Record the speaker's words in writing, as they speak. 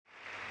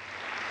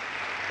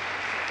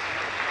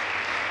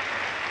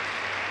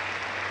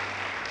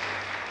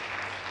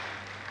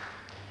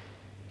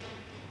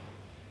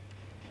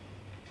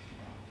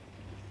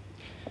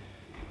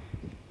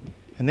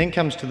And then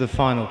comes to the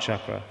final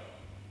chakra,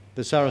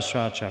 the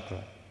Sahasrara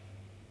chakra.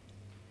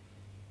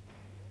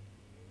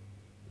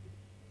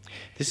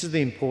 This is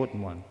the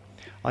important one.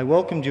 I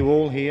welcomed you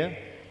all here,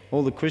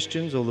 all the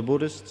Christians, all the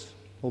Buddhists,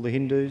 all the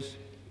Hindus.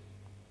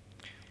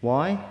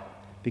 Why?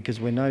 Because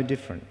we're no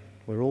different.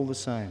 We're all the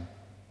same.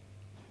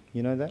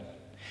 You know that?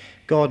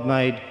 God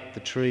made the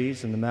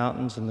trees and the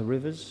mountains and the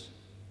rivers.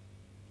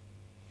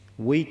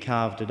 We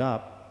carved it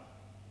up.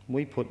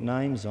 We put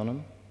names on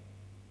them.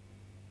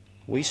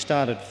 We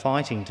started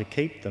fighting to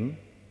keep them.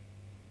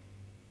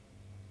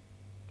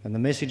 And the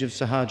message of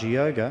Sahaja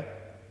Yoga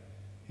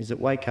is that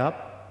wake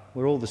up,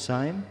 we're all the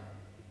same.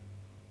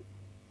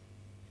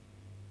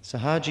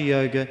 Sahaja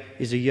Yoga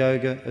is a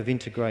yoga of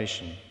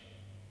integration.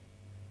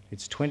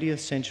 It's 20th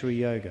century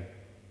yoga.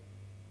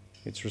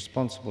 It's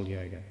responsible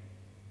yoga.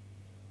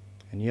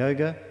 And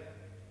yoga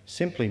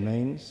simply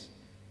means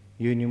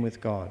union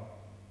with God.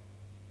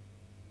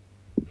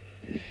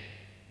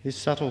 This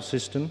subtle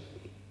system,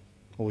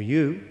 or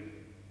you,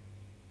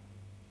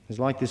 is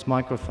like this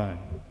microphone.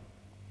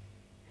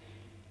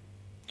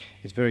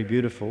 It's very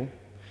beautiful,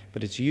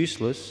 but it's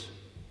useless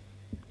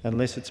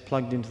unless it's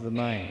plugged into the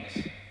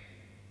mains.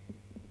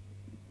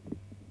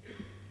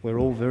 We're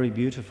all very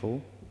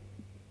beautiful,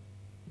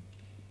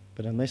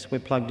 but unless we're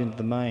plugged into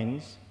the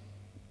mains,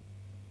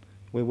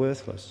 we're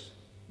worthless.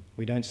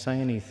 We don't say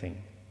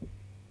anything.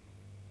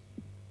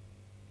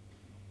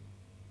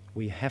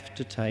 We have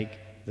to take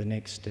the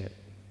next step.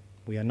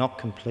 We are not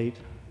complete.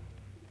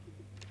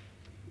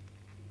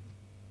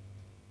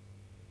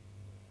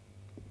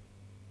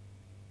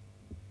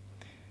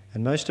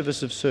 And most of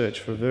us have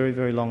searched for a very,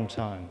 very long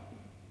time.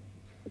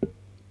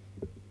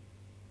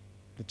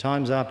 The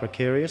times are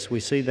precarious. We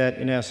see that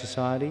in our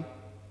society.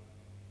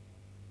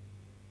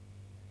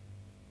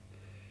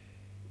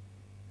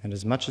 And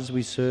as much as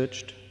we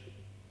searched,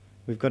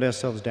 we've got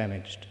ourselves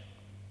damaged.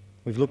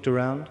 We've looked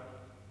around,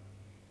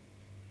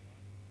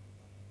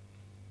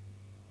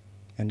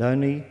 and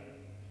only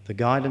the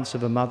guidance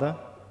of a mother,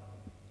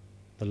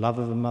 the love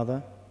of a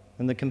mother,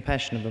 and the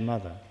compassion of a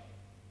mother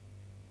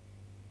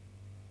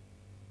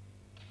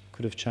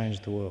could have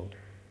changed the world.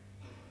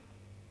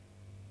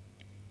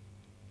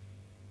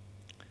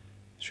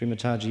 Shri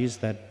Mataji is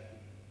that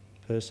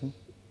person.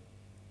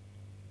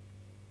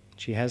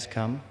 She has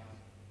come.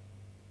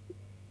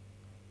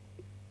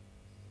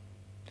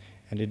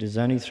 And it is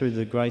only through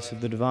the grace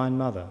of the Divine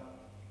Mother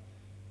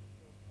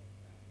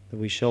that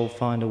we shall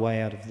find a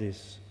way out of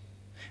this,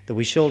 that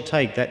we shall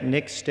take that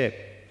next step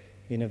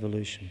in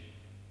evolution.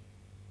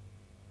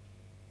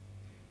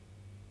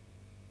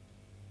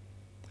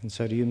 And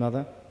so to you,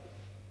 Mother,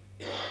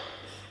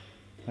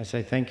 I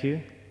say thank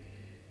you,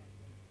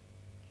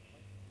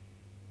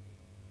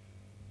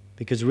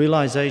 because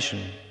realization,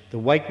 the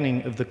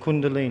awakening of the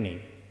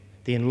Kundalini,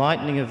 the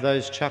enlightening of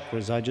those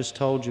chakras I just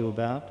told you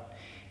about,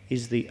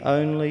 is the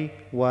only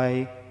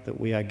way that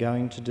we are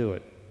going to do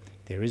it.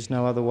 There is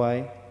no other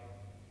way.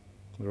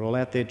 We're all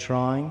out there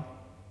trying.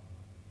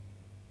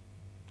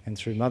 And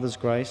through Mother's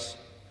grace,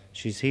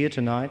 she's here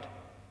tonight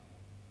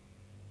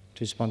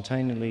to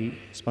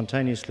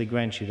spontaneously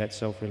grant you that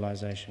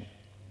self-realisation.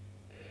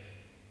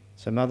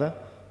 So Mother,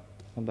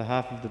 on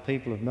behalf of the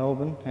people of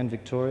Melbourne and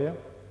Victoria,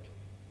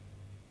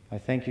 I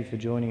thank you for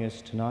joining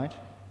us tonight.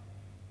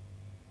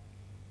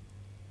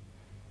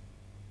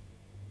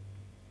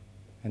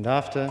 And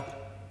after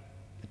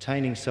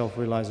attaining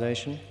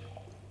self-realisation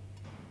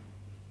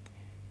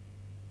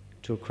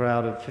to a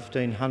crowd of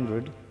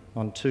 1,500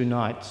 on 2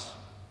 nights,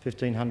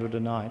 1,500 a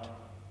night,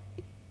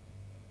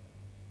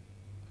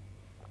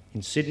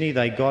 in Sydney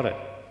they got it,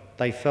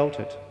 they felt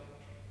it,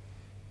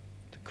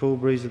 the cool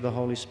breeze of the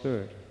Holy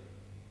Spirit.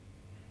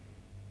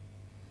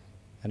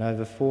 And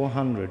over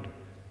 400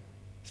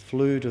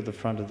 flew to the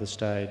front of the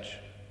stage,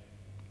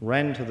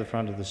 ran to the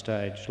front of the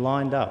stage,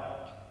 lined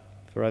up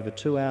for over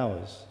 2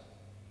 hours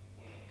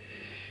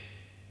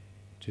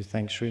to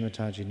thank Shri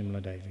Mataji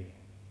Nirmala Devi.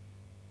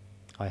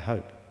 I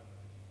hope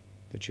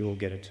that you all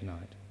get it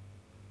tonight.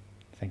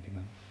 Thank you,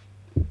 Ma'am.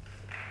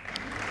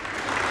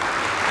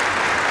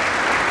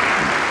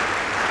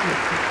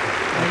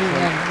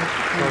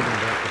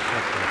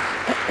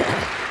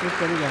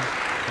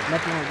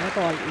 Not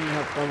all you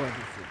have covered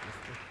this.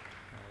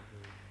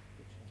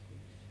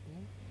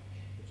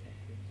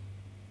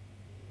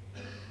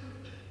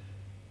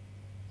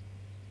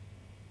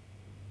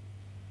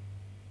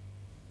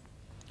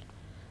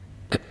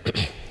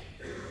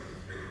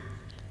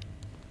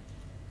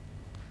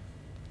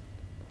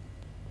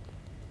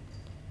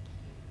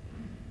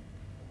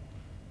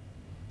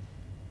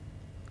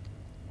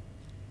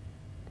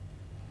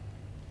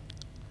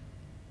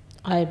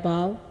 I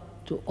bow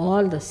to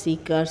all the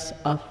seekers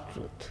of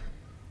truth.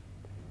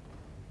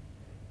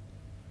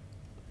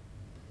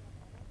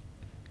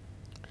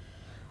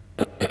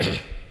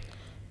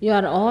 You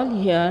are all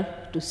here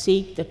to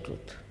seek the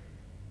truth.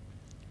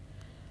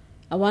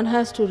 One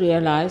has to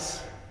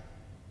realize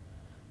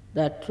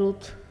that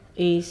truth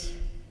is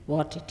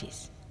what it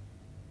is.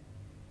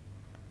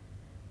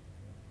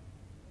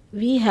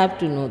 We have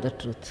to know the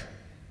truth.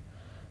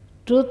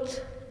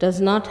 Truth does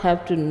not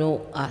have to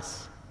know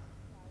us.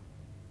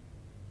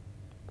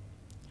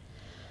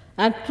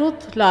 And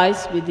truth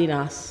lies within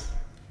us,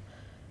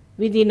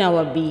 within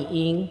our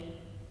being,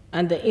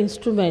 and the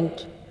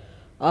instrument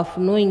of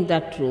knowing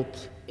that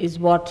truth is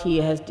what he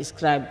has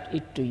described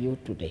it to you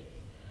today.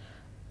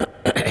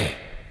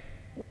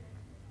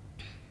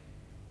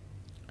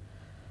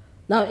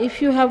 Now,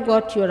 if you have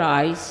got your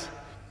eyes,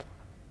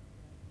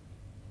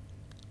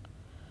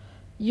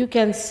 you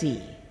can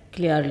see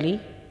clearly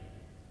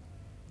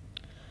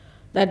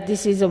that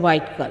this is a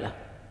white color.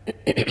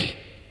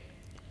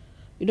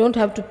 You don't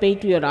have to pay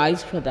to your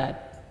eyes for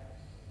that.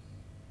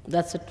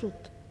 That's the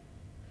truth.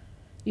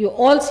 You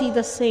all see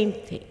the same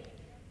thing.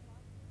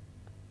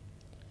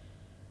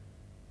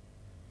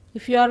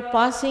 If you are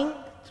passing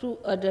through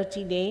a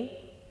dirty lane,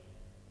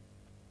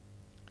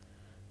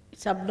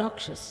 it's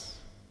obnoxious.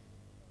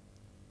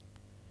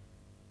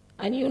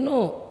 And you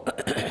know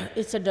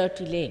it's a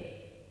dirty lane.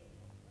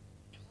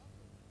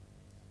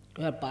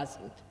 You are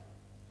passing.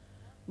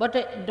 But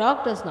a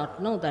dog does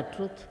not know that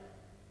truth.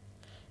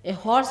 A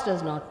horse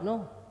does not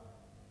know.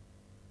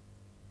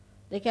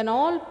 They can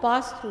all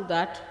pass through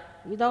that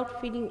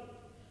without feeling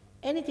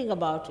anything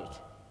about it.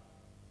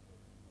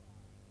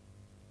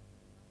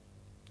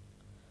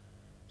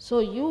 So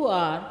you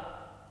are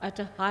at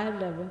a higher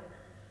level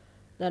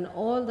than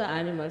all the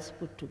animals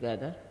put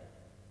together,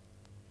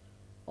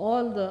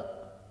 all the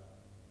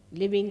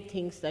living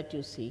things that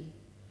you see,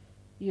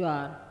 you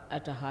are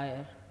at a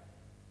higher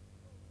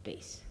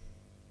place.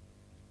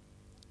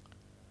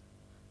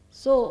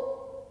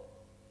 So,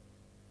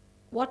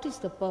 what is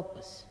the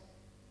purpose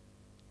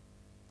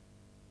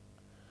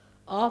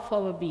of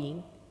our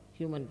being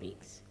human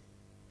beings?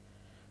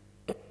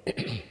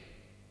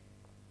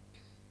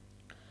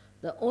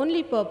 The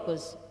only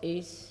purpose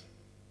is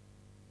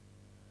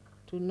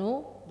to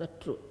know the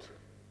truth.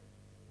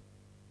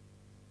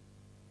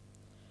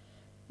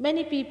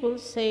 Many people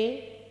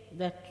say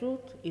that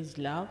truth is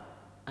love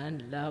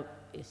and love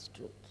is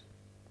truth.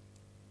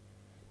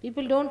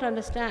 People don't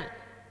understand.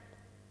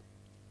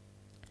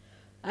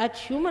 At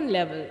human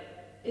level,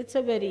 it's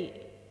a very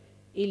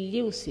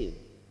elusive,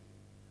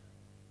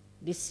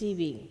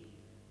 deceiving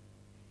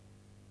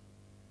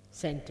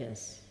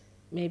sentence.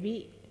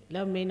 Maybe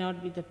love may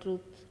not be the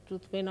truth,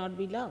 truth may not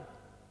be love.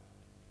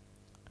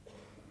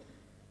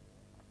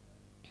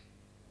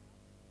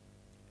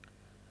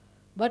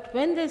 But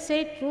when they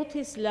say truth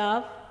is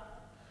love,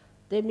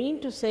 they mean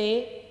to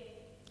say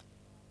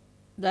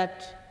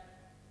that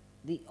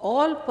the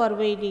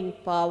all-pervading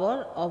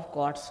power of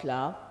God's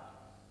love,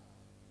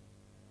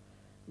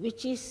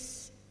 which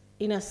is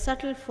in a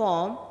subtle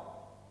form,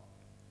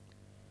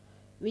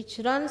 which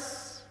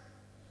runs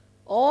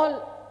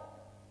all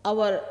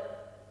our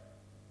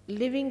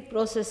living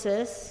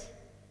processes,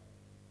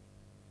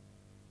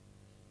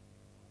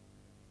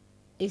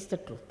 is the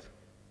truth.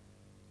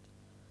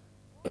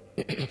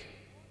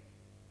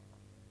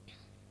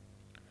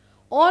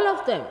 All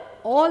of them,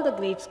 all the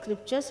great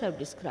scriptures have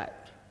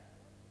described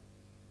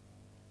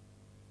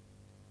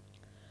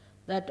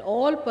that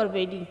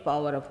all-pervading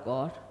power of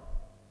God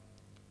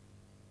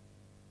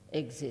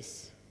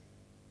exists.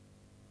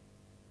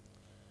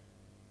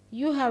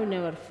 You have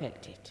never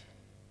felt it.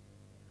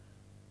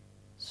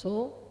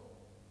 So,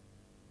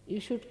 you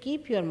should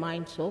keep your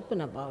minds open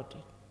about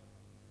it.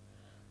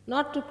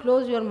 Not to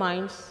close your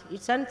minds,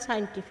 it's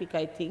unscientific,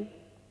 I think,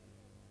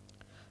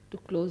 to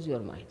close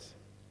your minds.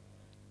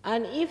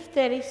 And if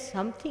there is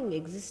something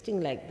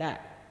existing like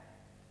that,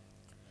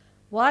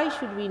 why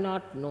should we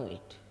not know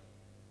it?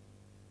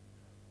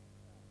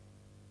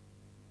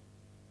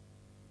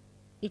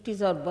 It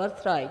is our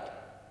birthright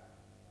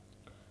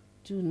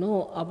to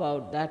know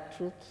about that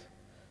truth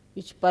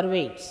which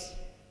pervades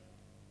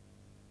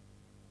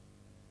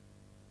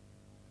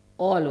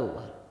all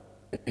over.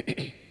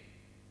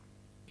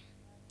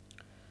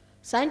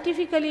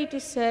 Scientifically, it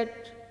is said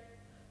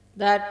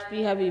that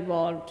we have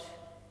evolved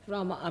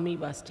from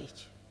amoeba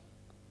stage.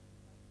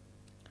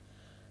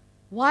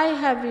 Why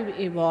have we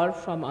evolved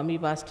from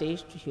amoeba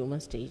stage to human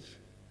stage?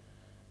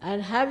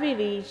 And have we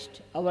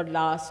reached our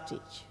last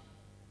stage?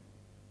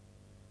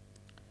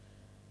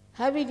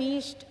 Have we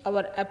reached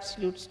our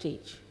absolute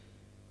stage?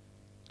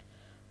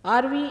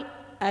 Are we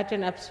at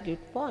an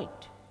absolute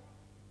point?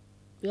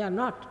 We are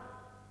not.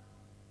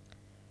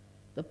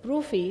 The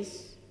proof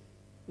is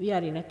we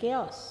are in a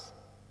chaos.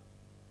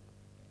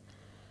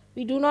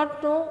 We do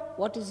not know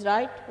what is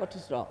right, what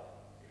is wrong.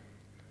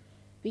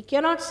 We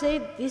cannot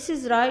say this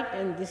is right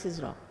and this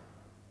is wrong.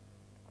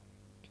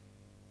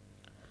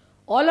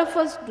 All of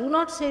us do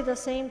not say the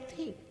same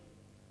thing.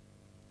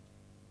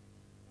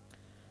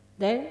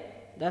 Then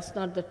that's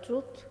not the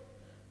truth,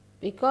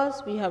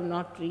 because we have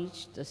not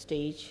reached the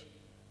stage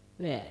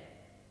where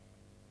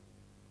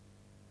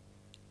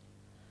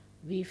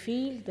we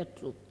feel the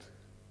truth,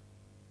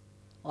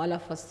 all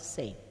of us the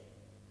same.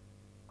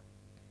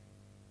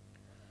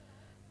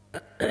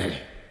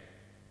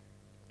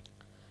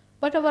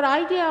 But our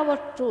idea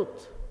of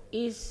truth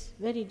is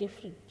very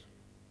different.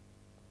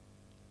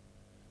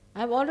 I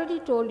have already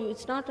told you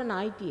it's not an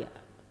idea,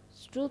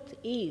 Truth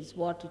is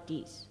what it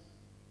is.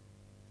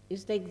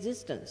 It's the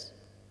existence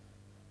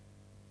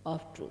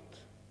of truth.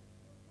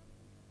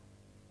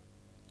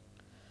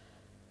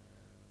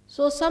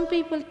 So some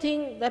people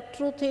think that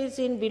truth is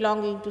in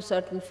belonging to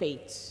certain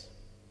faiths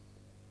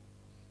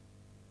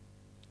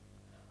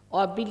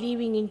or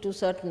believing into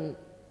certain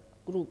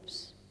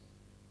groups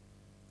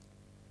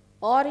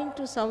or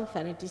into some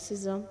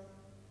fanaticism,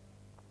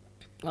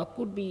 or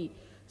could be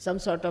some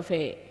sort of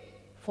a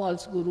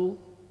false guru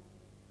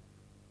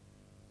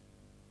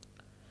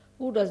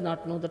who does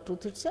not know the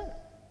truth itself.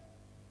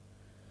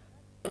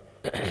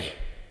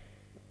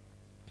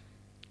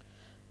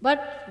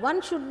 But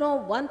one should know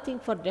one thing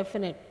for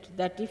definite,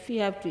 that if we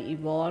have to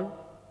evolve,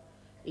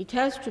 it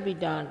has to be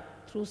done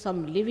through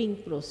some living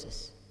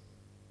process.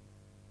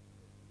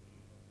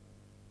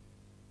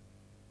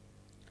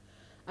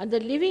 And the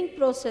living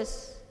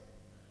process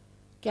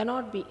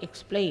cannot be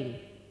explained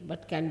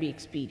but can be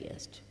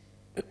experienced.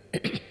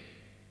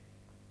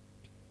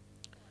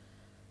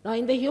 Now,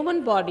 in the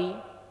human body,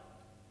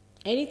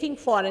 anything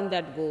foreign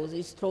that goes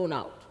is thrown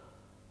out.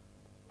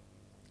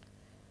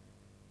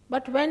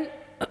 But when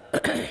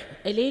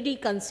a lady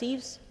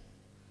conceives,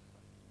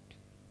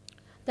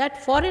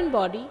 that foreign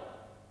body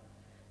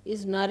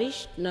is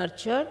nourished,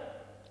 nurtured,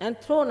 and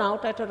thrown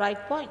out at a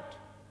right point.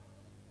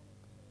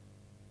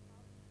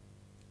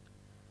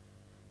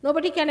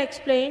 Nobody can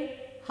explain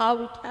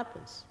how it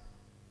happens.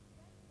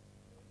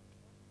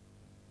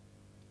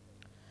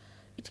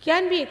 It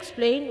can be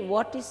explained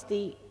what is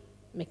the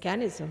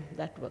mechanism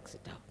that works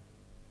it out.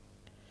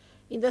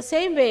 In the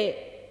same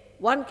way,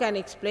 one can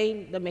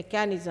explain the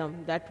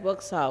mechanism that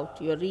works out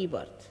your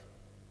rebirth.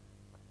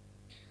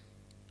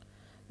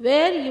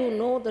 Where you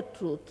know the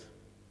truth,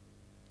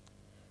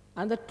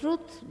 and the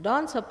truth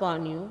dawns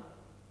upon you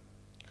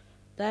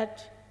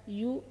that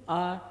you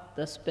are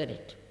the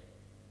spirit.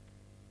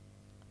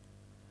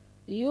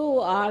 You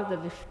are the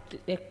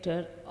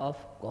reflector of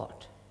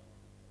God.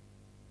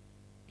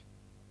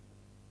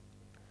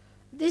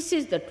 This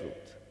is the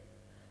truth.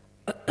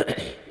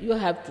 You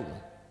have to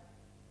know.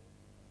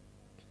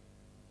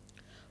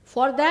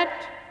 For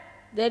that,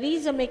 there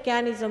is a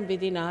mechanism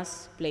within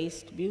us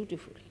placed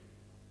beautifully.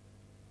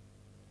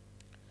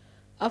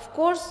 Of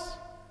course,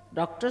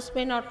 doctors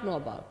may not know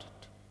about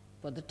it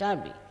for the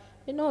time being.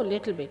 They know a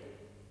little bit.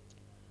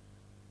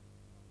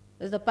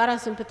 There's the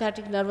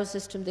parasympathetic nervous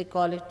system, they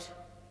call it,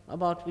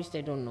 about which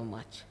they don't know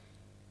much.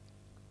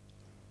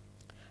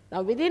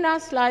 Now, within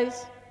us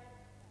lies,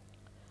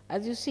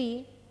 as you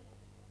see,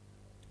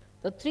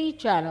 the three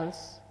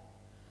channels,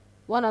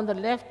 one on the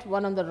left,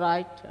 one on the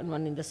right, and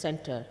one in the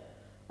center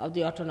of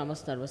the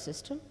autonomous nervous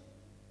system.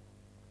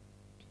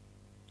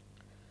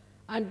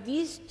 And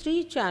these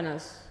three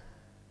channels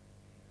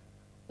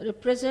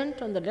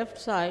represent on the left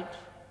side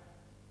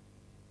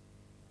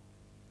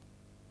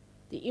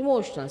the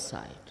emotional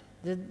side,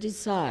 the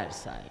desire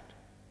side.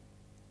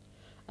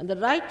 And the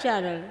right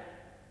channel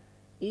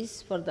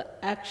is for the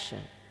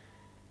action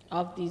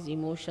of these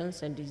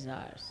emotions and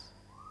desires.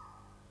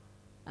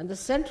 And the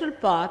central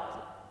path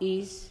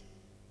is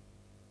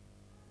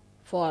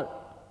for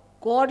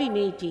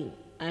coordinating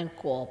and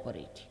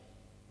cooperating.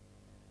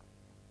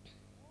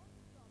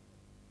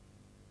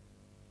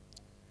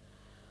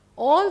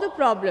 All the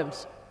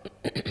problems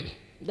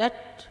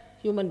that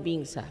human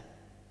beings have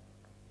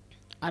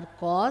are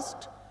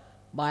caused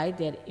by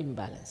their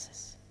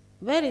imbalances.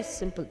 Very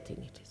simple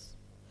thing it is.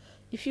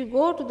 If you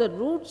go to the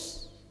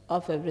roots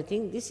of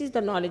everything, this is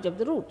the knowledge of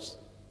the roots,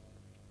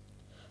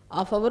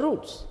 of our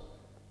roots.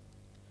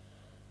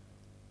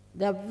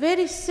 They are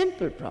very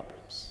simple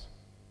problems.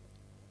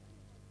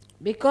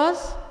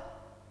 Because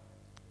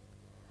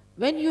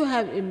when you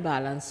have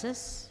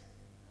imbalances,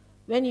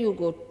 when you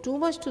go too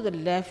much to the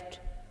left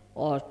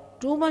or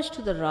too much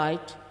to the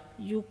right,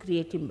 you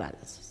create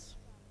imbalances.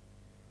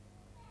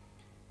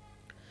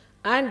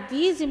 And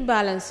these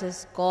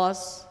imbalances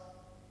cause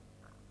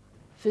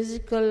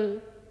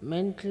physical,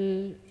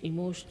 mental,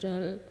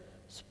 emotional,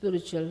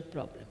 spiritual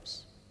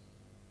problems.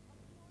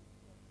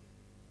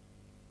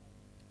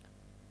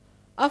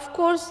 Of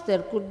course,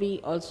 there could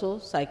be also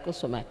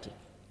psychosomatic,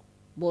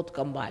 both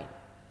combined,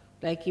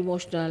 like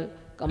emotional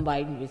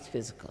combined with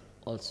physical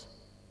also.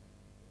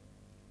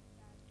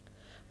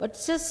 But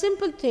it's a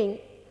simple thing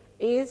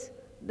is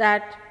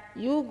that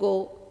you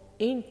go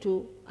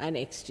into an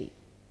extreme.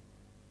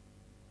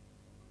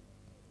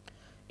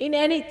 In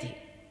anything,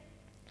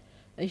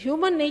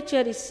 human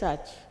nature is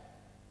such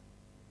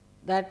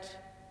that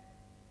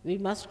we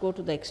must go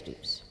to the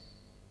extremes.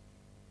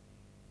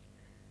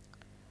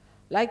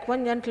 Like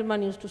one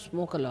gentleman used to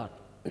smoke a lot.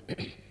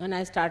 When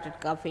I started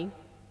coughing,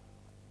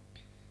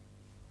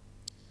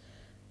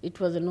 it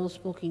was a no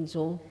smoking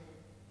zone.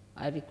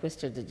 I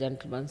requested the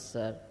gentleman,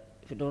 sir,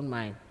 if you don't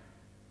mind,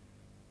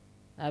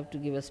 I have to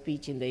give a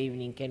speech in the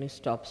evening, can you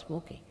stop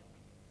smoking?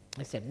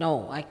 I said,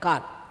 no, I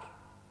can't.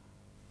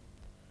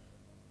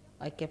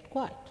 I kept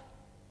quiet.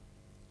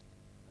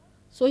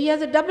 So he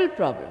has a double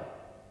problem.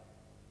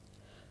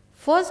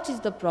 First is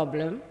the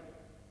problem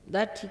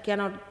that he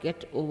cannot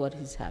get over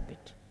his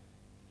habit.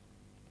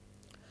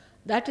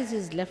 That is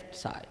his left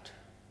side.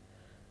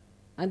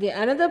 And the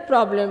another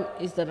problem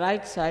is the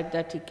right side,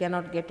 that he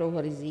cannot get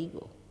over his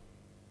ego.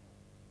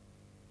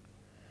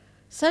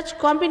 Such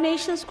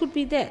combinations could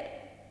be there.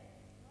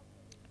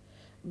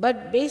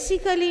 But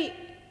basically,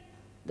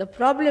 the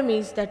problem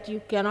is that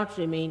you cannot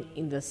remain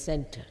in the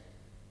center,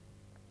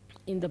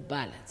 in the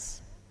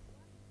balance.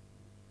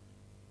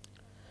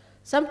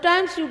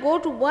 Sometimes you go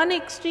to one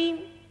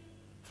extreme,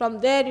 from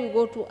there you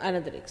go to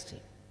another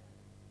extreme.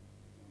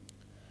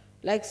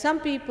 Like some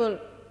people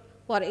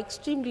who are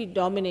extremely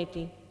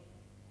dominating,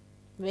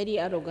 very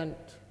arrogant,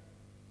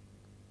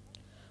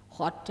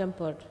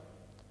 hot-tempered,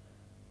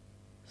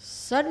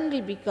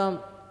 suddenly become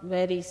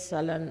very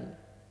sullen,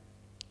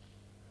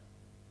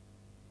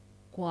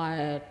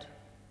 quiet,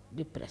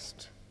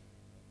 depressed.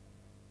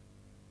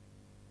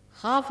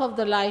 Half of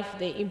the life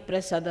they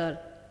impress other,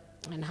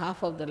 and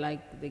half of the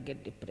life they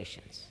get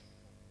depressions.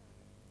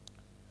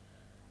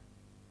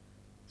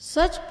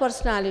 Such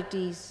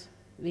personalities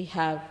we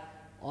have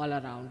all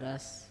around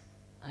us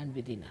and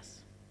within us.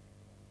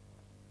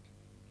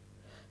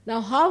 Now,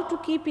 how to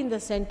keep in the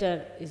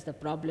center is the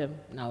problem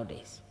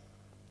nowadays.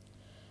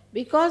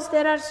 Because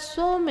there are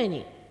so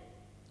many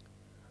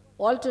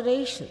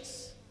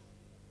alterations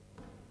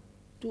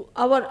to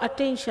our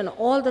attention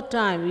all the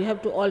time, we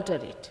have to alter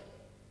it.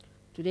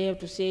 Today you have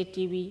to say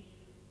TV,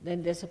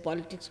 then there's a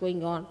politics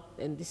going on,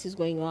 then this is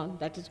going on,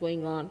 that is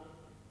going on.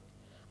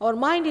 Our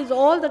mind is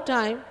all the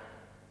time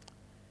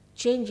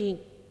changing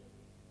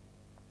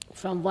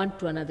from one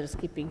to another,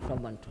 skipping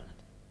from one to another.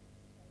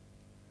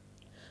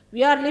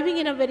 We are living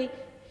in a very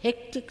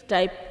hectic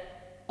type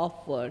of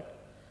world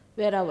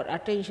where our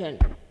attention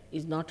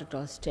is not at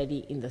all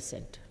steady in the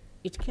center.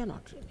 It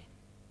cannot remain.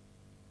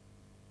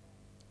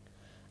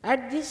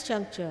 At this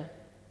juncture,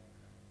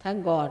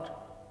 thank God,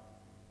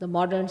 the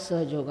modern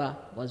Sahaja Yoga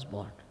was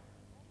born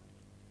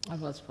or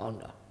was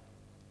found out.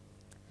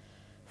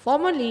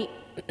 Formerly,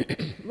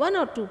 one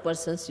or two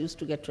persons used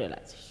to get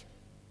realization.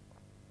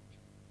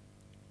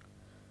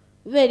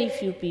 Very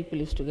few people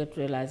used to get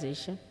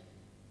realization.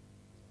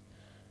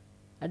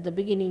 At the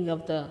beginning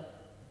of the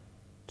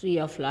tree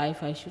of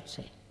life, I should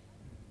say.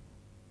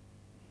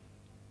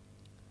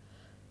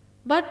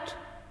 But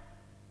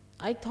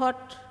I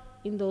thought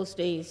in those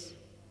days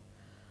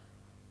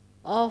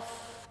of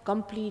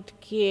complete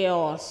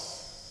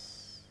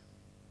chaos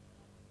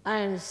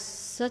and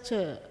such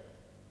a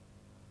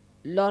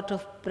lot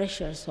of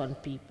pressures on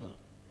people.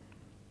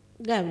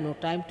 They have no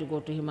time to go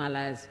to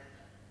Himalayas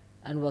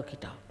and work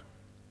it out.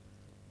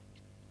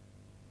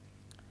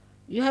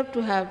 You have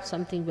to have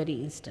something very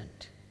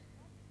instant.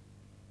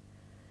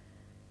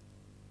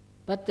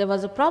 But there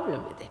was a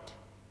problem with it.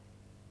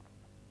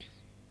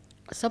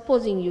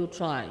 Supposing you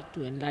try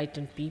to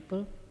enlighten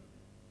people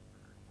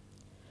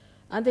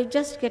and they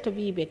just get a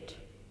wee bit,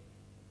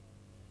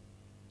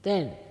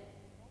 then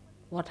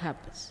what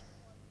happens?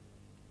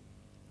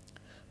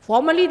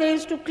 Formerly they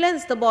used to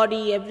cleanse the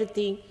body,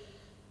 everything,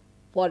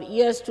 for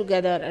years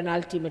together and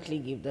ultimately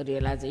give the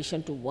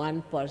realization to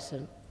one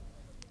person,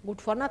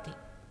 good for nothing.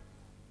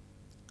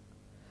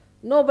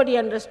 Nobody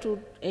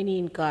understood any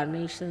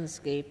incarnations,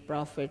 great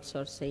prophets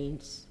or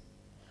saints,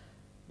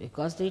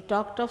 because they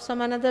talked of some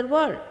another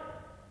world.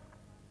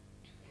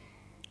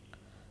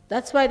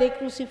 That's why they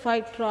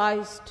crucified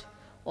Christ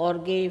or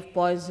gave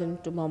poison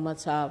to Muhammad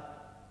Sahib,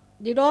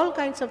 did all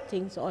kinds of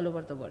things all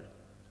over the world.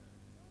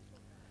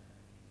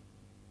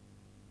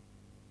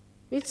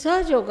 With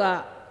Sahaja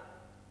Yoga,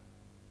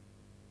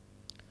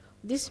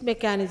 this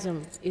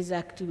mechanism is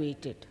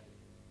activated,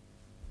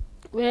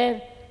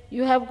 where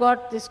you have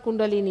got this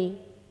Kundalini,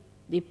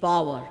 the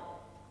power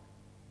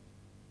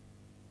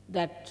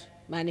that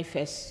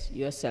manifests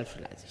your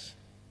self-realization.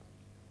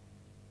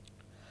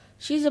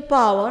 She is a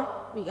power,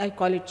 I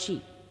call it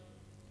she,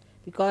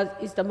 because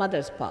it's the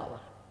mother's power.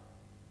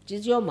 She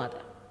is your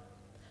mother.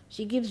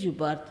 She gives you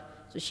birth,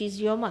 so she is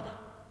your mother.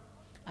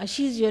 And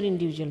she is your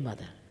individual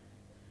mother.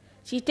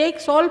 She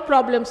takes all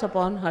problems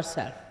upon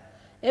herself.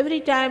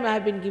 Every time I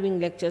have been giving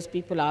lectures,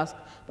 people ask,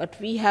 but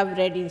we have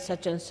read in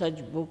such and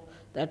such book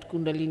that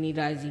Kundalini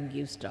rising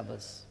gives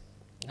troubles.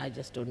 I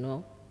just don't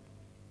know.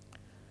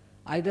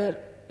 Either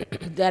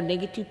they are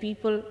negative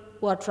people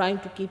who are trying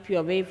to keep you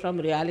away from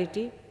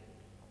reality,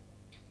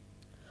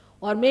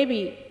 or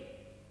maybe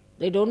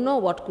they don't know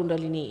what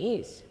Kundalini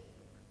is.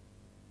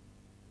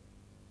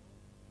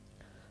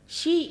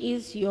 She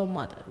is your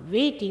mother,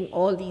 waiting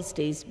all these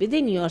days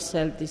within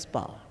yourself this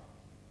power.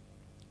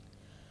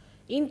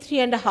 In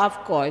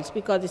 3.5 coils,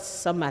 because it's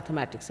some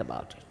mathematics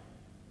about it.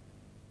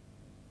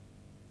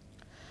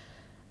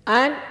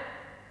 And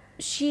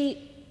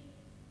she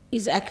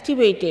is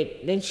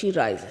activated, then she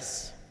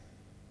rises.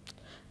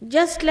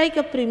 Just like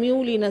a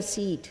primule in a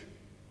seed.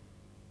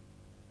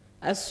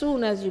 As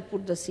soon as you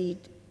put the seed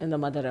in the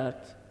Mother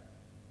Earth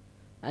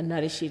and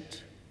nourish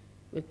it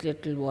with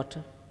little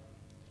water,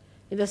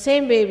 in the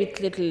same way with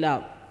little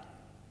love,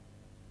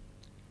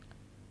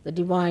 the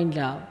divine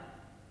love,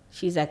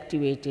 she is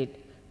activated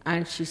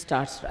and she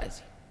starts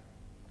rising.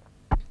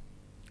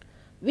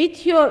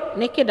 With your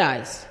naked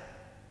eyes,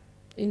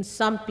 in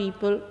some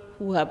people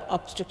who have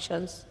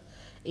obstructions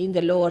in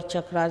the lower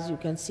chakras, you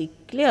can see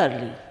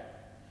clearly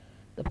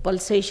the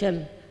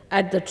pulsation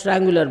at the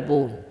triangular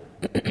bone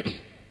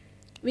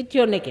with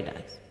your naked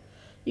eyes.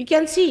 You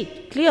can see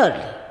it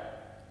clearly.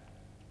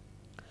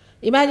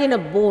 Imagine a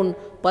bone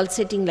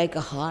pulsating like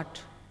a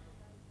heart.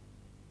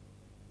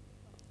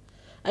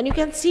 And you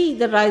can see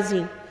the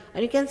rising,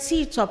 and you can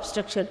see its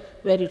obstruction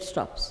where it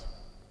stops.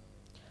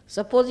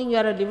 Supposing you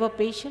are a liver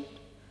patient,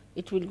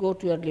 it will go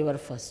to your liver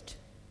first,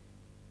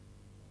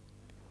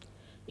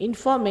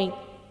 informing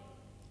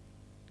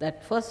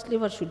that first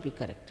liver should be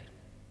corrected.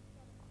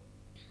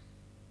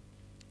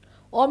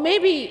 Or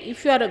maybe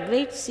if you are a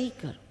great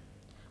seeker,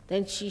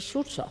 then she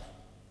shoots off,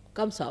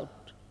 comes out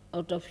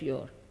of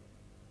your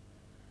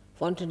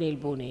fontanelle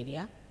bone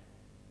area,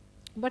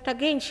 but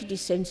again she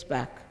descends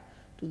back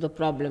to the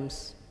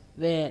problems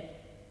where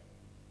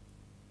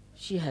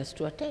she has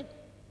to attend.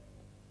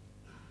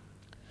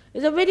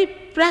 It's a very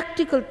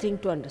practical thing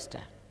to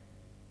understand.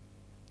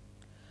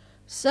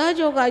 Sahaja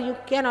Yoga, you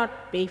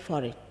cannot pay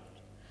for it.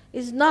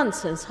 It's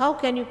nonsense. How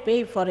can you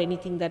pay for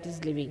anything that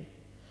is living?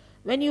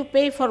 When you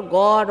pay for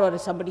God, or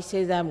somebody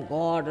says, I am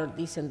God, or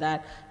this and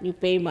that, you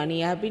pay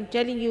money. I have been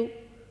telling you,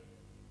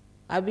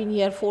 I've been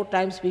here 4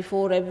 times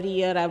before, every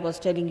year I was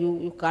telling you,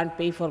 you can't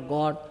pay for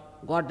God.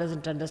 God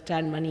doesn't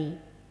understand money.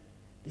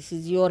 This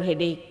is your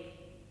headache.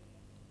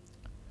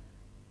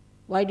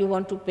 Why do you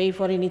want to pay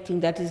for anything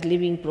that is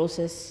living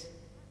process?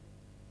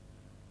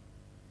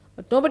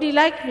 But nobody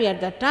liked me at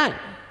that time.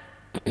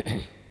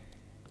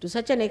 To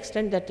such an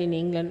extent that in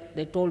England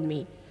they told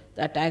me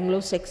that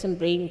Anglo-Saxon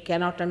brain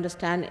cannot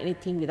understand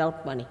anything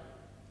without money.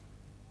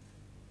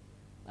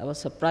 I was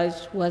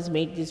surprised, who has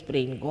made this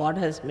brain? God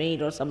has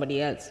made or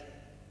somebody else?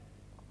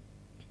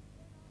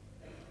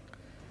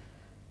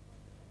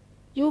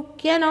 You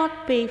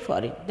cannot pay for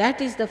it.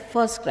 That is the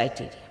first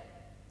criteria.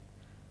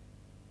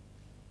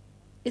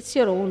 It's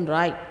your own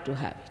right to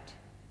have it.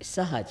 It's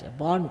Sahaja,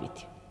 born with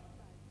you.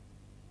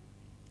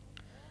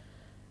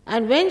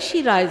 And when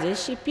she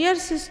rises, she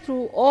pierces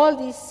through all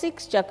these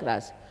 6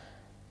 chakras.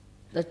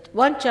 The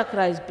one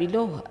chakra is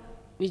below her,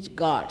 which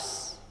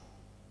guards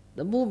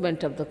the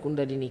movement of the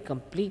Kundalini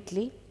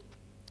completely,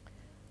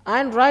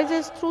 and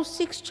rises through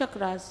 6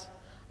 chakras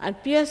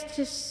and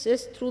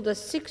pierces through the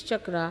 6th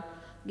chakra,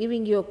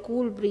 giving you a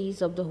cool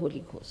breeze of the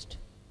Holy Ghost.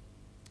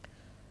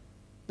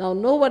 Now,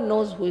 no one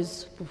knows who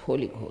is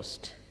Holy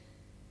Ghost.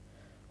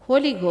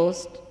 Holy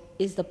Ghost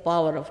is the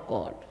power of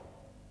God,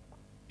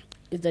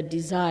 is the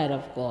desire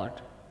of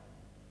God.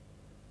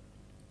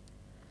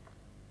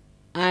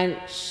 And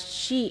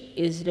she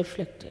is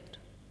reflected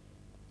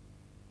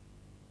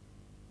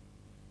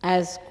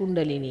as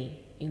Kundalini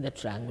in the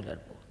triangular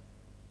bone.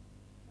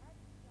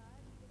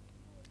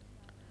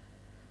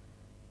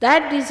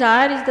 That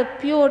desire is the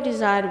pure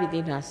desire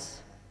within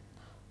us.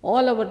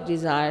 All our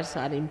desires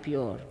are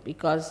impure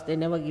because they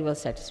never give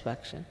us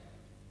satisfaction.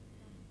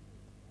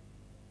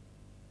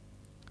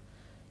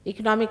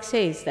 Economics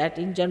says that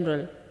in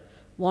general,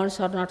 wants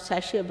are not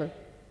satiable.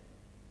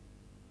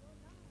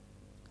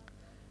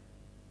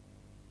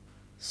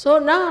 So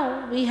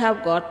now we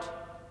have got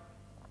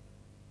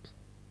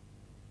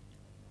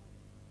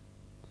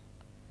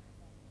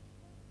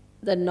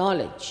the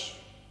knowledge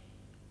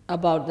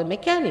about the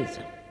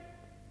mechanism,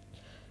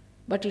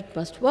 but it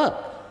must work.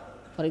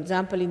 For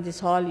example, in this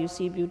hall you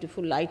see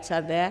beautiful lights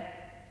are there,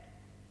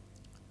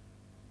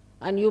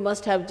 and you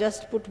must have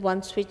just put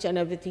one switch and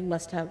everything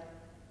must have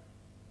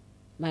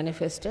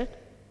manifested.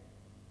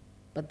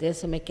 But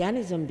there's a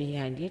mechanism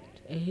behind it,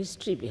 a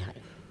history behind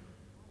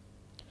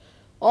it.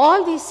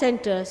 All these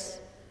centers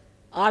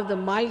are the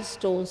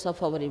milestones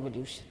of our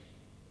evolution.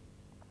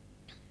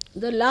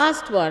 The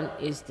last one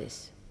is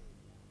this.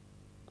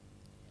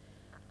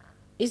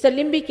 Is the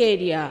limbic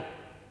area,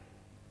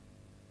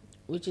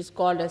 which is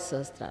called as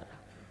Sahasrara.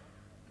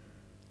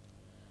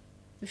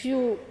 If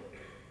you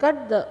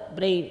cut the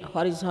brain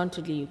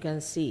horizontally, you can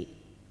see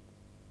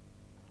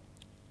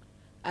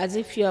as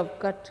if you have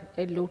cut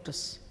a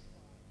lotus.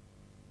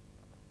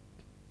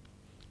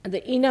 And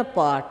the inner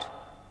part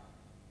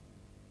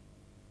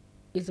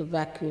is a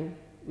vacuum,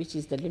 which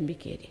is the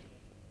limbic area.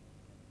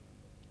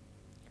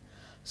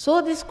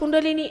 So this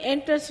Kundalini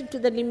enters into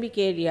the limbic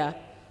area,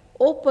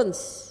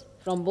 opens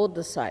from both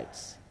the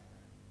sides,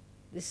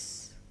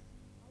 this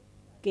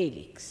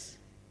calyx,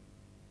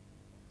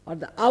 or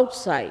the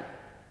outside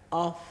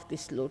of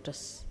this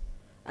lotus,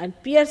 and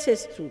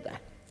pierces through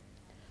that.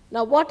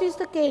 Now what is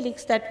the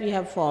calyx that we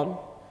have formed?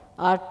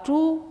 Are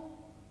 2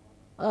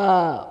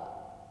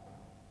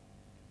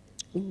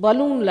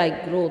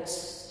 balloon-like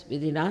growths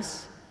within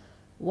us.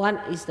 One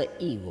is the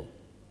ego.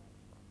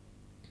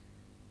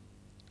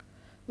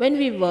 When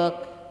we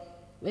work,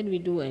 when we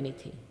do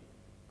anything,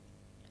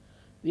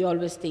 we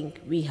always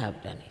think we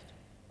have done it.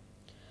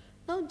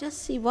 Now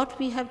just see what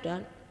we have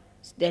done.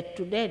 It's dead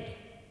to dead.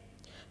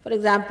 For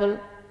example,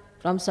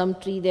 from some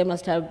tree they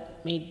must have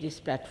made this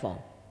platform,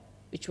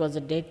 which was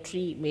a dead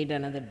tree, made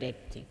another dead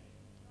thing.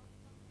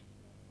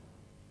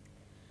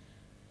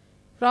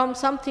 From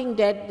something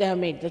dead they have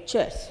made the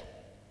church.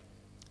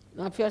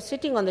 Now, if you are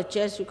sitting on the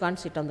chairs, you can't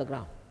sit on the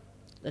ground.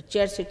 The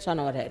chair sits on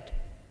our head.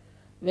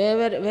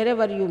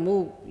 Wherever you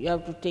move, you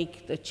have to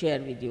take the chair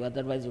with you,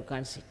 otherwise you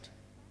can't sit.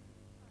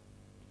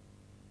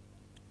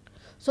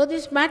 So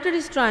this matter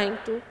is trying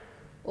to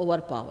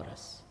overpower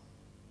us.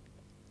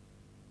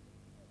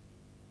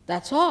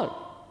 That's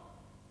all.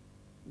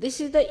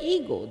 This is the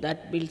ego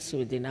that builds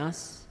within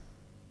us.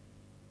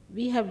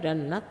 We have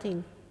done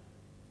nothing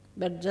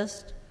but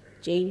just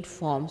changed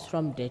forms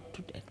from dead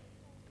to dead.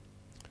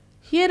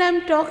 Here I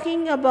am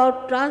talking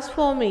about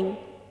transforming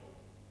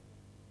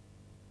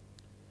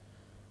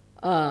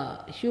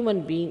a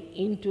human being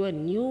into a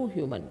new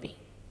human being,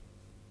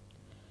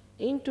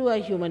 into a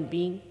human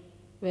being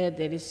where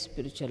there is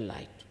spiritual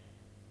light.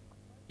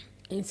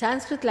 In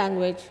Sanskrit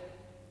language,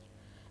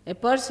 a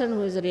person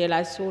who is a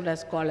realized soul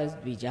is called as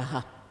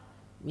Dvijaha,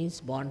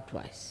 means born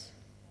twice.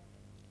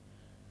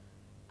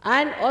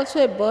 And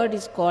also a bird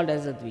is called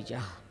as a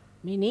Dvijaha,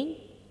 meaning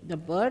the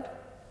bird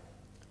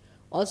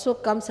also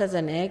comes as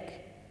an egg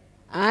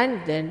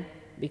and then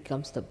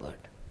becomes the bird.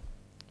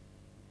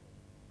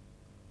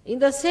 In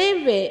the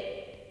same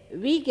way,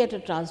 we get a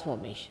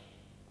transformation,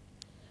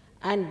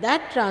 and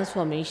that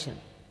transformation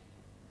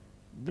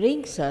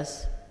brings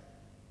us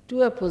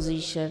to a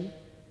position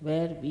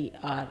where we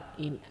are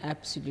in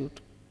absolute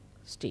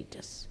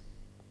status,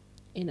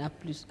 in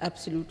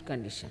absolute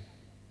condition.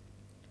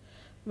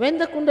 When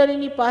the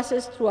Kundalini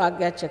passes through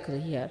Agya Chakra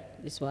here,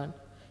 this one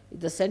is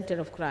the center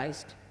of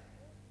Christ,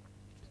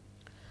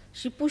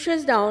 she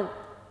pushes down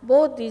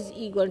both these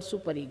ego and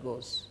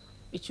superegos,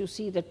 which you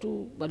see the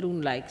two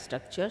balloon-like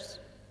structures.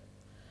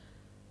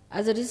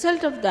 As a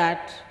result of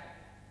that,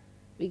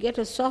 we get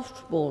a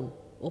soft bone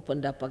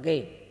opened up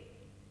again,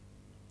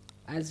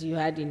 as you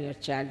had in your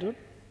childhood,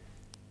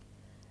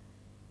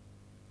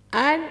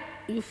 and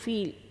you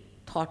feel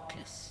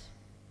thoughtless.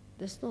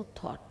 There's no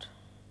thought.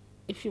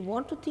 If you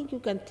want to think, you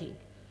can think,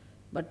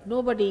 but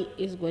nobody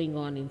is going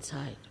on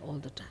inside all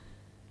the time.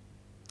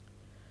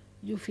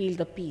 You feel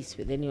the peace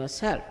within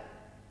yourself.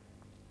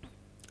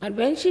 And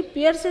when she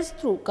pierces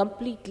through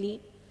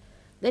completely,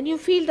 then you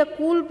feel the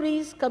cool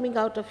breeze coming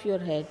out of your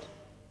head.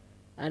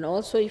 And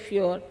also if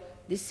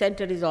this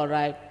center is all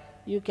right,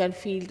 you can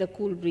feel the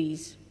cool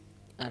breeze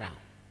around.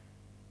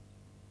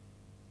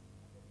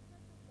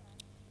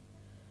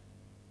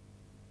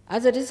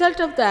 As a result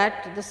of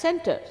that, the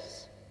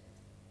centers,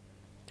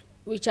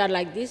 which are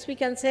like this, we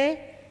can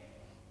say,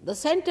 the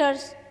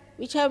centers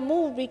which have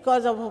moved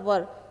because of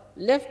our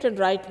left and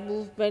right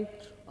movement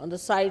on the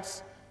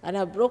sides and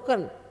have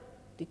broken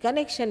the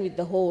connection with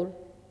the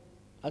whole,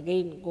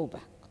 again go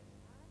back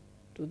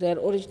to their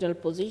original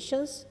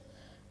positions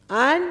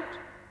and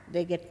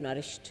they get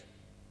nourished.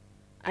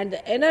 And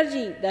the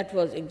energy that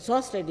was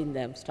exhausted in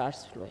them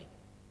starts flowing.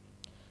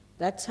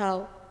 That's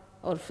how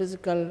our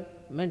physical,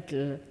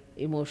 mental,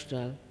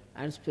 emotional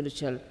and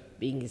spiritual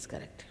being is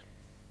corrected.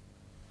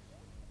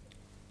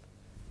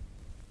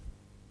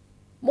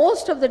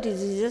 Most of the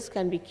diseases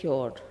can be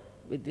cured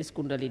with this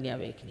Kundalini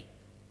awakening.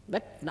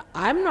 But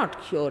I am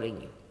not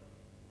curing you.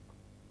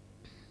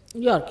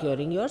 You are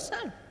curing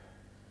yourself.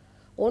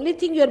 Only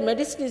thing, your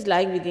medicine is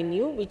lying within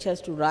you, which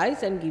has to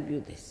rise and give you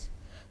this.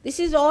 This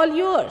is all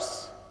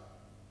yours.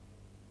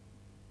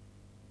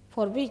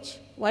 For which?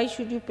 Why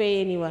should you pay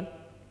anyone?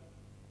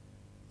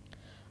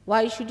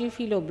 Why should you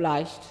feel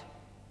obliged?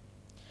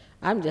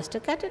 I am just a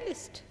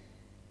catalyst.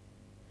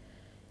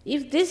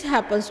 If this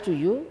happens to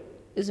you,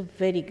 is a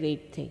very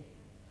great thing,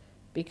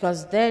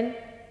 because then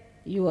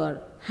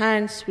your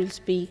hands will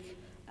speak,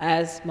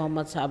 as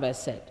Muhammad Sahib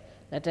has said,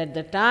 that at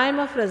the time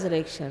of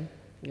resurrection,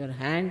 your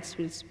hands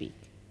will speak.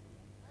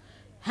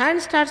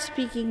 Hands start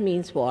speaking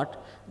means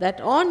what?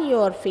 That on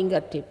your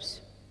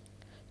fingertips,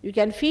 you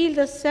can feel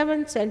the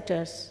 7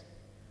 centers,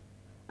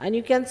 and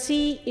you can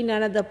see in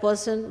another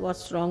person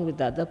what's wrong with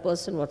the other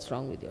person, what's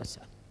wrong with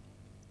yourself.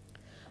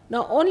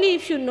 Now, only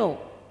if you know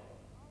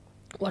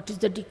what is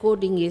the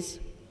decoding is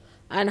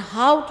and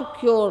how to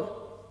cure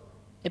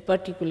a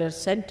particular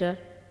center,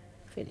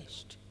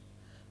 finished.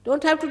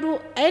 Don't have to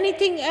do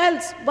anything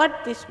else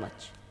but this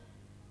much.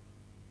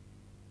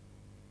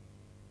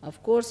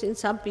 Of course, in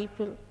some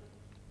people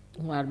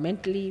who are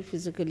mentally,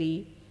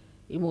 physically,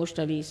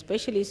 emotionally,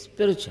 especially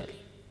spiritually,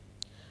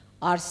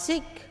 are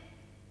sick,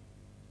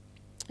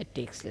 it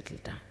takes little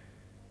time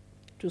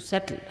to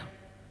settle down.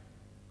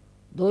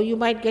 Though you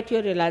might get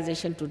your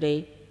realization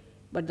today,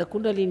 but the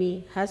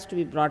Kundalini has to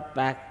be brought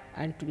back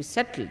and to be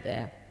settled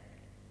there.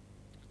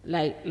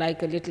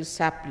 Like a little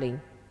sapling,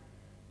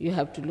 you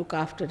have to look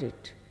after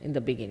it in the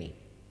beginning.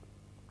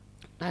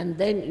 And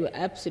then you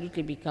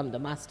absolutely become the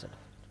master of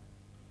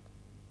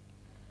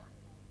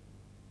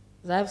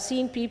it. I have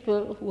seen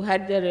people who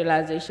had their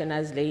realization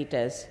as late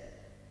as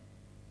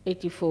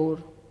 84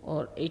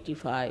 or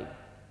 85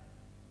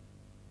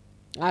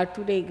 are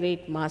today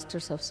great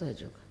masters of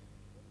Sahaja.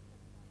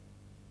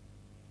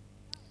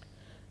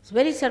 It's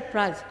very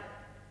surprising.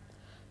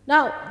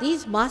 Now,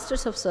 these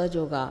masters of Sahaja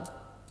Yoga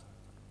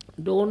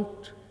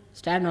don't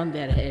stand on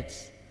their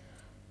heads,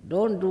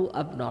 don't do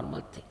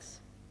abnormal things.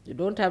 You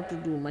don't have to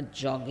do much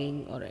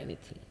jogging or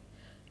anything.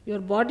 your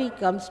body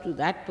comes to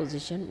that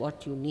position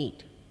what you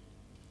need.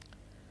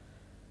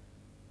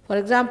 For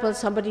example,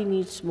 somebody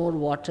needs more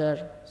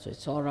water, so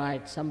it's all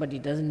right. Somebody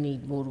doesn't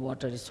need more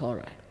water, it's all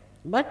right.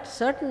 But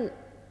certain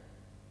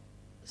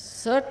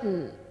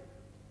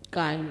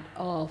kind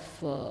of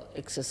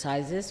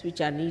exercises which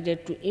are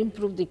needed to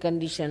improve the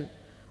condition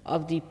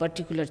of the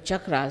particular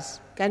chakras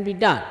can be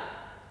done.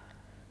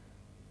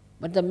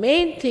 But the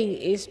main thing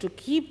is to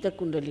keep the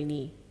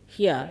Kundalini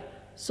here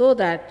so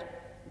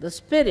that the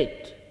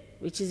spirit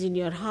which is in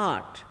your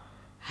heart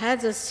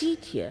has a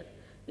seat here,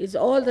 is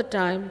all the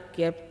time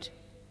kept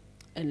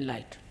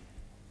enlightened.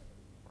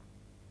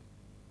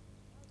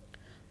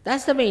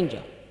 That's the main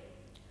job.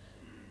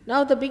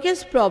 Now the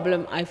biggest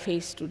problem I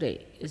face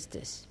today is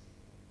this,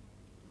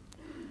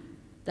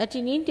 that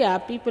in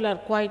India people are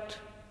quite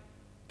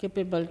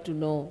capable to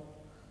know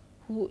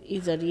who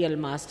is a real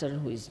master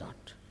and who is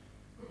not.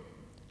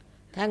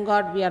 Thank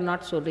God we are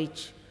not so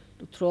rich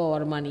to throw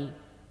our money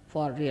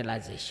for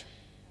realization.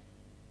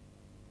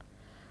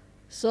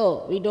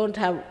 So we don't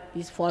have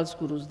these false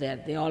gurus there.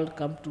 They all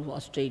come to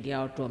Australia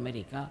or to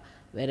America.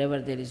 Wherever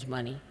there is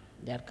money,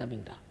 they are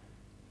coming down.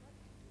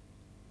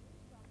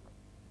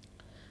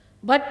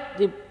 But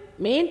the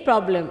main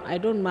problem, I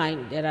don't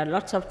mind, there are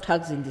lots of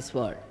thugs in this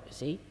world, you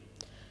see.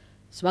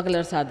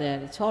 Smugglers are there,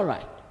 it's all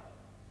right.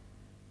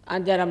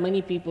 And there are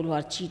many people who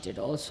are cheated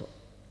also.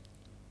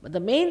 But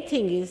the main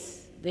thing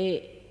is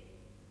they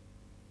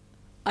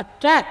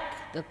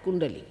attack the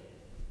Kundalini.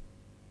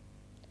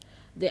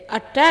 They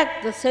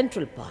attack the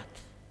central path.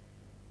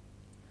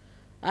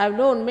 I have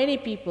known many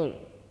people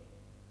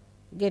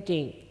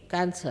getting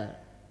cancer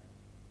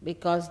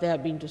because they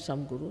have been to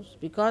some gurus,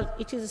 because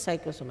it is a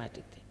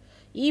psychosomatic thing.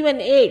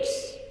 Even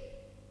AIDS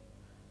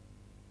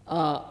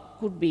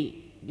could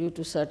be due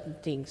to certain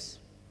things.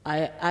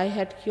 I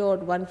had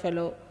cured one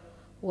fellow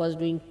who was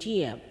doing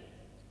TM.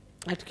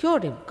 I had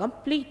cured him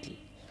completely.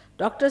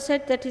 Doctor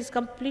said that he is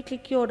completely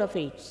cured of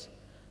AIDS.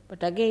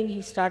 But again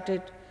he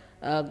started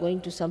going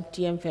to some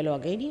TM fellow,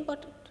 again he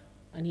got it.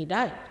 And he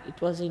died.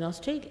 It was in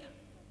Australia.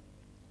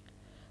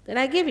 Then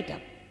I gave it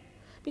up.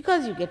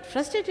 Because you get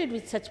frustrated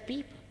with such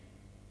people.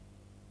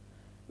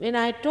 When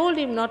I told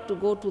him not to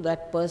go to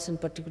that person,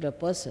 particular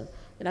person,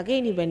 then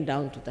again he went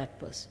down to that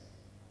person.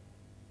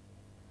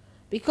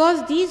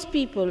 Because these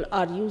people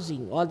are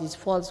using, all these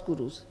false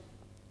gurus,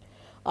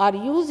 are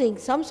using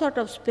some sort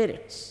of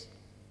spirits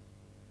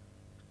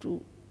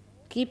to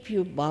keep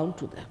you bound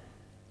to them.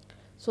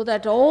 So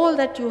that all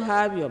that you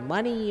have, your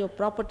money, your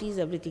properties,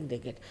 everything they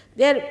get.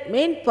 Their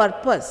main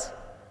purpose,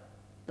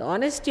 the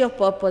honesty of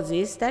purpose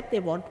is that they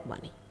want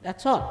money.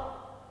 That's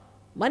all.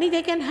 Money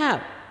they can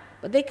have,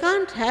 but they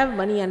can't have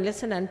money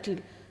unless and until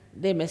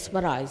they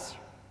mesmerize you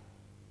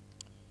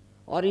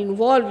or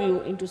involve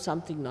you into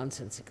something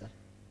nonsensical.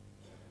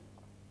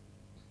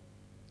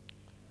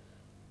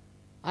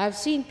 I have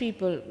seen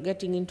people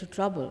getting into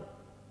trouble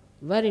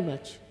very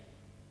much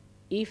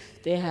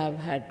if they have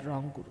had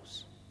wrong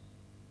gurus.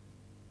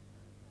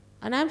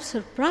 And I am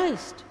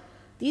surprised.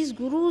 These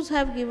gurus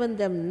have given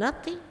them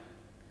nothing.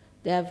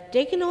 They have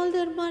taken all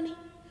their money.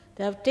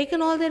 They have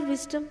taken all their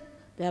wisdom.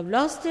 They have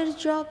lost their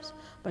jobs.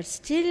 But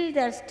still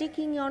they are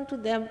sticking on to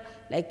them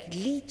like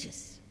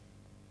leeches.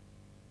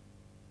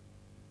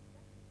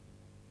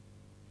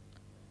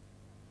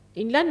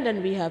 In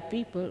London we have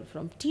people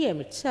from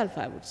TM itself,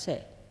 I would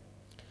say.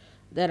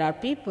 There are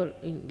people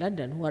in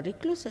London who are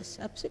recluses,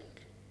 absolutely.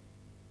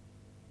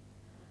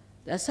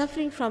 They are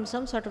suffering from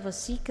some sort of a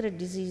secret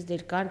disease they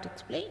can't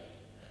explain.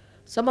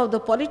 Some of the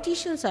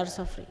politicians are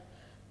suffering,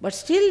 but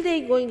still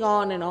they are going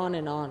on and on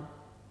and on.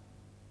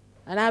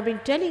 And I have been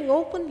telling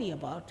openly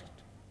about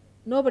it.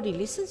 Nobody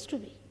listens to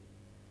me.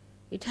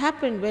 It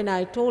happened when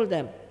I told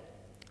them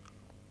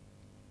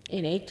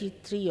in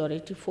 83 or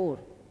 84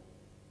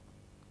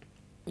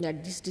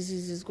 that this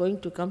disease is going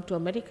to come to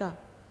America.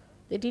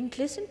 They didn't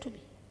listen to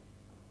me.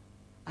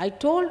 I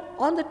told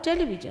on the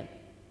television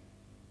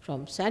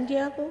from San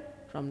Diego,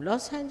 from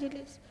Los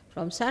Angeles,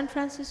 from San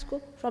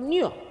Francisco, from New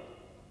York.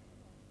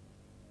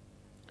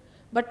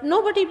 But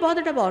nobody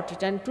bothered about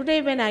it. And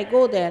today when I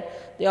go there,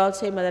 they all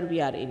say, Mother, we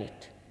are in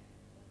it.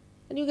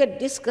 And you get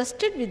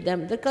disgusted with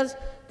them because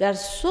they are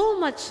so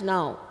much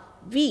now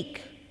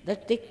weak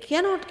that they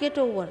cannot get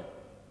over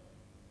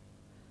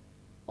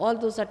all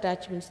those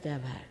attachments they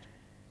have had.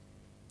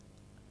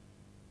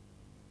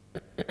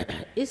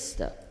 It's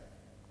the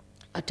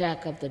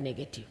attack of the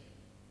negative.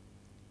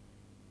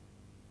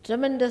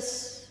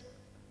 Tremendous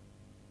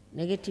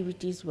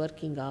negativity is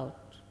working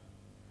out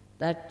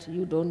that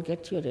you don't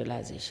get your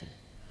realization,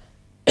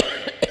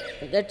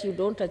 that you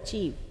don't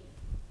achieve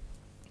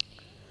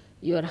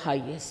your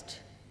highest.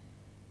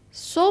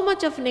 So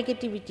much of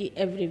negativity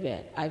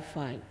everywhere I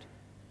find,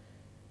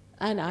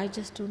 and I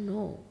just don't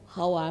know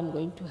how I am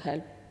going to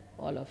help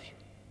all of you.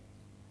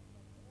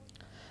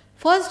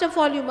 First of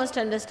all, you must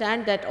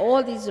understand that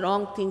all these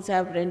wrong things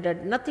have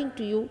rendered nothing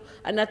to you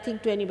and nothing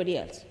to anybody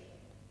else.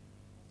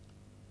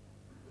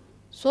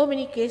 So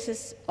many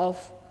cases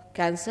of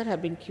cancer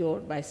have been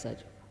cured by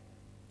surgery.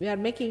 We are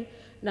making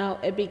now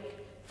a big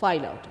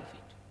file out of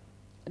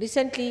it.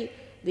 Recently,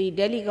 the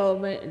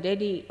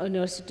Delhi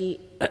University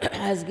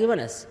has given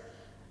us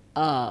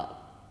a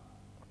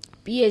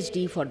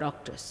PhD for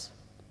doctors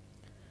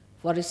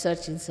for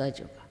research in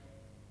Sahaja.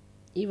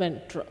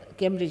 Even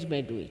Cambridge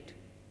may do it.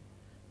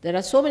 There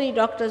are so many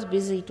doctors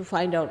busy to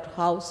find out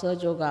how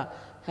Sahaja Yoga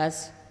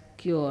has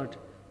cured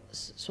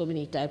so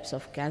many types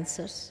of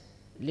cancers,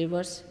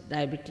 livers,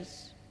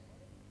 diabetes.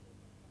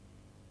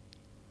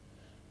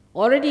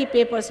 Already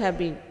papers have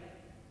been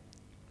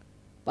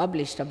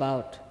published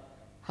about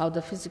how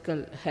the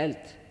physical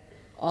health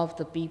of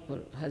the people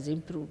has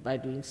improved by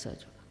doing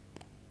Sahaja.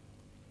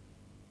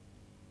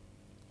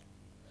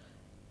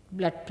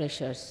 Blood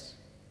pressures,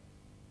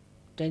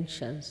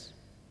 tensions,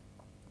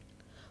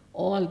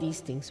 all these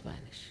things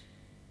vanish.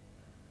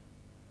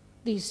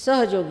 These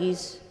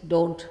Sahajogis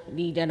don't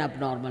lead an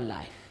abnormal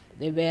life.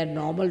 They wear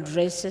normal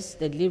dresses,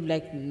 they live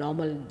like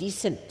normal,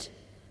 decent,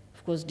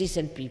 of course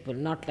decent people,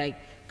 not like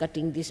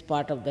cutting this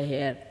part of the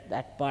hair,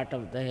 that part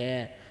of the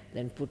hair,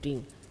 then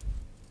putting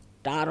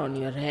tar on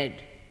your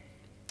head.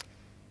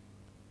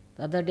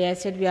 The other day I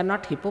said, we are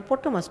not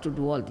hippopotamus to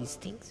do all these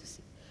things. You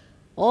see.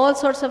 All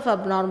sorts of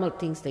abnormal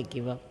things they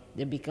give up.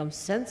 They become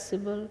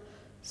sensible,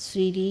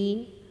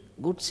 serene,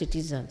 good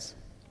citizens.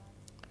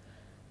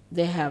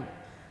 They have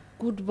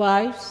good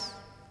wives.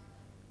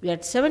 We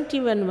had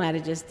 71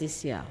 marriages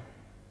this year,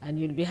 and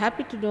you'll be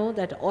happy to know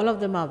that all of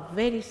them are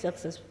very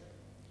successful.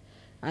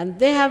 And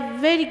they have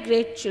very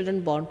great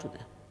children born to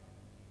them.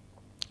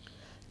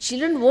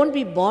 Children won't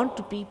be born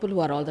to people who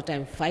are all the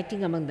time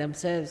fighting among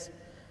themselves,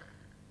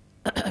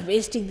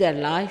 wasting their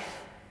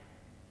life.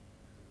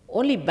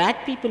 Only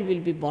bad people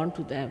will be born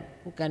to them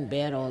who can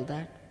bear all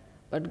that.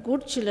 But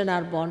good children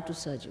are born to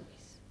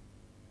Sahajogis.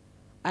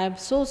 I am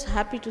so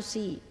happy to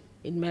see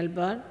in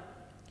Melbourne,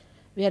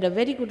 we had a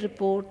very good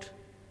report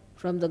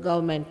from the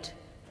government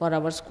for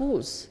our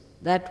schools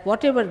that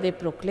whatever they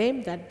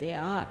proclaim that they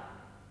are.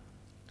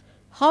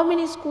 How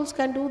many schools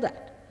can do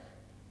that?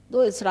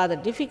 Though it's rather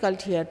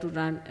difficult here to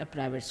run a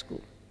private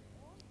school.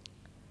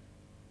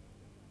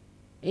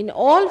 In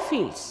all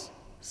fields,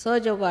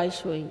 Sahaja Yoga is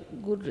showing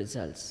good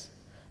results,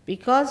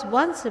 because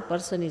once a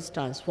person is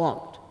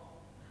transformed,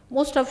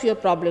 most of your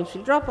problems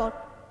will drop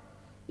out.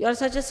 You are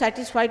such a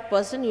satisfied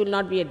person, you will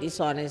not be a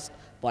dishonest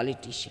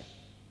politician.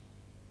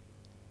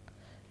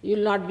 You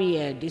will not be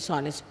a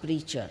dishonest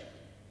preacher.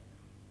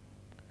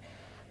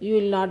 You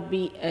will not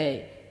be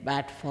a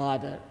bad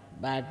father,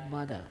 bad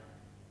mother,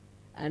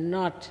 and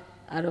not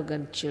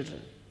arrogant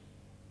children.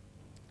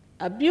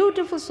 A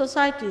beautiful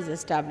society is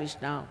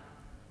established now.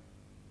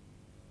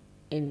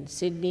 In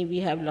Sydney we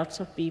have lots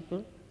of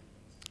people,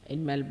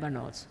 in Melbourne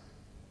also.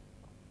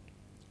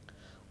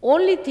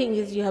 Only thing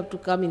is you have to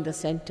come in the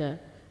center,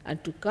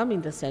 and to come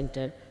in the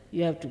center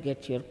you have to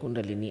get your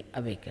Kundalini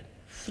awakened,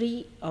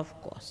 free of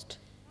cost.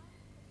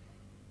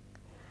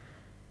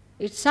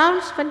 It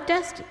sounds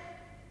fantastic.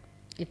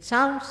 It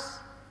sounds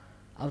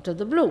out of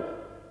the blue,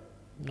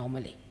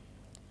 normally.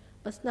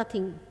 But it's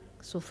nothing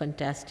so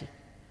fantastic.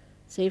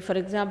 Say, for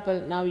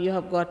example, now you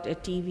have got a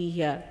TV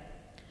here,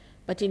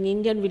 but in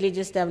Indian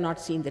villages they have not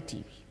seen the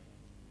TV.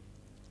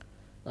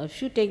 Now,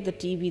 if you take the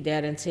TV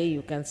there and say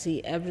you can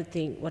see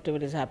everything, whatever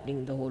is happening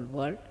in the whole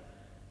world,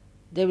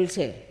 they will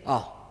say,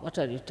 oh, what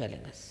are you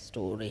telling us?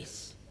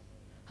 Stories.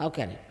 How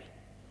can it be?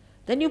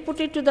 Then you put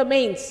it to the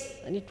mains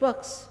and it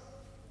works.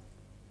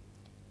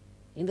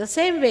 In the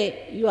same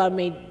way, you are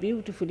made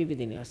beautifully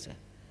within yourself.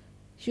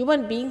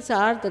 Human beings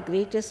are the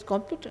greatest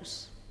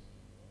computers.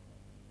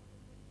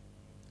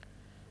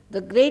 The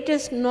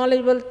greatest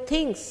knowledgeable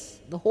things,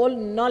 the whole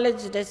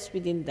knowledge rests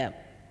within them.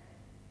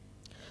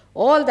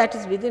 All that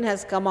is within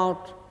has come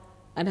out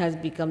and has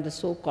become the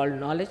so-called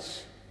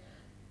knowledge,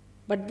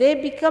 but they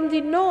become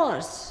the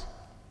knowers.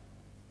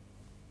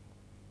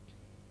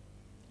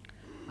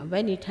 And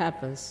when it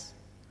happens,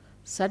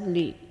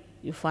 suddenly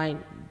you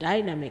find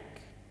dynamic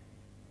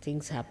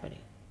things happening.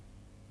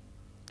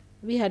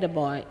 We had a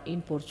boy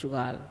in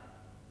Portugal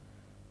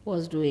who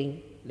was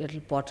doing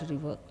little pottery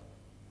work.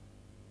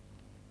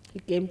 He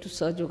came to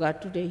Sahaja Yoga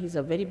today. He's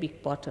a very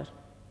big potter,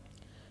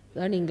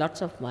 earning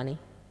lots of money.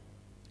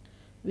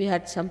 We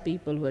had some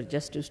people who were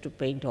just used to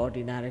paint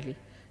ordinarily.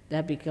 They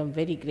have become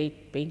very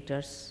great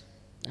painters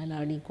and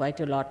earning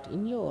quite a lot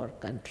in your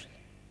country.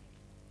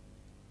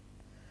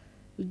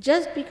 You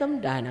just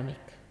become dynamic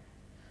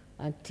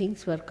and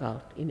things work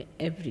out in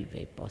every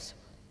way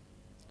possible.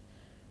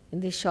 In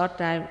this short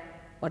time,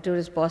 whatever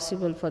is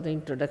possible for the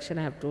introduction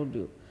I have told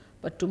you,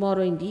 but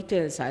tomorrow in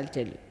details I'll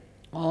tell you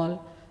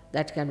all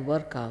that can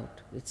work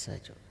out with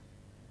Sahaja Yoga.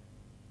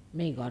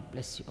 May God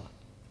bless you all.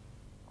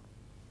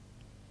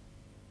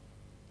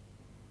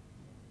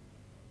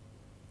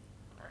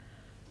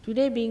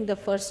 Today being the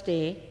first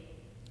day,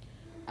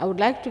 I would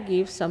like to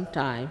give some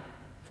time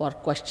for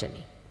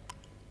questioning.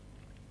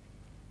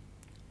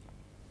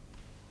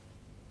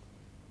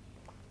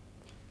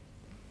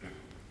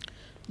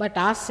 But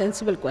ask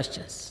sensible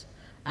questions.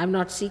 I am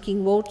not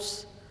seeking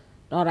votes,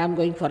 nor I am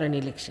going for an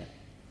election.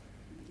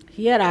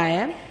 Here I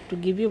am to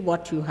give you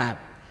what you have.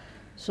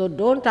 So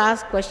don't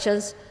ask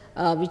questions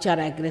which are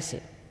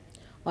aggressive.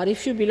 Or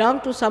if you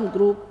belong to some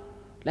group,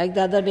 like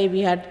the other day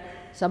we had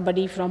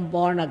somebody from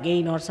Born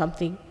Again or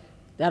something,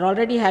 they are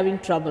already having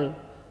trouble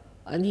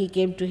and he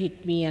came to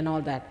hit me and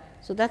all that.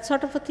 So that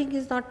sort of a thing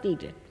is not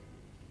needed.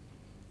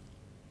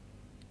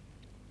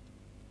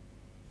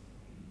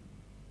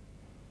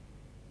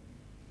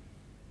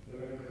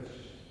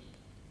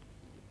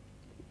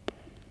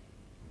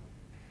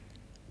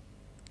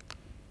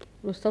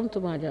 Rustam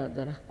तुम आ जाओ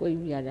ज़रा, कोई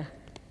भी आ जा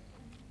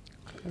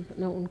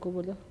ना, उनको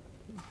बोलो।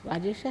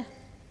 राजेश है?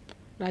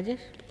 Rajesh?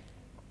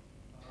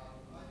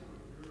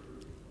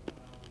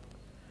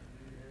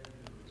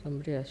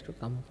 Somebody has to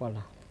come,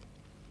 Paula.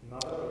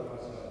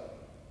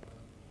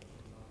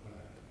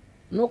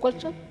 No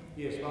question?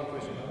 Yes, one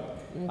question.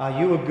 Are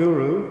you a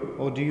guru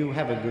or do you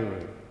have a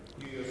guru?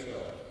 You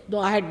yourself? No,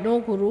 I had no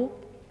guru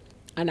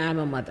and I am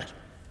a mother.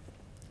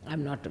 I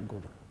am not a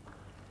guru.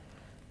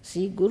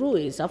 See, guru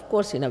is, of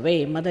course, in a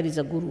way, mother is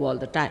a guru all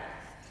the time.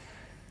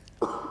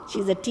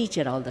 She is a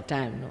teacher all the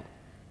time, no.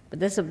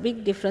 But there's a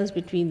big difference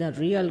between a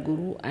real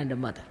guru and a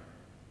mother.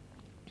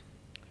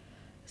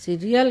 See,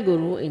 real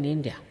guru in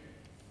India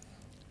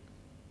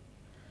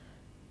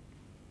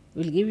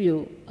will give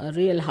you a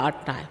real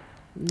hard time.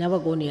 Never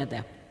go near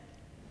them.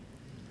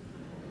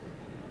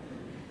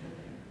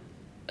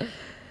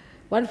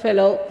 One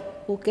fellow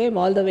who came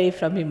all the way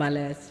from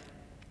Himalayas,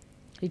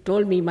 he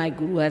told me, my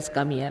guru has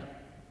come here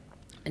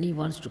and he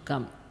wants to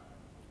come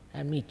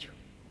and meet you.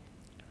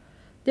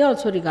 They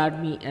also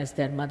regard me as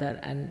their mother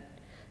and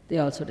they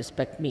also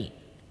respect me.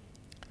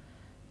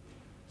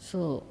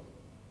 So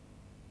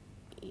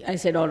I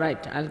said, all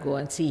right, I'll go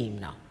and see him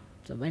now.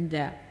 So I went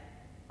there.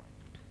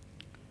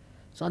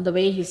 So on the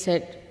way he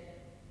said,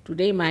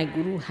 today my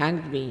guru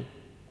hanged me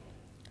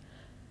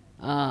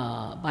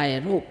by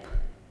a rope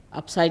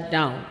upside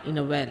down in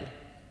a well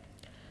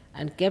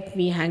and kept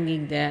me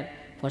hanging there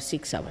for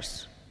 6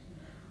 hours.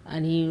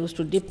 And he used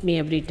to dip me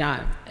every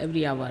time,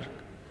 every hour.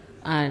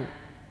 And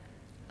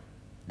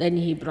then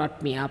he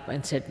brought me up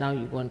and said, now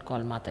you go and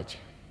call Mataji.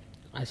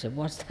 I said,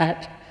 what's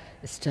that?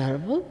 It's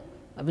terrible.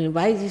 I mean,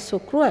 why is he so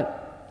cruel?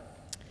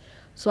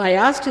 So I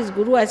asked his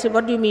guru, I said,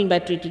 what do you mean by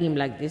treating him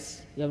like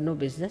this? You have no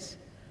business.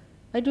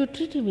 Why do you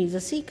treat him? He's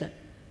a seeker.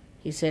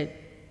 He said,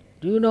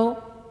 do you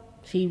know,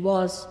 he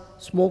was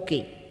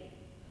smoking.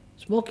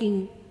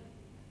 Smoking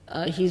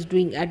he's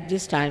doing at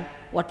this time,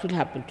 what will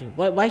happen to him?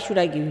 Why should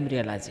I give him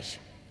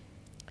realization?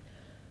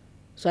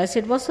 So I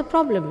said, what's the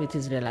problem with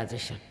his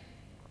realization?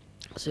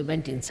 So he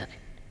went inside.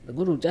 The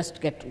guru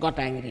just got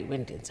angry,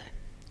 went inside.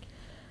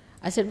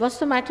 I said, what's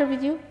the matter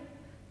with you?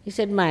 He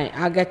said, my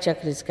Agya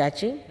Chakra is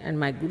catching and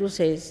my guru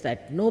says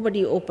that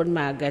nobody opened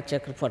my Agya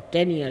Chakra for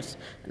 10 years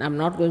and I'm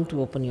not going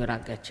to open your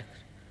Agya Chakra.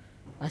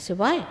 I said,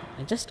 why?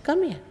 I just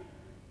come here.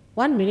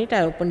 1 minute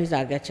I opened his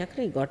Agya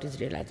Chakra, he got his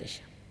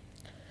realization.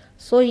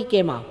 So he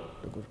came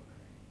out, the guru.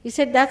 He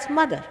said, that's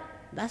mother.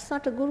 That's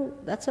not a guru,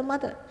 that's a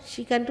mother.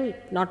 She can do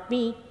it, not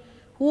me.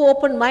 Who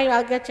opened my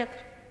Agya Chakra?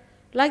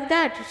 Like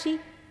that, you see.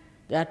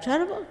 They are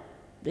terrible.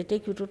 They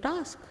take you to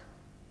task.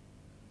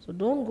 So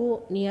don't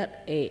go near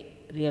a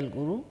real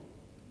guru.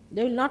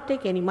 They will not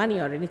take any money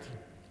or anything.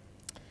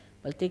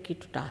 They'll take you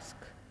to task.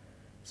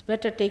 It's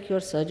better take your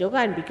Sahaja Yoga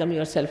and become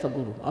yourself a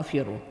guru of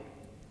your own.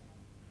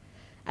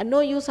 And no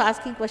use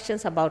asking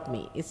questions about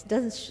me. It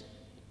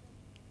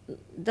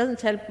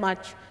doesn't help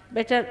much.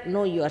 Better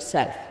know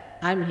yourself.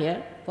 I'm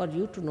here for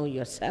you to know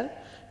yourself.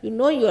 You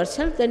know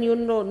yourself, then you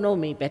know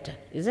me better,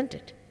 isn't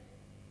it?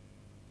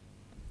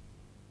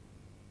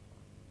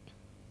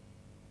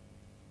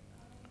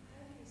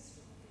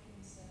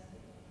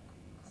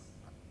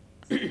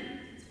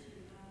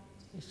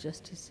 It's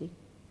just a thing.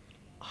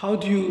 How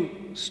do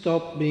you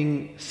stop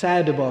being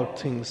sad about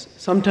things?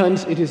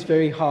 Sometimes it is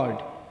very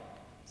hard.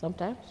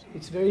 Sometimes?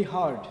 It's very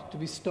hard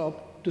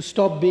to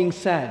stop being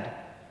sad.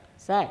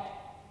 Sad.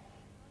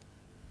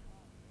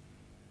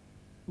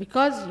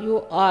 Because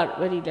you are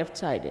very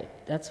left-sided,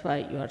 that's why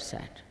you are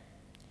sad.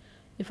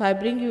 If I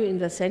bring you in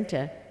the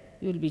center,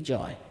 you will be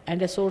joy,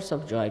 and a source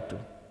of joy too.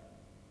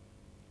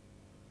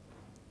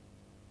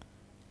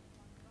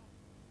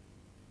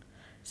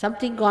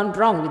 Something gone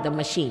wrong with the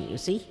machine, you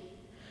see.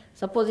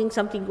 Supposing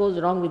something goes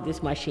wrong with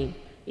this machine,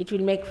 it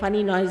will make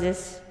funny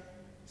noises.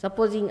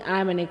 Supposing I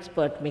am an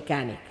expert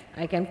mechanic,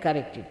 I can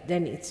correct it,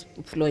 then it's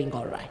flowing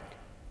all right.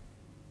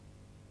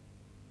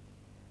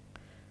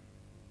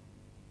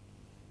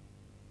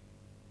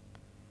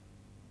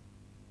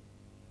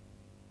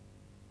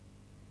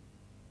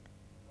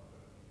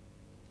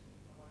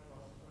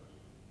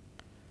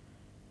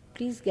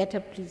 Please get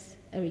up, please.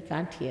 We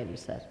can't hear you,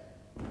 sir.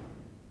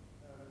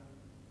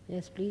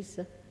 Yes, please,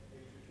 sir.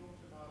 You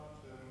talked about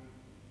theory,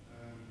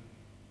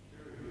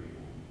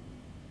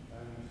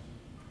 and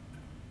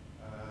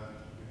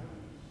we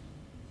haven't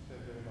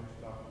said very much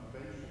about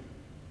prevention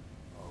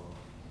of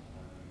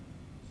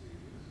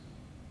diseases.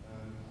 I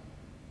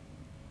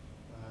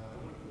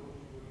would have thought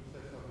you would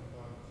say something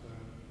about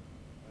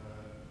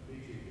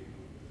meat-eating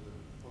as a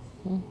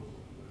possible cause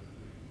of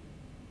disease.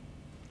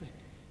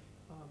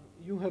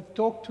 You have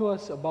talked to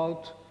us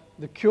about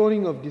the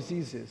curing of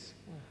diseases.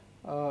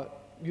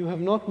 you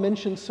have not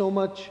mentioned so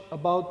much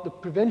about the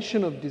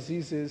prevention of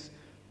diseases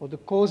or the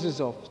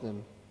causes of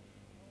them.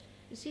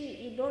 You see,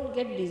 you don't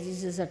get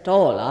diseases at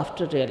all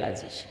after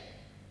realization.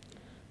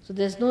 So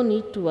there's no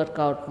need to work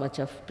out much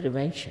of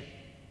prevention.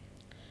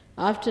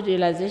 After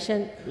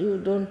realization, you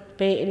don't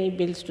pay any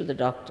bills to the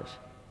doctor.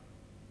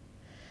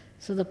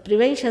 So the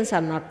preventions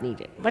are not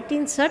needed. But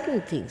in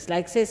certain things,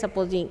 like say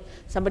supposing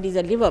somebody is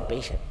a liver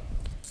patient.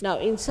 Now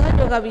in Sahaja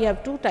Yoga we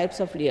have two types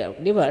of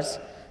livers.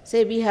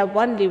 Say we have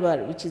one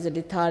liver which is a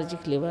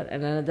lethargic liver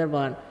and another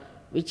one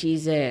which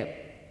is a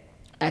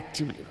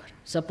active liver,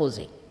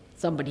 supposing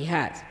somebody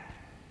has.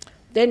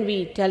 Then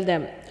we tell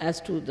them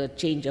as to the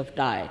change of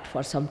diet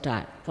for some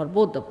time, for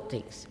both the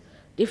things.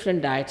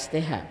 Different diets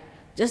they have,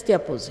 just the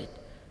opposite.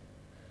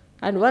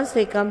 And once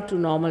they come to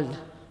normal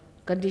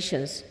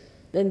conditions,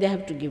 then they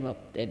have to give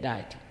up their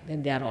diet,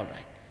 then they are all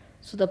right.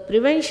 So the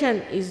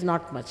prevention is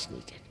not much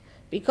needed,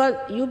 because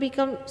you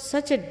become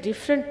such a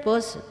different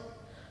person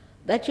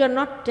that you are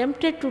not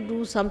tempted to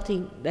do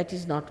something that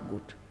is not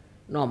good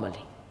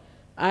normally.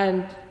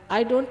 And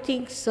I don't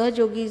think Sahaja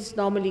Yogis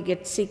normally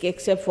get sick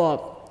except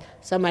for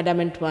some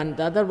adamant one.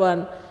 The other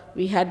one,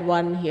 we had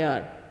one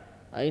here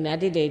in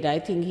Adelaide. I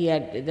think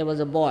there was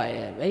a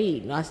boy, a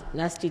very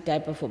nasty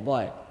type of a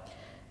boy.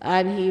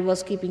 And he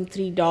was keeping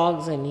 3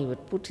 dogs and he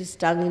would put his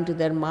tongue into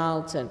their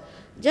mouths and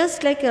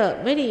just like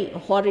a very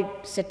horrid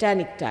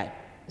satanic type.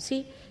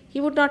 See, he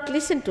would not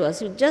listen to us,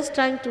 he was just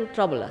trying to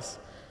trouble us.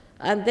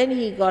 And then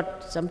he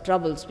got some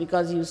troubles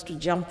because he used to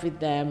jump with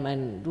them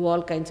and do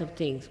all kinds of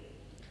things.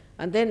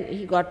 And then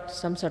he got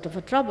some sort of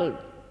a trouble.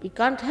 We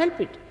can't help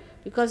it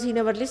because he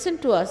never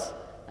listened to us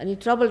and he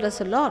troubled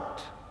us a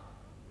lot.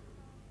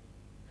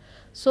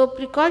 So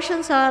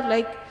precautions are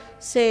like,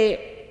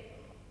 say,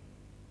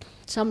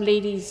 some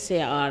ladies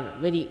say are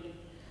very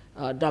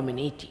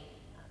dominating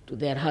to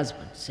their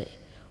husband, say,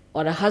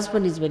 or a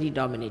husband is very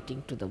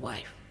dominating to the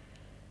wife.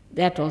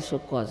 That also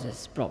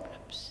causes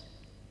problems.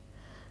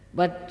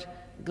 But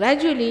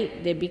gradually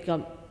they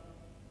become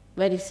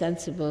very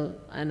sensible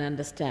and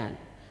understand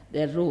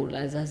their role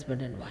as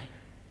husband and wife.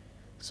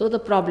 So the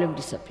problem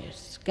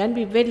disappears. Can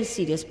be very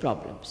serious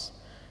problems.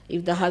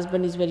 If the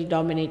husband is very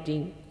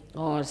dominating,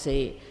 or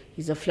say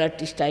he's a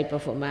flirtish type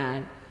of a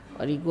man,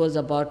 or he goes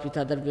about with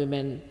other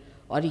women,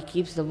 or he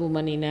keeps the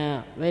woman in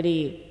a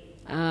very,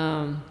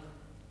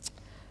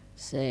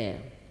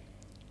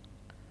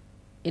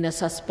 in a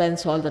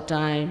suspense all the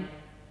time,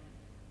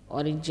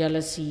 or in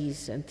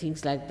jealousies and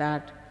things like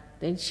that,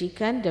 then she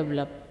can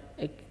develop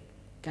a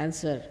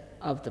cancer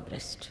of the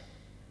breast.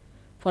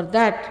 For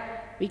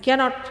that, we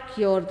cannot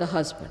cure the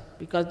husband,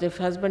 because if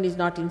husband is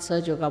not in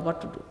Sahaja Yoga,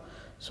 what to do?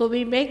 So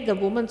we make the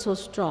woman so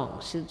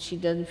strong, she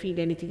doesn't feel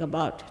anything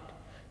about it.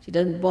 She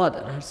doesn't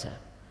bother herself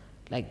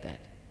like that.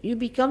 You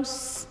become,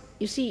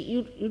 you see,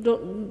 you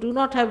do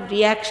not have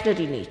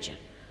reactionary nature.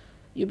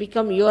 You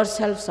become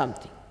yourself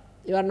something.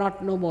 You are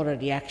not no more a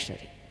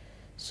reactionary.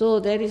 So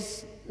there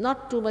is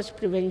not too much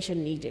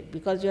prevention needed,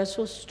 because you are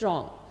so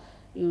strong.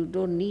 You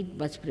don't need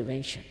much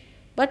prevention.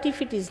 But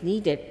if it is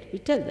needed, we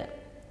tell them.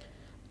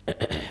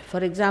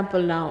 For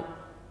example, now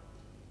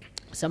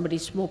somebody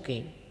is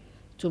smoking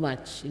too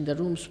much in the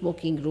room,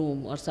 smoking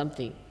room or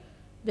something.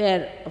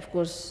 There, of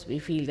course, we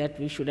feel that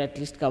we should at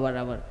least cover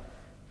our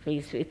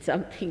face with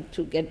something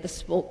to get the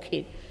smoke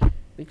in,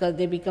 because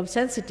they become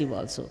sensitive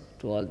also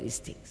to all these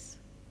things.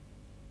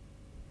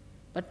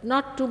 But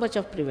not too much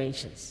of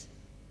preventions,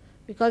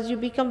 because you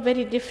become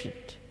very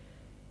different.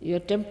 Your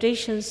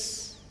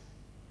temptations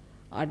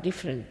are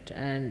different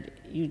and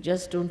you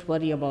just don't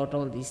worry about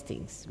all these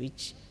things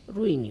which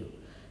ruin you.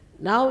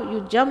 Now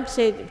you jump,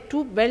 say,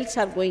 2 belts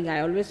are going,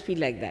 I always feel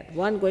like that,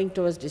 one going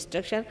towards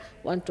destruction,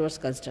 one towards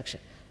construction.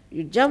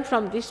 You jump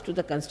from this to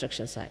the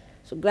construction side.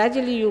 So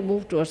gradually you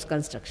move towards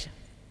construction.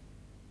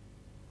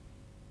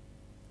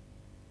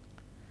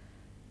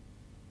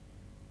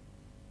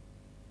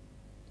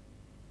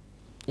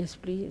 Yes,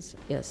 please.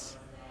 Yes.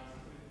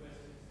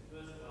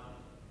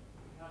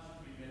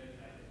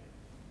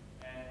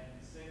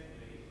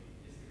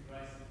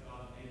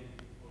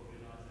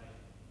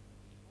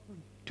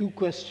 Two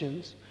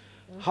questions.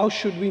 How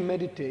should we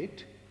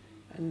meditate?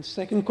 And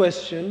second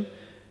question,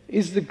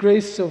 is the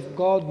grace of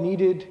God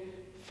needed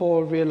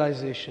for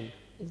realization?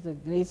 Is the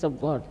grace of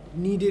God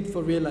needed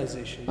for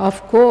realization?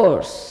 Of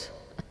course.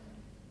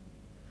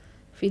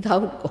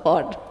 Without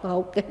God,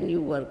 how can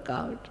you work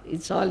out?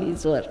 It's all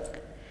His work.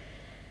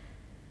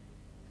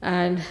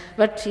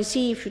 But you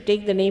see, if you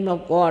take the name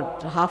of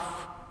God,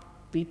 half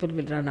people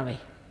will run away.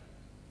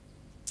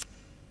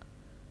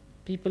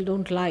 People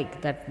don't like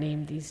that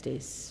name these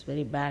days,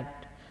 very bad.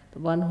 The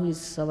one who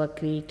is our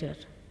Creator,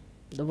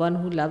 the one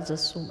who loves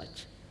us so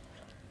much.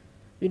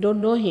 We don't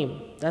know Him,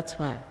 that's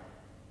why.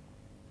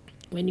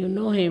 When you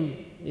know Him,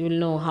 you will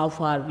know how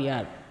far we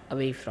are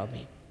away from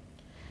Him.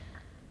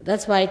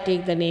 That's why I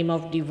take the name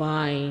of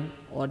divine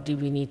or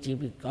divinity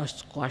with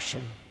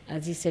caution.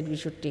 As he said, we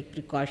should take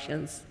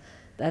precautions.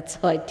 That's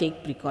how I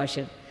take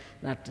precaution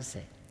not to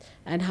say.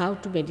 And how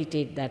to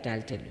meditate, that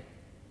I'll tell you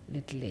a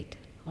little later.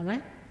 All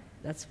right?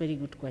 That's a very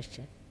good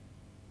question.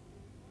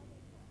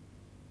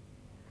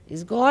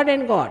 is God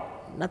and God,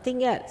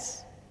 nothing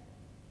else.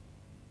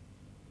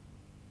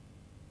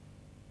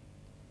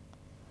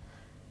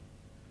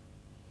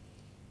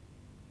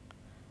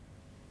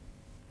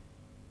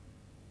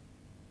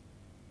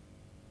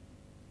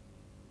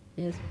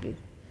 Yes, please.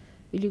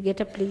 Will you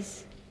get up,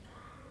 please?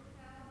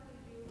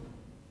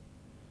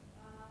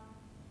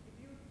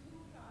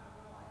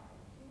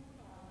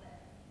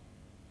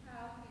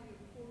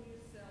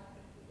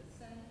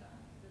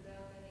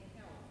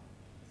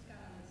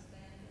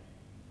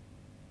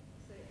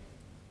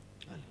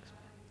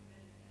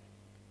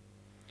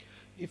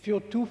 If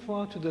you're too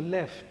far to the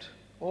left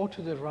or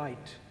to the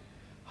right,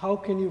 how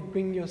can you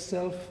bring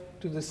yourself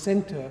to the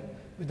center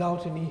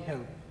without any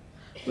help?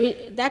 Well,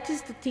 that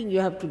is the thing you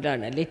have to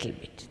learn a little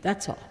bit,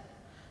 that's all.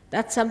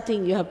 That's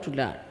something you have to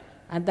learn,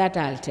 and that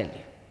I'll tell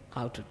you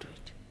how to do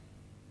it.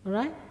 All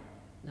right?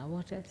 Now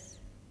what else?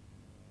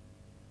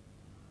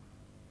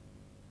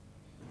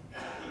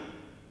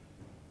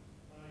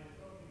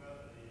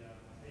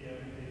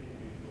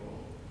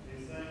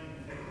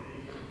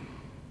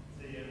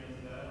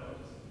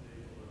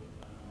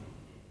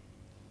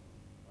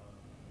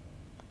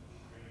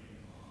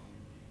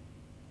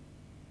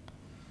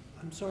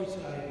 I'm sorry, sir.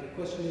 The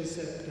question is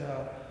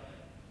that,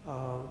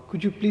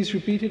 could you please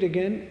repeat it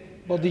again?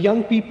 About the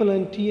young people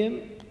and TM?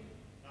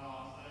 No,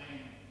 I'm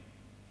saying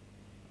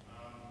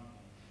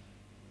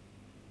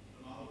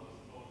the mother was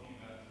talking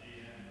about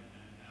TM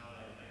and how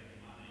they take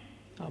the money.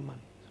 Oh,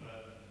 money. But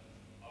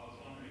I was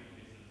wondering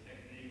if the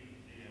technique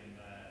of TM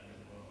bad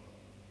as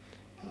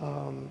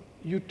well.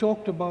 You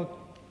talked about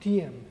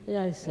TM.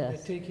 Yes, They're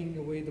yes. taking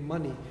away the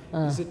money.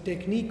 Is the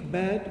technique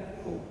bad,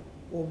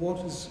 or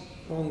what is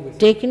wrong with it?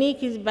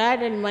 Technique is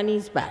bad and money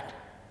is bad.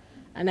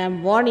 And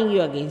I'm warning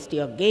you against it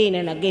again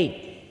and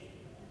again.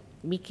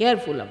 Be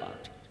careful about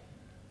it.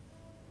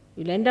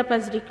 You'll end up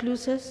as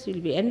recluses,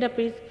 you'll end up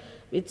with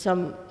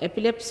some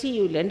epilepsy,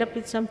 you'll end up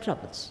with some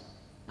troubles.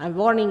 I'm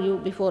warning you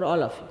before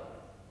all of you.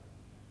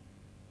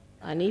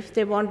 And if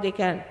they want, they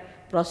can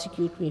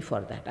prosecute me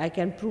for that. I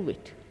can prove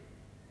it.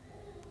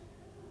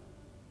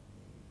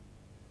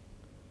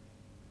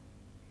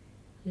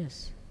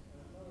 Yes.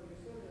 You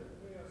said that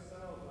we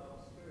ourselves are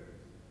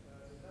spirits.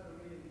 Is that a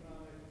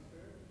reincarnated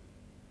spirit?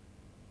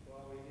 Or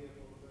are we here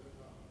for the first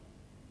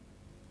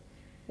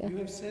time? You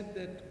have said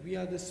that we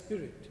are the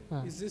spirit.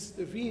 Is this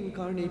the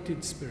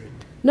reincarnated spirit?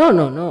 No,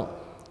 no, no.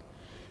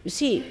 You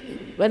see,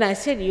 when I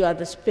said you are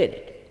the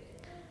spirit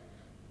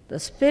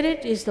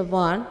is the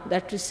one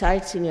that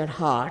resides in your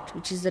heart,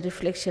 which is the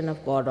reflection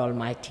of God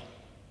Almighty.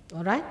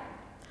 All right?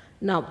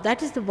 Now,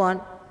 that is the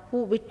one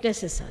who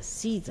witnesses us,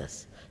 sees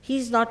us. He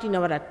is not in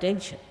our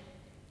attention.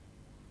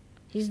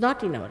 He is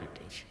not in our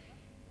attention.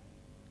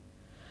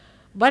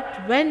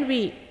 But when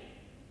we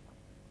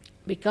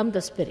become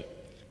the spirit,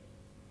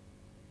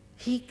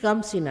 he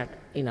comes in our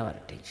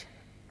attention.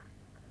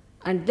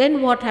 And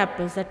then what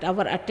happens, that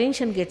our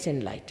attention gets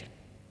enlightened.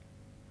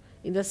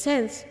 In the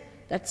sense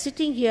that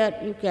sitting here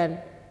you can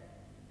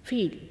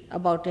feel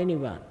about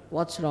anyone,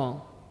 what's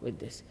wrong with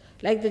this.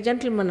 Like the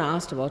gentleman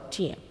asked about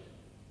TM.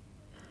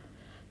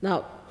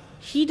 Now,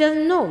 he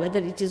doesn't know whether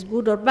it is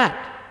good or bad.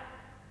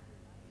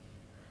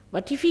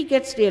 But if he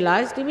gets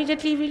realized,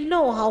 immediately he will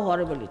know how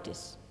horrible it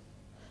is.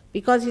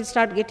 Because he'll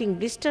start getting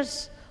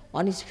blisters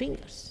on his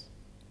fingers.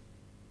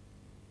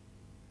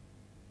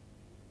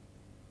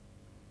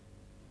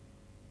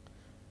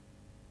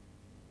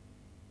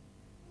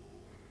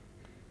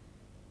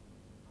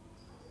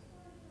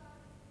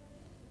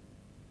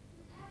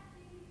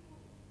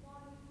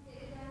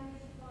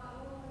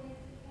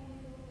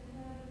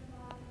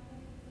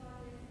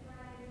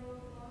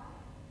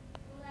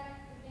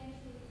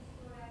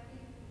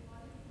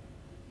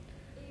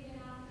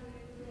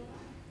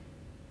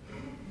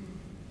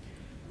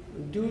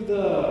 Do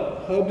the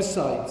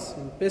herbicides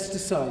and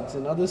pesticides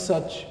and other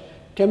such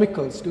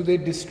chemicals, do they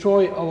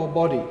destroy our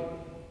body?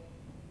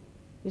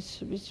 Which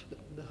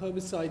The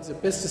herbicides, the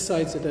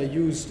pesticides that are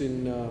used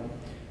in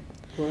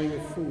growing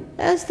of food.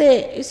 As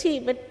they, you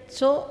see, but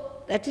so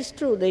that is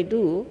true, they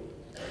do.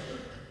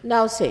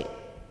 Now say,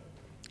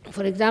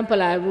 for example,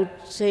 I would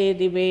say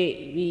the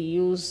way we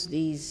use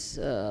these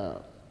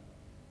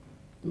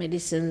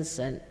medicines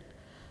and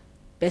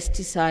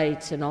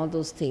pesticides and all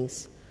those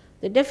things,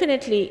 they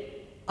definitely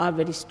are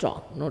very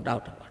strong, no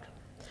doubt about it.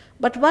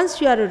 But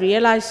once you are a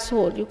realized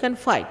soul, you can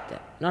fight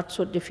them, not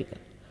so difficult.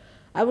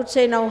 I would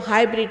say now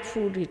hybrid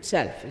food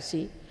itself, you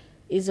see,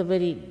 is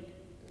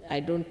I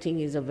don't think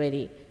is a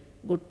very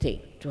good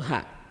thing to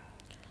have.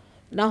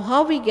 Now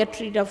how we get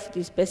rid of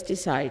these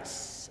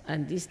pesticides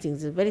and these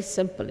things is very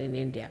simple in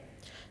India.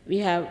 We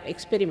have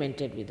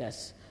experimented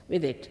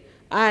with it.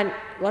 And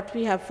what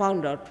we have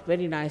found out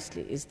very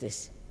nicely is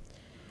this,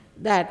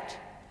 that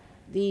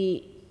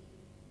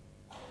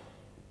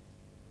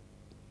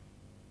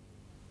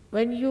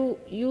when you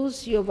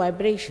use your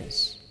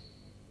vibrations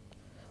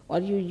or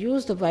you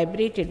use the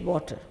vibrated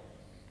water,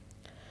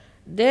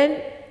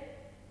 then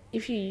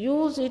if you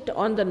use it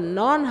on the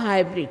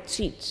non-hybrid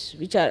seeds,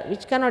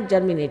 which cannot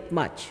germinate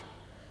much,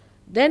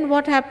 then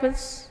what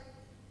happens?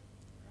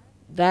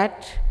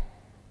 That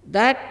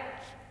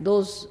that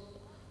those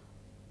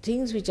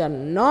things which are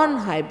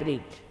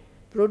non-hybrid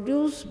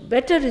produce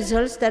better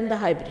results than the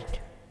hybrid.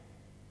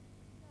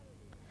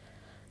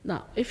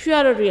 Now, if you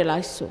are a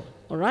realized soul,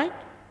 all right,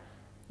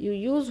 you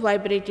use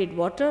vibrated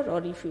water,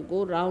 or if you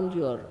go round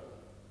your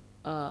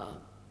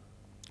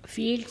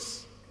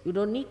fields, you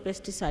don't need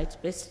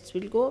pesticides, pests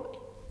will go away.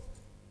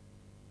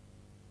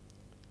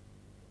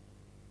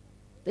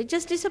 They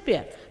just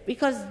disappear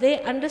because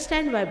they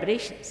understand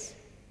vibrations.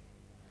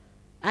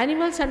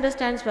 Animals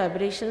understand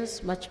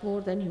vibrations much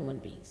more than human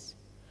beings.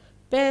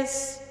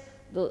 Pests,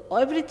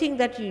 everything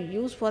that you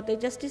use for, they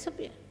just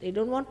disappear. They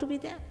don't want to be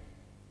there.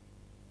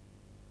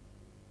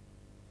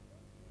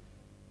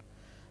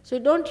 So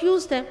you don't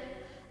use them,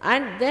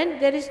 and then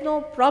there is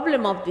no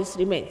problem of this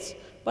remains.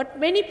 But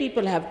many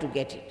people have to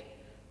get it.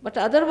 But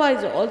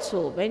otherwise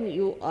also, when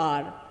you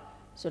are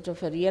sort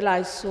of a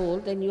realized soul,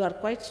 then you are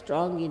quite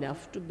strong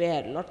enough to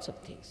bear lots of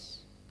things.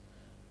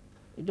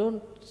 You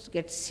don't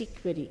get sick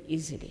very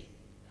easily,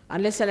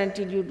 unless and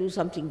until you do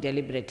something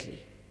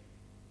deliberately.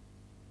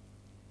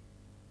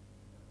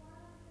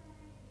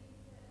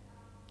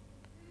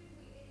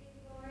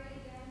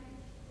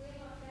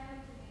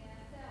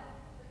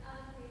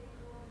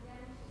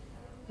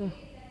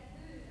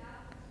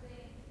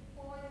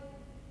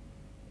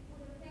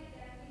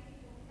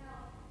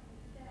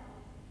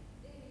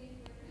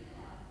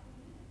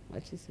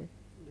 What she said?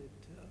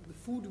 The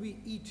food we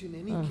eat, in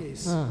any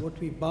case, what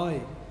we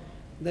buy,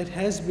 that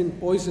has been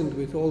poisoned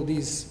with all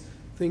these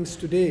things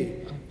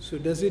today. So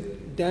does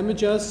it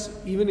damage us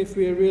even if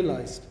we are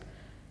realized?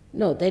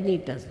 No, then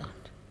it does not.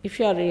 If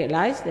you are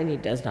realized, then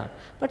it does not.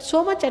 But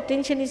so much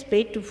attention is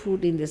paid to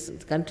food in this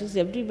countries.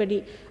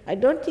 Everybody, I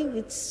don't think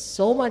it's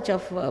so much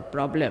of a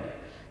problem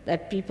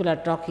that people are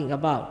talking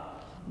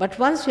about. But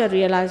once you are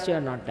realized, you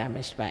are not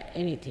damaged by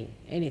anything.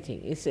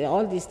 It's,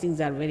 all these things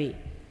are very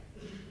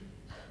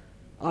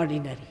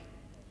ordinary.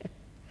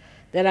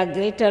 There are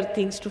greater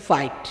things to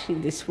fight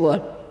in this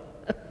world.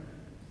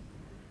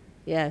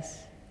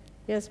 Yes.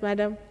 Yes,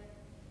 madam.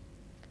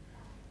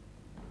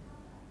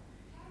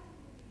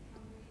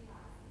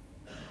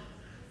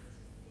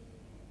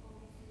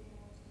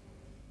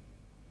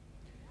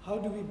 How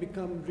do we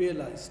become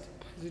realized?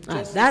 Is it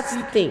just That's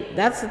the thing.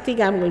 That's the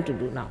thing I'm going to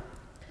do now.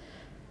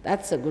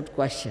 That's a good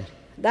question.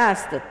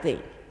 That's the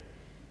thing.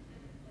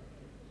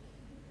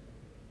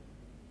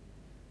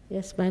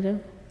 Yes,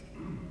 madam.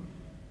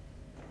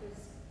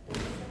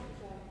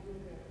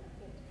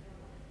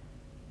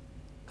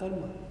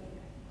 Karma.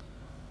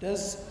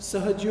 Does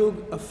Sahaja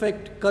Yoga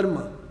affect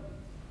karma?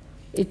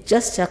 It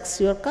just sucks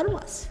your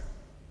karmas.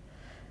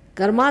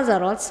 Karmas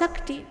are all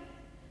Sakti.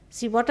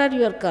 See, what are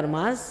your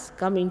karmas?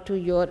 Come into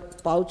your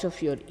pouch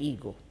of your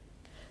ego.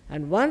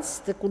 And once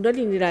the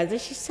Kundalini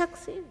rises, she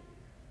sucks in.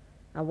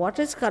 Now, what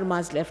is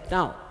karmas left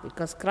now?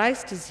 Because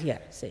Christ is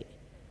here, say.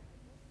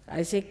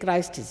 I say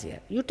Christ is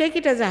here. You take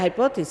it as a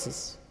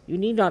hypothesis. You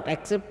need not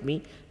accept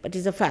me, but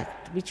it's a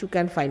fact, which you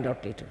can find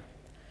out later.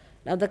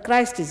 Now, the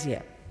Christ is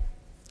here.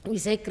 We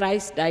say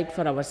Christ died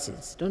for our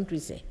sins, don't we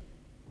say?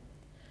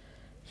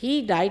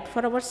 He died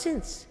for our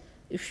sins.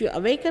 If you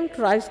awaken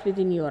Christ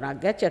within your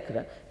Agya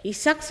Chakra, he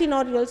sucks in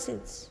all your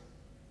sins.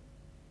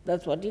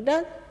 That's what he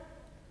does.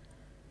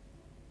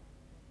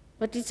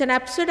 But it's an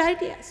absurd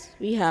idea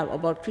we have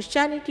about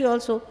Christianity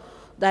also,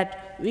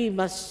 that we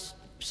must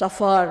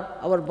suffer,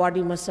 our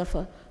body must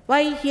suffer.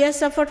 Why? He has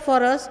suffered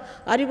for us.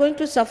 Are you going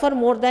to suffer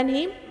more than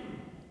him?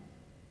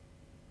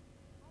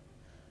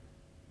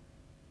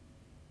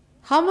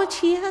 How much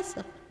he has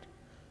suffered.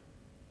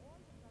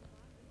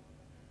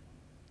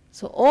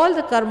 So all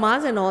the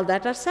karmas and all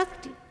that are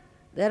Sakti.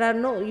 There are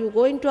no, you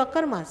go into a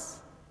karmas.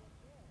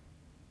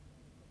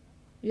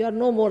 You are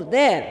no more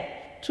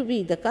there to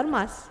be the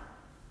karmas.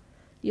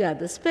 You are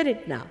the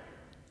spirit now.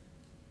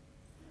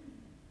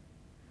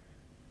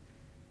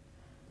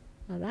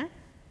 All right?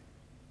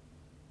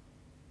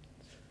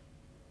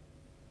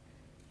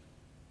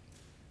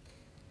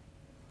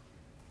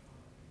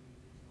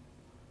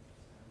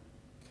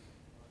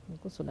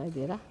 उनको सुनाई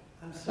दे रहा?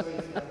 I'm sorry,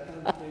 sir,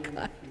 I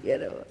can't hear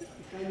you.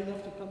 Kind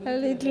enough to come A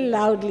little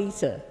loudly,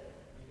 sir.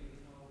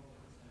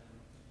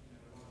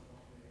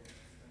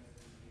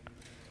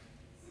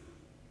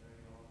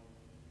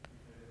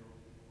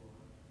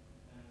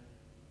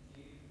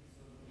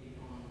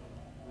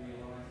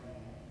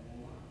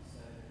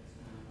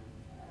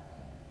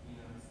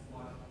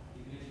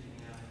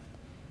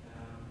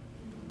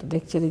 तो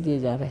lecture ही दिए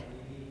जा रहे हैं.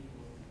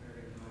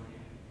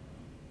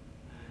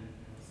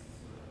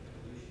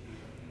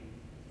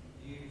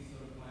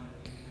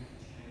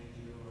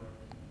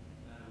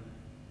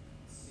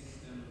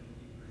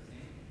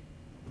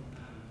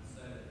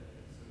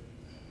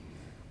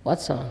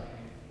 What's on?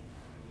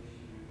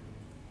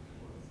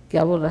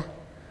 क्या बोल रहा है?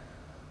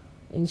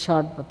 In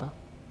short बता.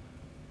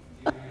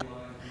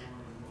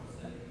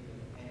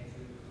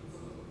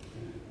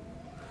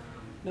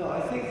 No,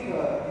 I think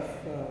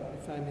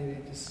if I may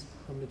be just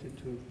permitted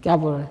to. क्या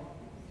बोल रहा है?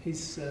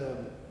 He's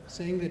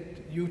saying that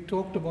you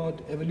talked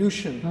about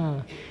evolution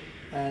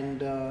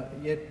and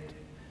yet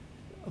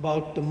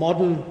about the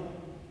modern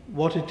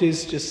what it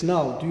is just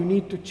now? Do you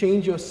need to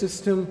change your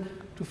system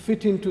to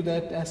fit into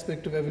that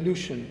aspect of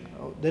evolution?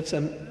 That's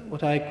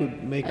what I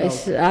could make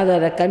It's out.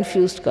 rather a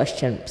confused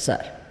question, sir.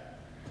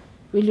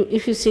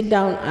 If you sit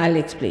down, I'll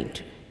explain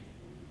to you.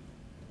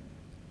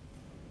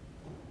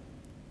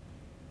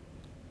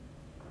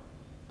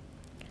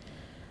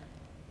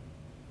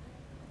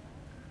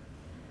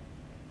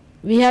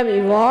 We have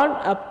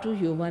evolved up to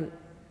human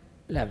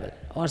level,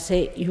 or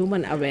say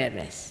human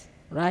awareness,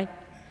 right?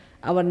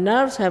 Our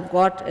nerves have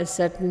got a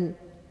certain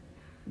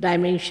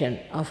dimension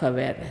of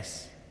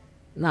awareness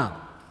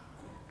now,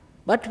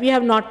 but we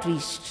have not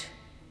reached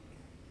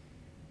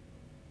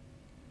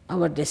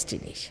our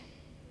destination.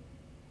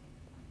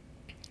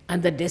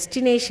 And the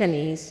destination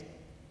is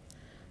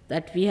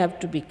that we have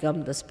to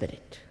become the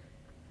spirit.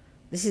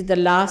 This is the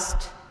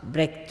last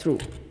breakthrough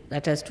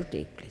that has to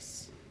take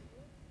place.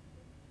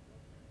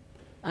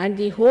 And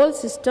the whole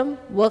system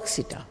works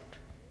it out.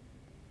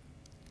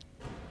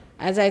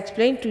 As I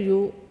explained to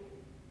you,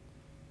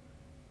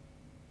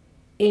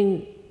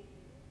 in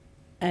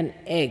an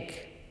egg,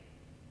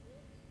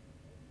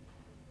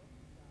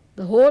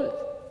 the whole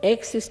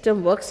egg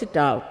system works it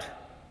out,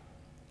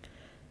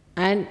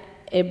 and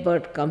a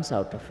bird comes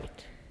out of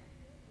it.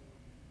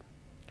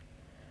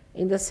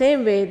 In the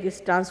same way,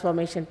 this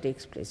transformation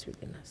takes place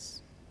within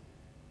us.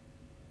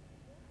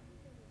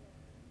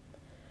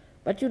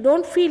 But you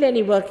don't feel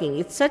any working.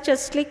 It's such a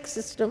slick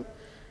system,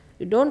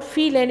 you don't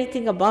feel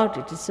anything about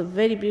it. It's a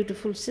very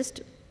beautiful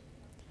system.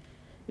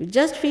 You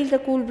just feel the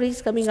cool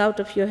breeze coming out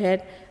of your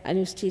head, and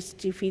you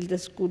still feel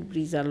this cool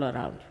breeze all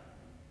around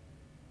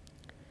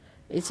you.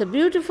 It's a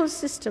beautiful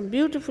system,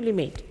 beautifully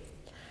made.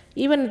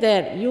 Even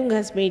there, Jung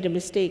has made a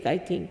mistake, I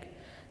think,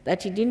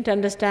 that he didn't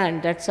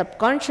understand that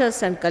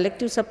subconscious and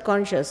collective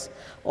subconscious,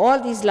 all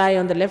these lie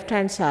on the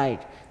left-hand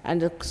side,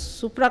 and the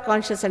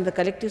supraconscious and the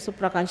collective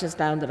supraconscious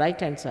lie on the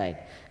right-hand side,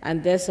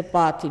 and there's a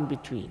path in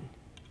between.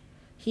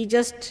 He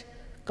just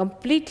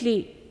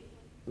completely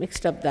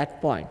mixed up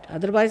that point.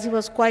 Otherwise, he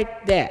was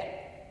quite there.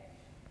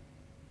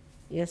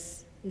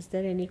 Yes, is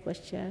there any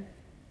question?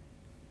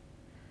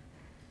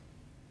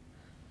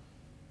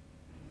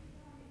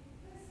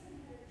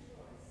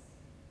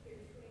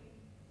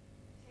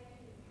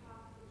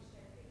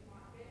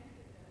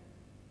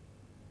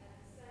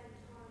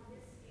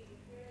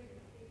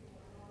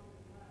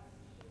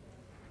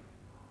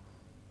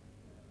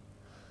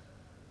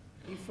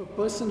 If a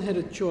person had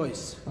a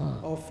choice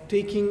of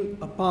taking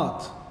a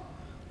path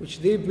which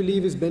they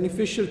believe is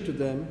beneficial to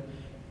them,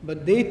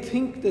 but they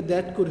think that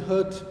that could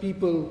hurt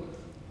people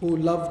who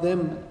love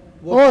them,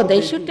 what They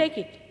should should do? take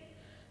it.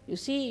 You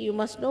see, you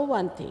must know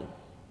one thing.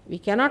 We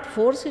cannot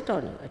force it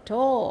on you at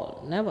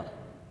all, never.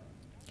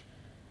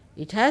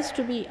 It has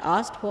to be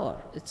asked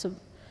for.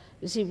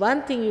 You see,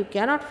 one thing, you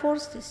cannot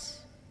force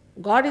this.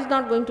 God is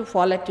not going to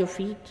fall at your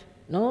feet.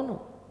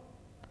 No.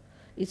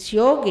 It's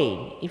your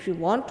gain. If you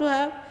want to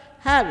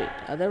have it.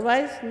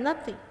 Otherwise,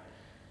 nothing.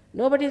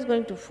 Nobody is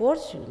going to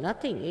force you,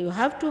 nothing. You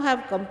have to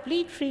have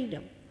complete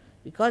freedom.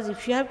 Because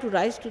if you have to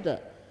rise to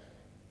the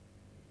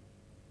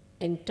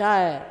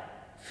entire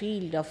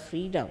field of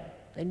freedom,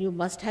 then you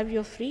must have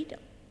your freedom.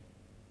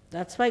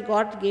 That's why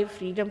God gave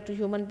freedom to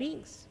human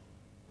beings.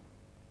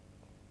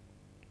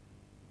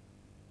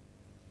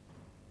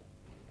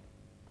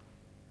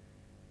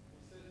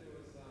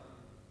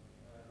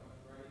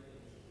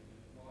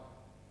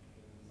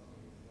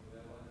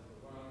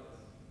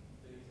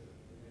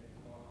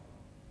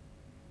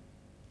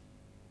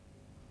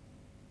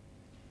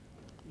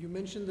 You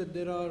mentioned that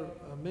there are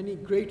many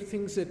great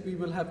things that we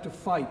will have to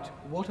fight.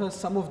 What are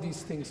some of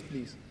these things,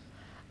 please?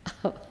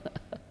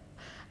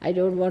 I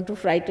don't want to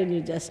frighten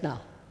you just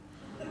now.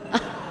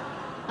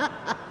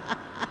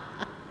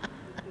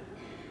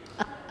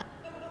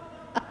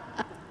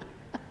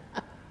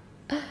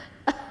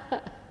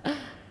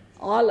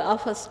 All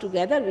of us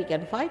together, we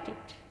can fight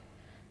it.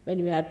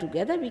 When we are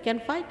together, we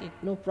can fight it,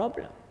 no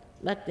problem.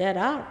 But there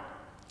are.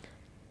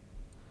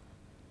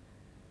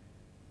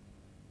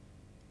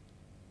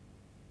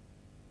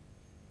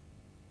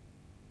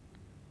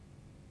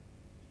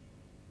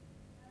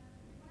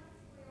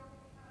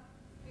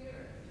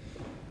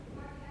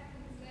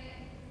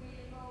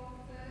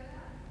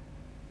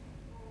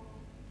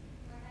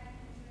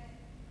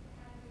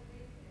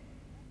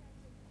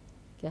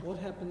 What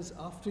happens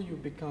after you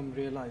become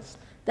realized?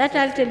 That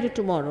I'll tell you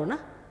tomorrow, na?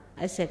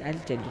 I said I'll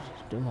tell you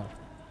tomorrow.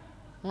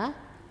 Huh?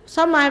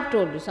 Some I have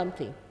told you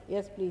something.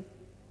 Yes, please.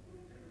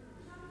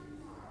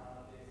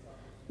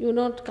 You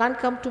can't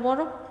come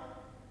tomorrow?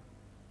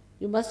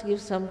 You must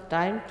give some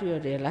time to your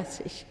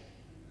realization.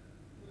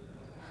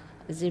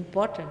 It's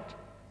important.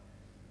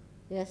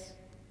 Yes.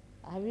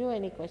 Have you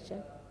any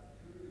question?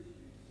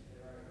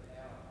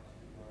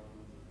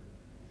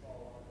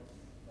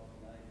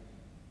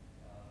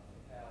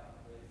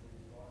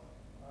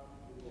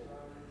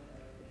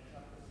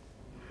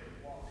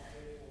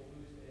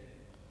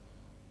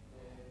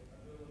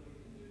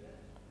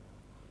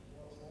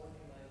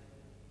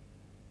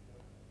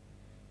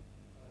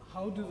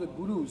 How do the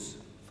gurus,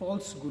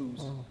 false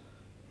gurus,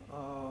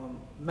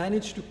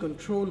 manage to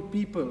control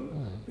people,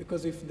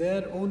 because if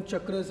their own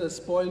chakras are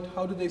spoiled,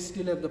 how do they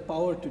still have the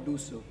power to do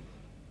so?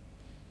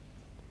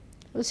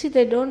 You see,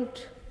 they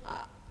don't,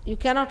 you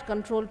cannot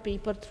control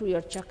people through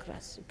your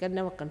chakras. You can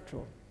never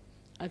control.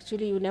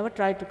 Actually, you never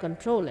try to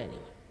control anyone.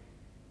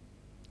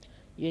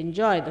 You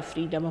enjoy the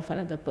freedom of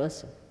another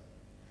person.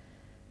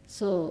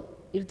 So,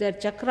 if their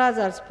chakras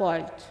are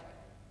spoiled,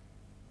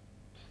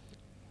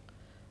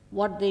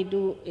 what they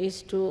do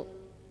is to,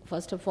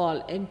 first of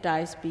all,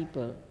 entice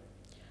people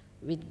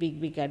with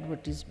big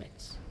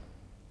advertisements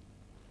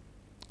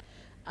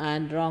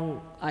and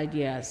wrong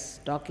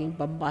ideas, talking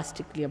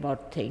bombastically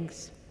about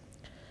things.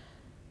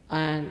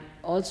 And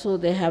also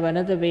they have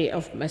another way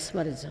of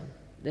mesmerism.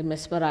 They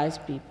mesmerize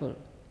people.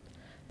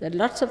 There are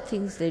lots of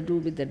things they do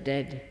with the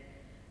dead.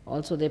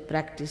 Also they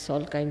practice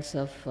all kinds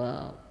of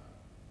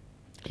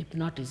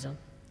hypnotism,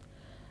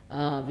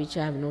 which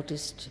I have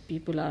noticed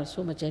people are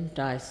so much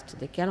enticed,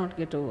 they cannot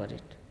get over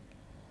it.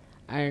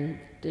 And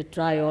they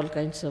try all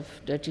kinds of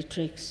dirty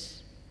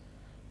tricks.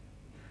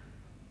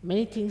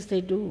 Many things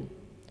they do.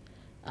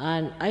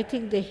 And I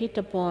think they hit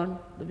upon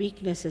the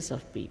weaknesses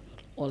of people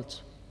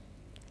also.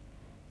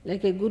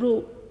 Like a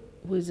guru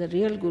who is a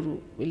real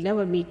guru will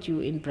never meet you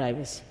in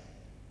privacy.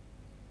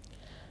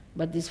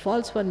 But this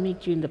false one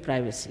meet you in the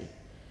privacy.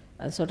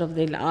 And sort of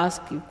they'll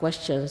ask you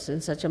questions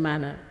in such a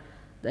manner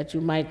that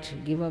you might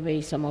give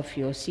away some of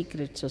your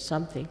secrets or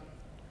something.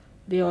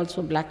 They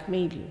also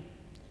blackmail you.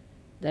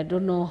 They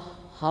don't know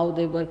how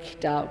they work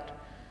it out,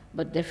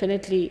 but they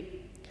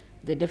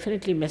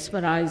definitely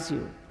mesmerize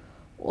you.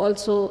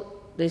 Also,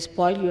 they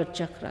spoil your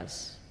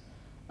chakras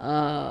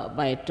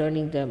by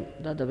turning them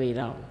the other way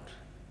around.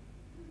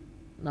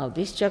 Now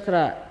this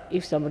chakra,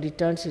 if somebody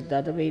turns it the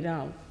other way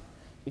around,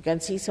 you can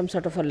see some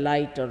sort of a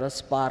light or a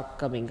spark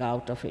coming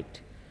out of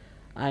it,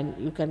 and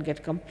you can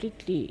get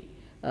completely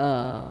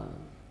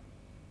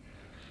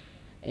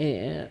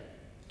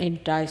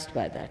enticed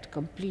by that,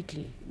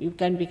 completely. You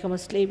can become a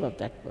slave of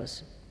that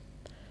person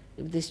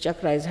if this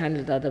chakra is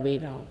handled the other way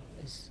around.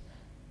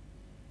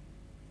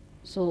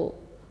 So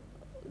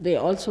they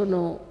also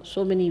know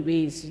so many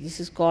ways. This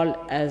is called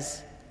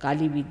as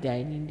Kali Vidya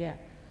in India,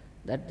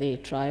 that they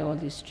try all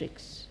these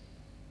tricks.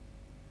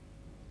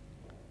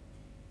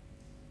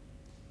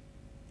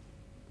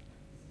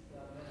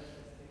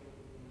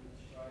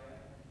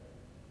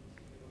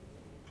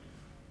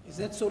 Is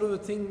that sort of a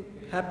thing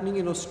happening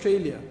in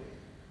Australia?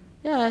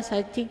 Yes,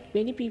 I think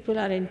many people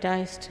are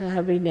enticed,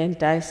 have been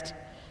enticed.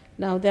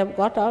 Now they have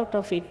got out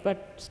of it,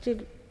 but still,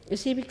 you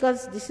see,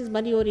 because this is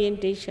money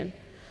orientation,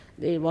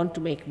 they want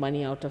to make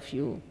money out of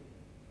you.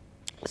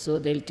 So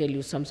they'll tell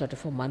you some sort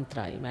of a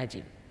mantra,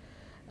 imagine.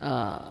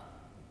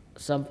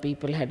 Some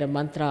people had a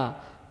mantra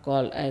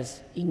called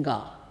as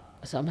Inga,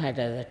 some had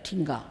a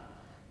Tinga.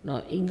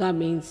 Now Inga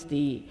means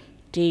the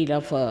tail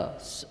of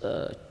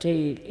a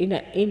tail,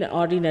 in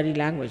ordinary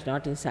language,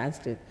 not in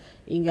Sanskrit.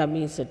 Inga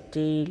means a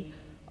tail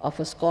of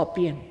a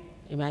scorpion,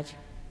 imagine,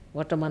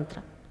 what a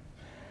mantra.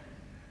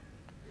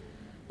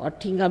 Or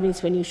Tinga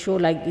means when you show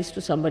like this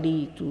to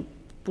somebody to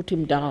put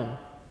him down,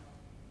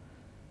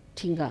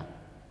 Tinga.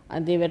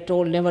 And they were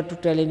told never to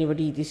tell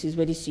anybody, this is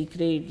very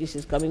secret, this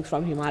is coming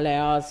from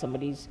Himalayas,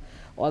 somebody's,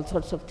 all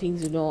sorts of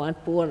things, and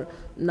poor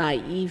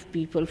naive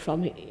people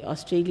from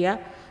Australia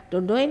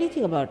don't know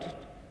anything about it.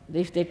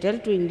 If they tell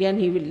to Indian,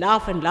 he will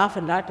laugh and laugh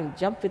and laugh and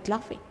jump with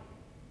laughing.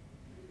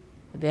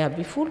 They have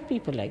befooled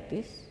people like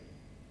this.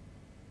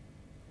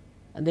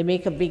 And they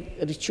make a big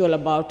ritual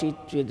about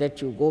it,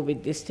 that you go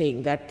with this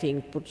thing, that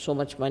thing, put so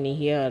much money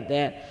here,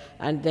 there,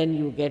 and then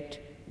you get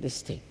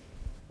this thing.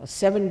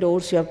 7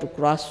 doors you have to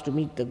cross to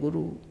meet the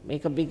Guru,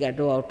 make a big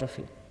ado out of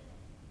it.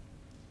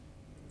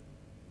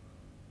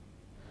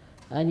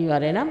 And you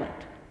are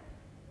enamored.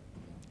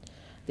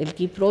 They'll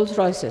keep Rolls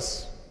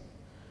Royces.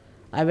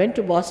 I went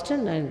to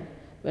Boston, and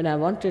when I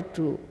wanted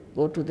to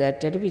go to their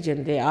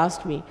television, they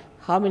asked me,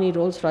 how many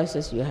Rolls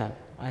Royces you have?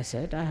 I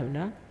said, I have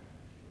none.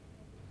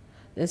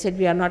 They said,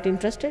 we are not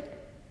interested.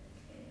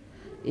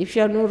 If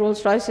you have no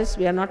Rolls Royces,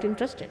 we are not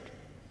interested.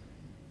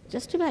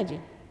 Just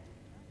imagine.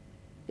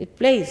 It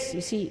plays,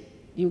 you see,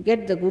 you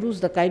get the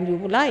Gurus the kind you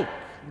like,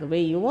 the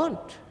way you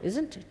want,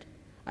 isn't it?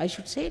 I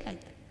should say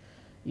like that.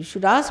 You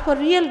should ask for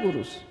real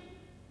Gurus,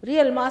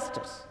 real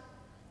masters,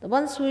 the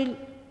ones who will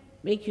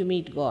make you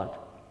meet God.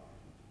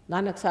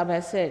 Nanak Sahib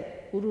has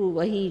said, Guru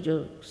wahi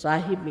jo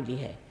Sahib mili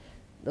hai.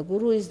 The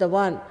Guru is the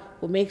one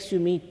who makes you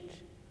meet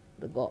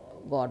the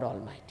God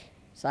Almighty,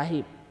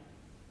 Sahib.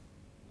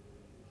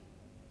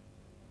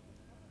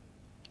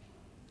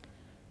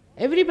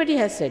 Everybody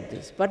has said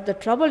this, but the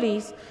trouble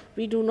is,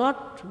 we do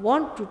not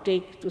want to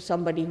take to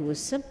somebody who is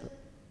simple.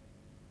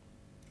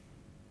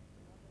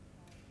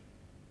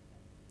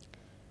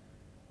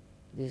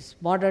 These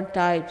modern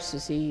types, you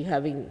see,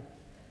 having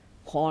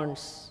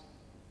horns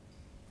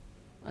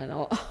and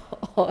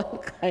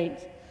all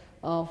kinds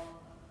of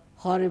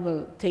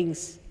horrible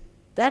things,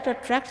 that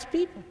attracts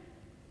people.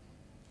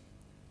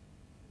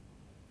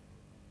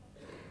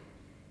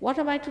 What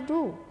am I to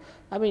do?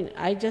 I mean,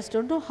 I just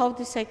don't know how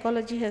this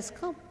psychology has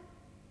come.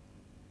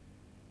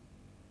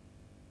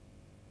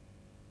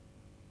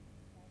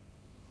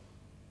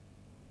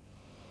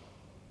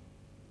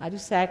 Are you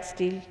sad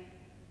still?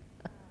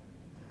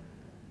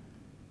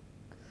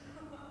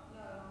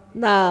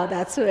 No,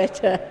 that's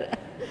better.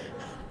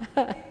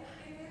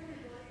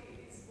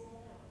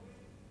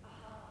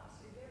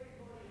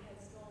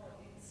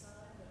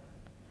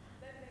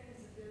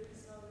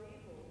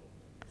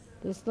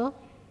 There's no?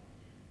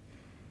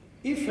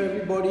 If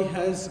everybody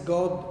has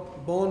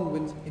God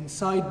born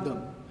inside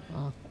them,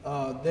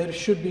 there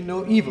should be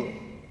no evil.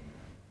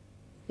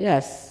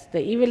 Yes,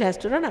 the evil has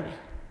to run away.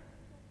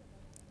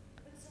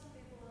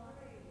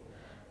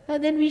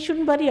 Then we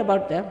shouldn't worry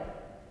about them.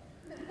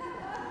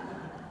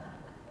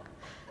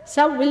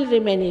 Some will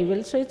remain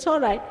evil, so it's all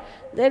right.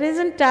 There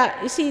isn't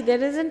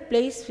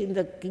place in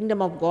the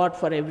kingdom of God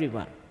for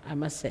everyone, I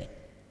must say.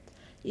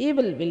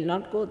 Evil will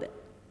not go there.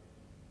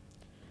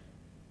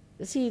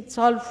 You see, it's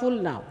all full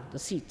now, the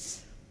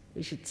seats,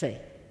 we should say.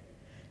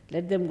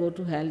 Let them go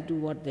to hell, do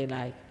what they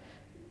like.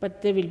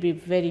 But there will be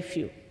very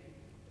few.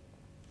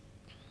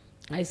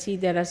 I see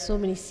there are so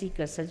many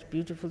seekers, such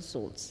beautiful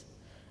souls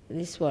in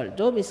this world,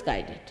 though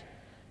misguided.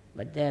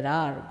 But there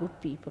are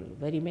good people,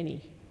 very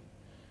many.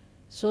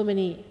 So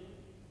many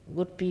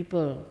good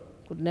people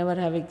could never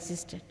have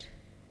existed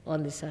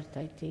on this earth,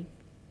 I think.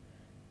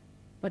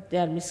 But they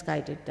are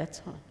misguided,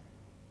 that's all.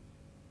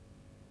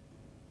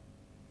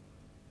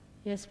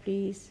 Yes,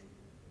 please.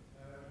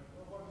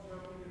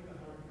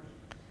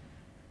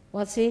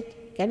 What's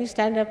it? Can you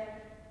stand up?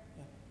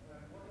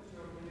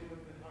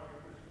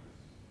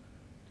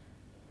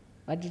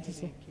 What did you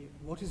say?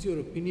 What is your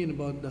opinion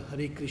about the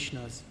Hare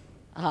Krishnas?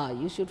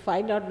 You should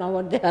find out now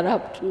what they are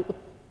up to.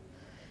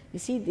 You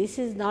see, this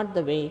is not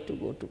the way to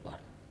go to God.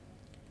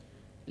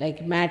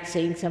 Like Matt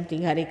saying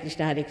something, Hare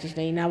Krishna,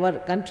 in our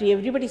country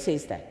everybody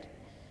says that.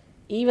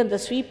 Even the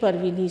sweeper,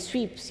 when he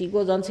sweeps, he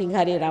goes on saying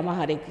Hare Rama,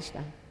 Hare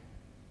Krishna.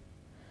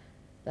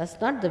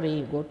 That's not the way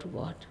you go to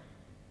God.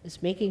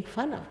 It's making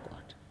fun of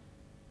God.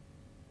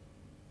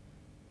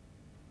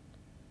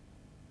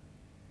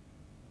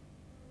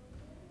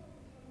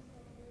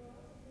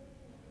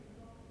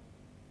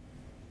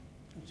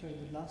 I'm sorry,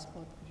 the last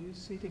part, could you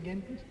say it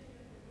again, please?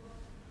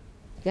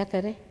 क्या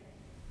करे?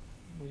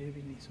 मुझे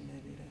भी नहीं सुनाई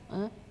दे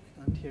रहा है.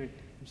 I can't hear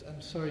it.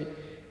 I'm sorry.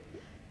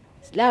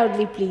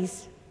 Loudly,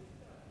 please.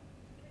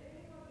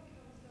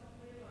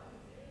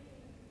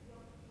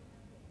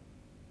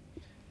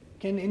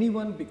 Can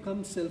anyone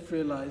become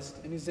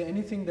self-realized, and is there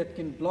anything that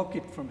can block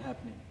it from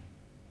happening?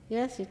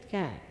 Yes, it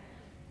can.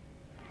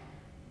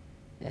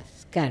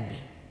 Yes, can be.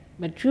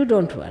 But you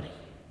don't worry.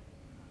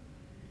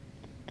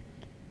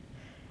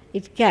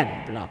 It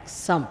can block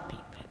some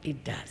people.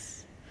 It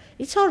does.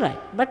 It's all right.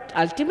 But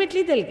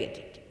ultimately they'll get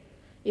it.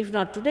 If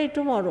not today,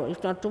 tomorrow.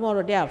 If not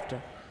tomorrow, day after.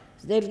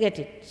 They'll get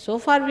it. So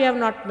far we have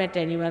not met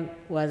anyone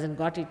who hasn't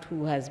got it,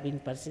 who has been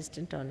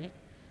persistent on it,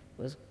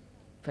 who has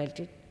felt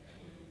it.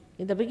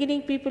 In the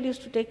beginning, people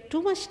used to take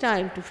too much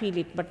time to feel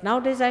it, but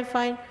nowadays I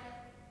find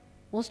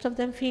most of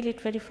them feel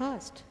it very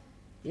fast.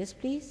 Yes,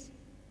 please?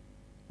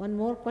 One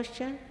more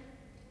question?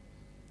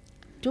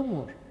 Two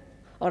more.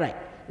 All right.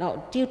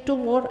 Now, two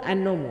more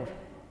and no more.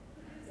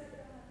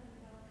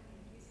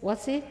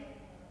 What's it?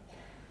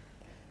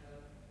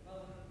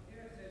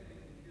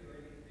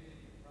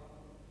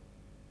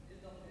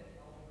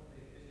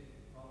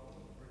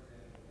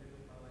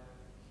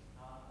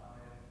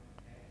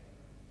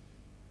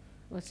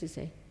 What's he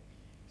saying?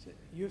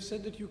 You have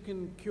said that you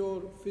can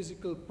cure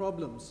physical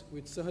problems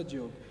with Sahaja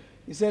Yoga.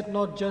 Is that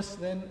not just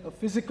then a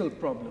physical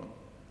problem?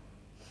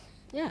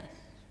 Yes.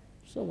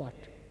 So what?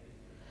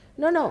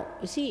 No.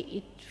 You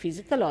see,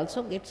 physical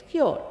also gets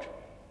cured.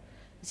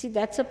 You see,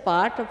 that's a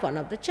part of one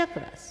of the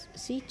chakras.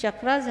 See,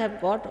 chakras have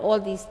got all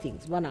these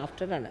things, one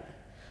after another.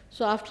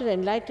 So after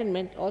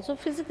enlightenment, also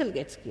physical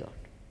gets cured.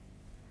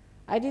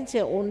 I didn't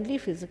say only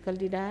physical,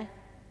 did I?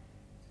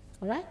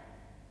 All right?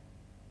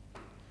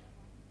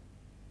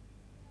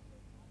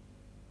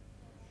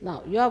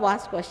 Now, you have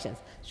asked questions.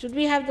 Should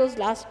we have those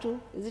last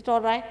two? Is it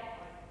all right?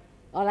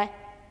 All right.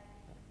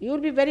 You will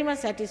be very much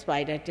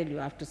satisfied, I tell you,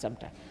 after some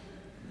time.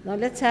 Now,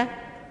 let's have.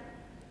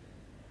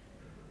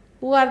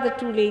 Who are the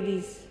two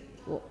ladies?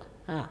 Oh,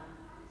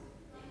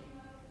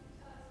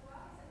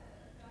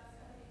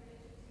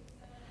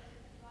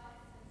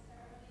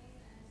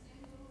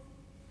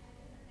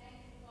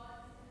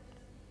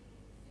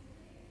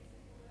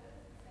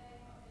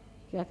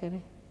 क्या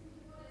करें?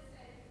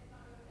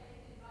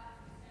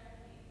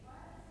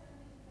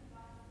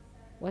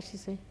 What's she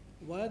saying?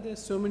 Why are there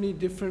so many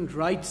different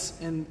rites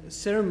and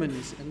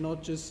ceremonies and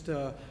not just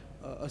a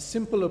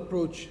simple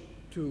approach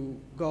to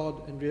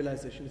God and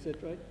realization? Is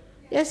that right?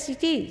 Yes,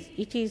 it is.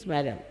 It is,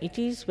 madam. It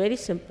is very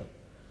simple.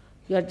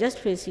 You are just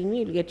facing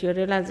me, you will get your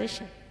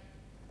realization.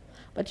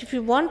 But if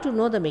you want to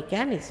know the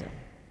mechanism,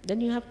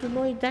 then you have to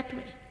know it that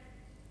way.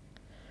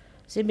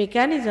 See,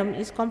 mechanism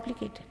is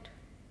complicated.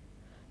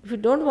 If you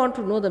don't want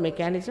to know the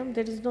mechanism,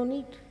 there is no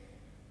need.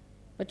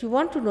 But you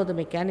want to know the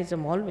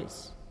mechanism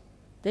always.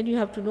 Then you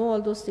have to know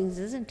all those things,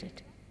 isn't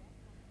it?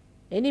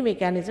 Any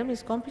mechanism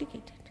is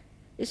complicated.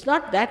 It's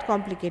not that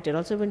complicated,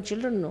 also when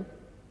children know.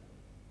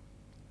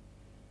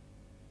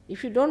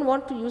 If you don't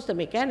want to use the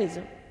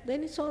mechanism,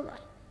 then it's all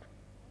right.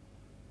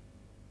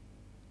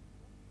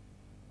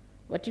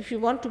 But if you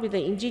want to be the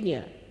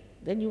engineer,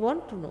 then you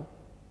want to know.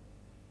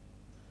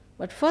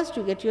 But first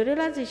you get your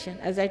realization.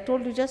 As I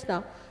told you just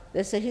now,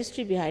 there's a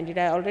history behind it.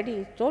 I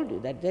already told you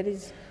that there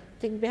is a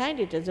thing behind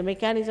it. As the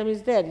mechanism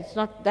is there. It's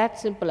not that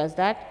simple as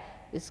that.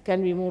 It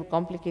can be more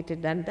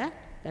complicated than that,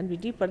 can be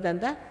deeper than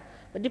that.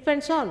 But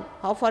depends on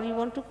how far you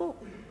want to go.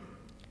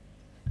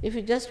 If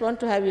you just want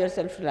to have your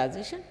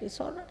self-realization, it's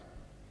all right.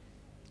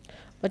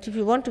 But if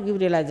you want to give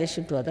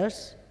realization to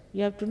others,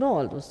 you have to know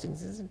all those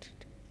things, isn't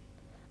it?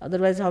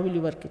 Otherwise, how will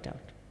you work it out?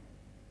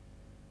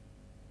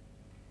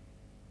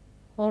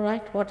 All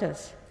right, what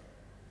else?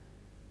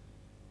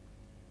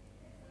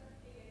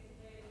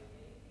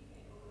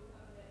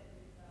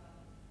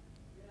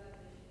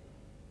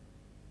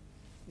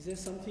 Is there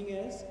something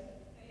as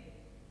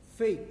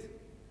faith?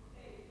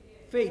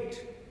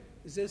 Fate.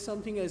 Is there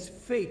something as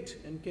fate,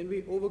 and can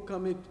we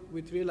overcome it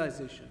with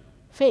realization?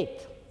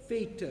 Faith.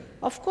 Fate.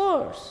 Of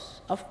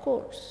course, of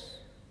course.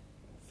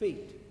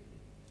 Fate.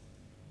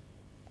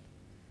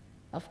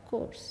 Of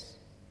course.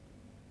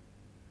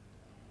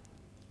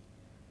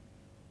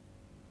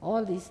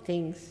 All these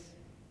things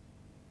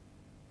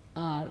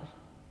are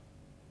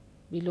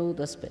below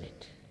the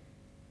spirit.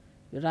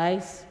 You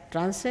rise,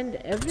 transcend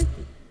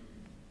everything.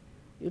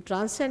 You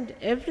transcend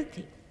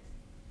everything.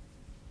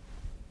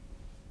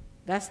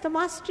 That's the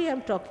mastery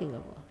I'm talking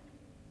about.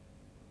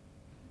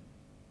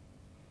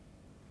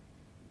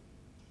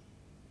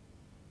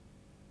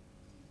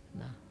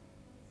 Now.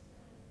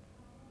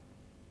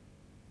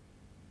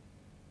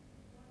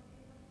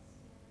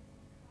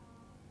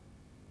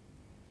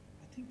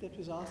 I think that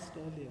was asked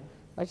earlier.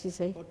 What she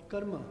say? About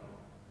karma.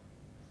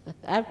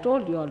 I've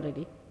told you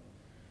already.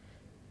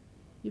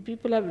 You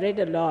people have read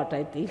a lot,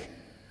 I think.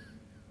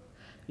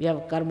 We have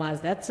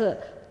karmas.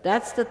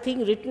 That's the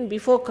thing written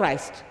before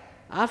Christ.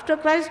 After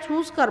Christ,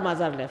 whose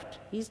karmas are left?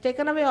 He's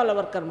taken away all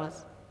our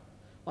karmas.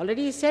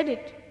 Already he said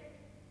it.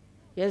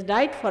 He has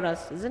died for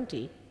us, isn't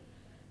he?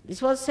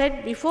 This was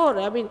said before.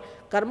 I mean,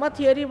 karma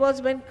theory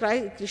was when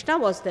Krishna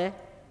was there.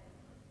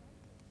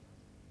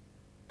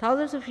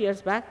 Thousands of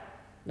years back.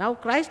 Now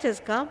Christ has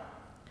come.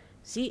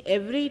 See,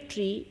 every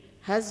tree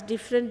has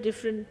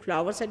different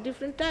flowers at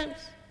different times.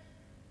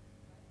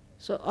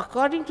 So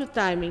according to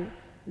timing,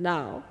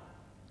 now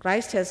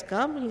Christ has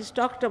come, he's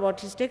talked about,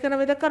 he's taken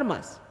away the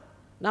karmas.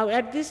 Now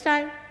at this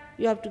time,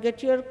 you have to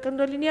get your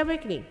Kundalini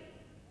awakening.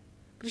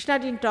 Krishna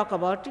didn't talk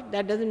about it,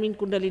 that doesn't mean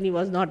Kundalini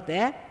was not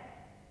there.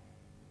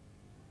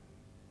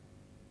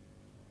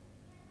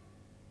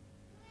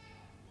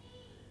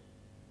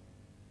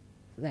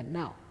 Then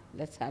now,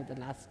 let's have the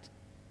last.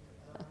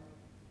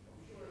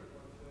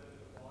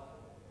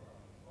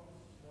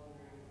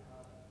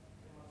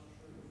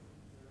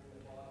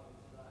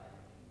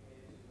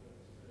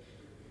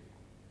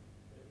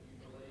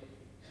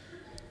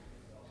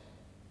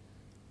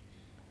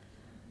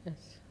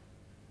 Yes.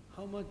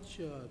 How much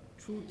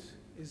truth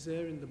is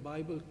there in the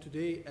Bible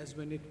today as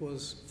when it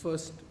was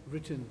first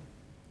written?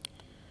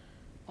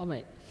 Oh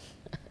my,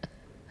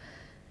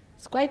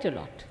 it's quite a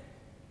lot.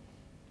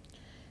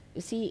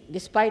 You see,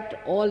 despite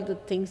all the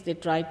things they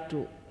tried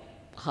to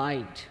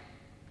hide,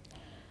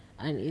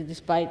 and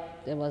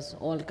despite there was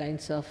all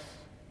kinds of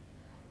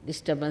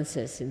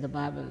disturbances in the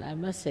Bible, I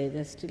must say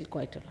there's still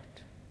quite a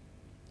lot.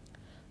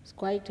 It's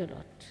quite a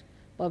lot.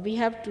 But we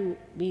have to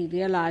be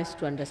realized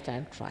to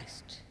understand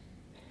Christ,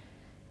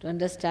 to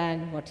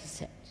understand what he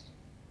said.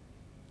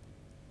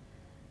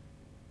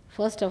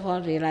 First of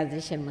all,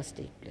 realization must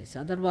take place.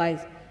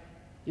 Otherwise,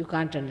 you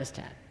can't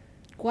understand.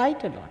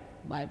 Quite a lot,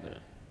 Bible.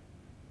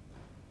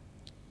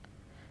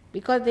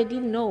 Because they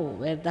didn't know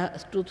where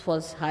the truth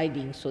was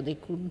hiding, so they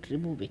couldn't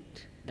remove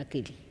it,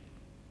 luckily.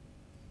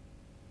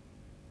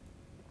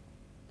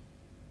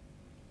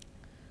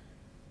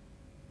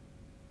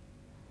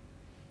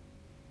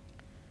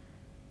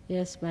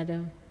 Yes,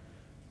 madam.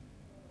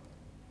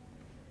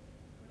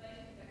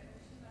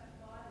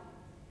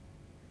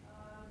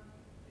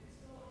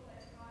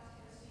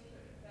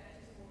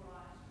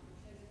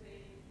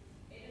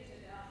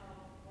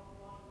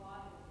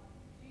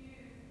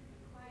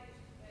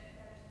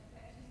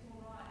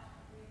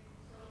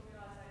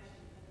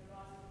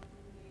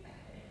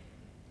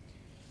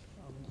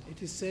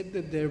 It is said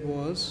that there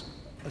was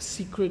a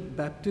secret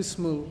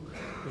baptismal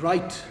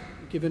rite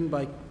given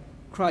by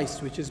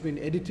Christ, which has been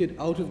edited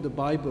out of the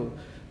Bible.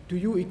 Do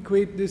you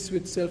equate this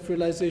with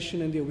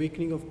self-realization and the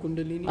awakening of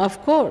Kundalini?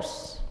 Of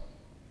course.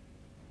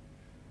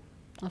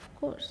 Of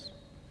course.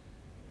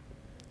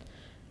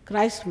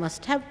 Christ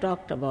must have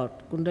talked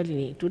about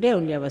Kundalini. Today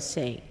only I was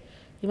saying.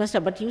 He must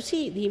have, but you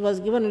see, he was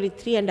given only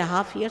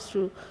 3.5 years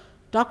to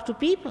talk to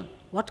people.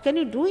 What can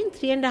you do in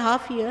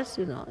 3.5 years,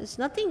 It's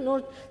nothing,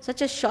 no,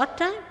 such a short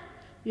time.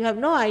 You have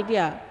no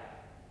idea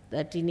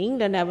that in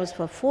England I was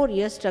for 4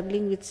 years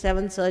struggling with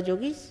 7 Sahaja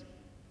yogis.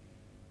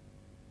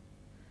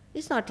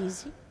 It's not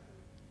easy.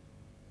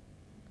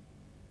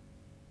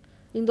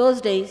 In those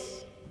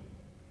days,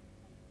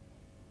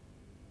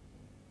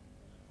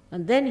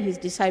 and then his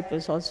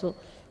disciples also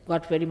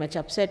got very much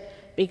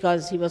upset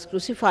because he was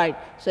crucified,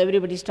 so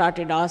everybody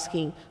started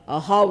asking,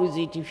 how is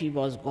it if he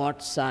was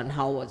God's son,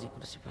 how was he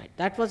crucified?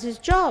 That was his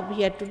job,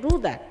 he had to do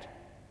that.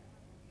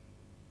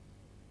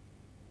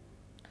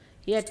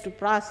 He had to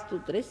pass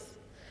through this,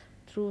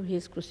 through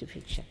his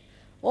crucifixion.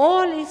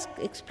 All is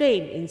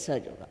explained in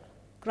Sahaja.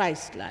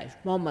 Christ's life,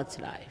 Muhammad's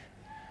life,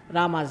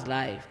 Rama's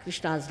life,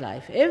 Krishna's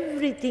life,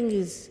 everything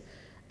is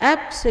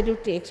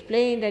absolutely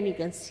explained, and you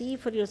can see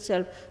for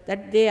yourself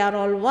that they are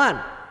all one.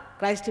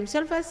 Christ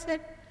himself has said,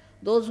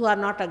 those who are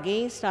not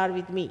against are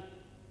with me.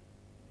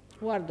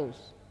 Who are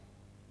those?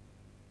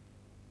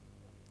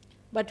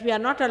 But we are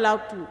not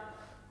allowed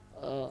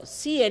to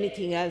see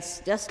anything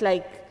else. Just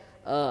like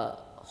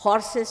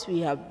horses,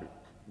 we have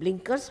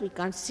blinkers, we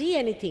can't see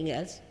anything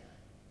else.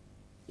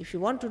 If you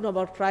want to know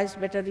about Christ,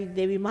 better read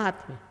Devi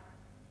Mahatmya.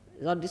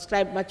 It's not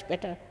described much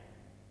better.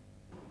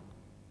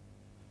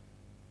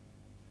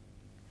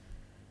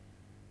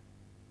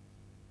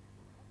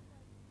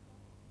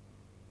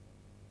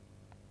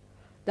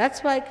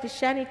 That's why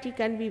Christianity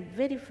can be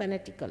very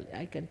fanatical,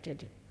 I can tell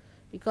you.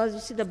 Because you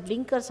see, the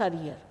blinkers are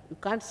here. You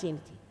can't see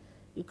anything.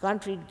 You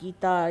can't read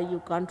Gita,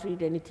 you can't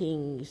read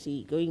anything. You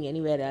see, going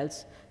anywhere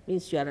else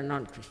means you are a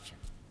non-Christian.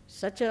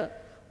 Such a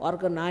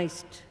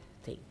organized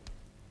thing.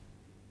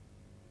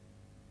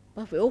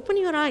 But open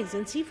your eyes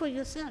and see for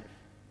yourself.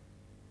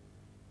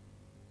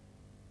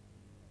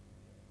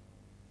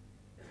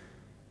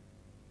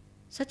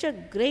 Such a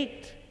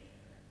great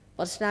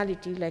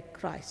personality like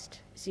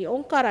Christ. See,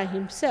 Omkara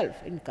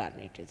himself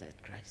incarnated as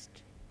Christ.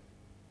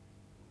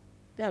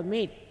 They have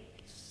made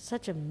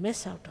such a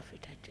mess out of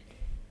it, I tell you.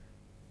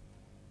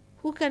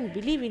 Who can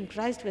believe in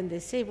Christ when they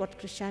say what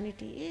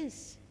Christianity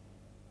is?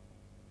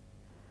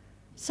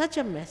 Such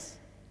a mess.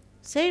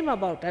 Same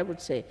about, I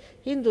would say,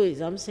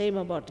 Hinduism, same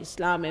about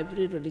Islam,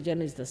 every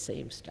religion is the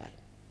same style.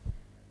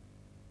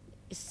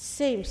 It's the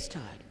same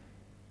style.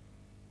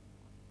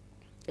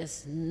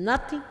 There's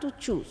nothing to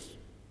choose.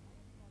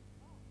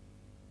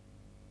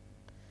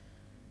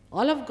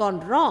 All have gone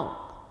wrong.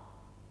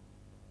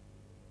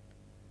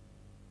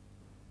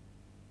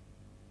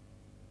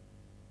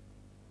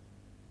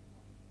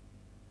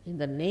 In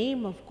the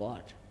name of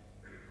God,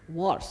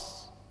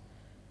 wars.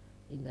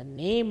 In the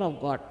name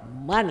of God,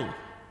 money.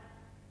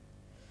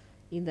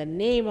 In the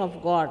name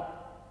of God,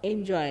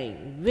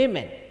 enjoying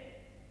women,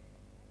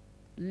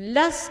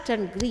 lust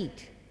and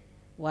greed,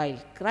 while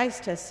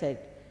Christ has said,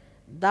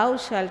 thou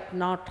shalt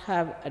not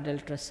have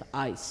adulterous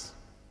eyes,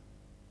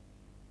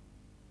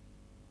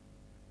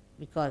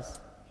 because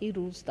he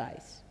rules the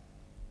eyes.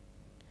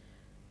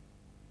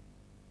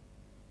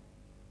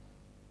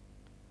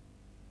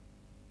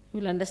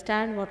 You will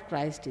understand what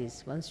Christ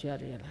is once you are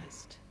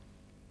realized.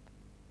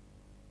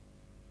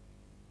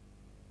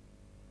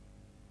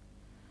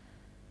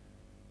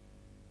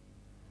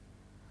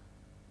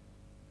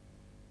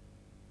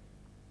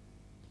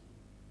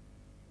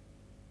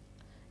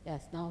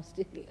 Yes, now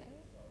still. Is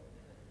there such a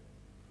thing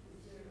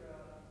as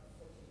people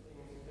not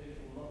being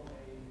ready for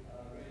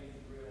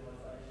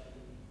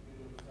realisation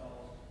within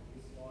themselves in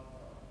this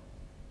lifetime?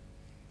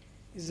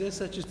 Is there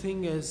such a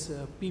thing as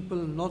people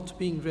not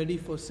being ready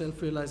for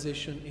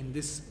self-realization in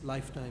this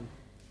lifetime?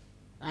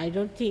 I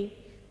don't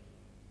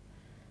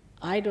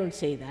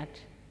say that.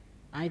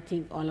 I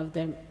think all of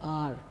them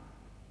are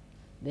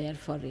there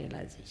for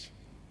realization.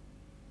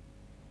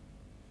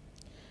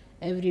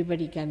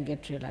 Everybody can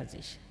get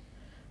realization.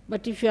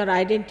 But if you are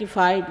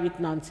identified with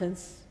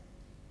nonsense,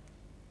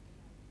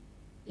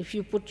 if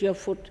you put your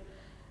foot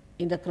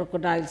in the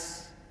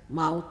crocodile's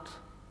mouth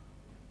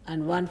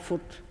and one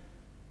foot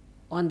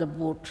on the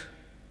boat,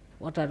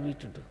 what are we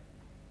to do?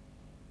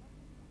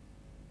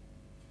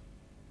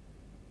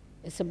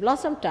 It's a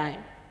blossom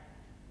time,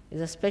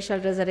 it's a special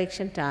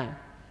resurrection time.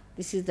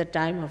 This is the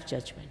time of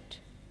judgment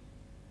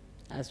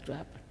has to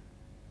happen.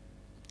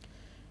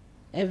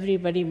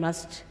 Everybody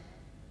must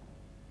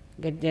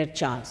get their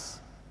chance.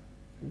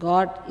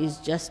 God is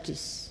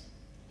justice,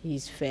 he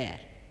is fair.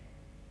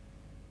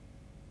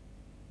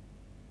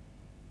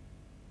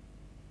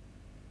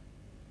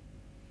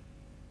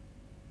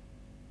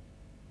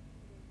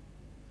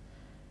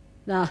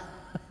 Now,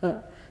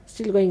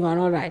 still going on,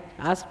 all right,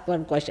 ask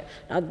one question.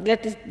 Now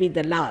let it be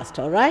the last,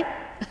 all right?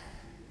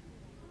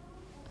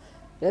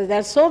 Because there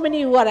are so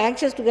many who are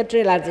anxious to get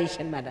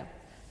realization, madam.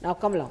 Now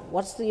come along.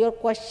 What's your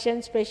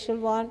question, special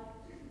one?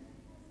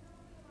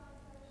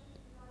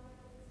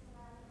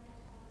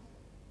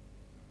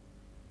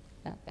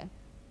 Okay.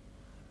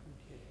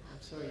 I'm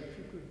sorry, if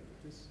you could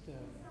just...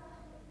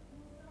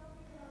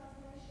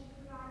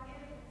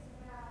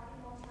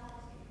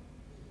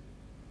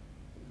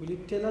 Will you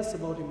tell us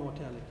about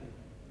immortality?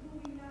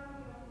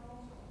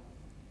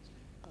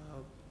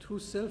 Through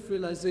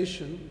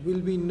self-realization, will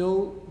we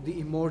know the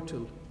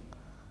immortal?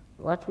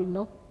 What we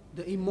know?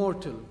 The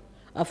immortal.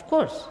 Of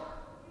course.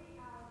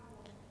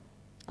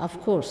 Of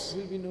course.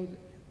 Will we know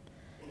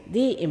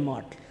The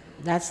immortal.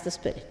 That's the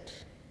spirit.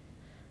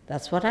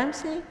 That's what I'm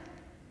saying.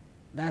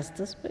 That's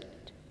the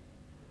spirit.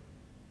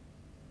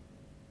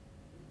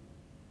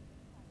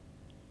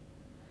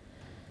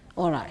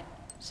 All right.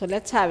 So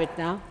let's have it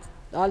now.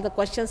 All the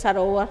questions are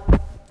over.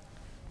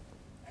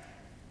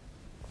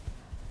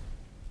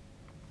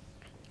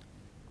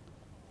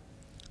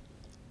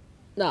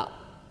 Now,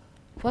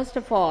 first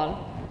of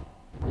all,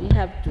 we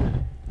have to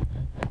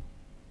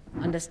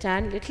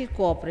understand little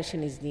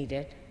cooperation is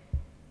needed,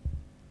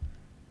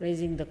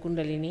 raising the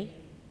Kundalini.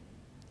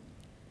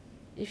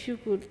 If you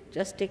could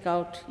just take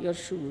out your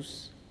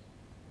shoes.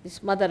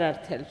 This Mother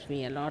Earth helps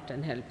me a lot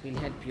and will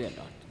help you a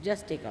lot.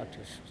 Just take out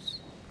your shoes.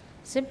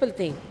 Simple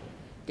thing.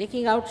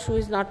 Taking out shoe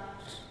is not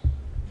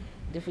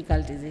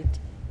difficult, is it?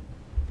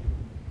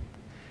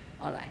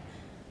 All right.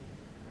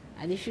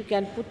 And if you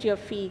can put your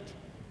feet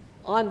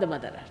on the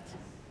Mother Earth.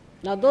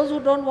 Now those who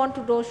don't want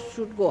to do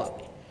should go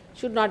away,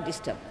 should not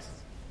disturb us.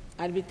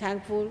 I'll be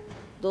thankful.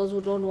 Those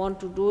who don't want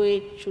to do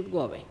it should go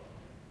away.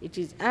 It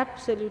is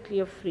absolutely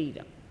a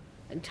freedom.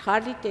 It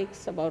hardly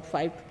takes about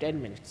 5 to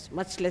 10 minutes,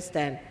 much less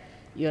than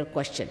your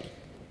questioning.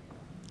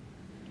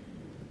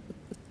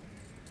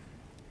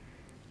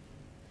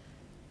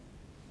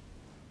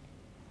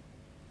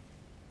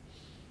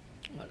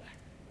 All right.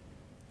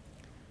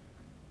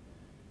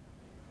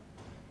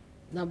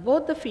 Now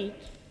both the feet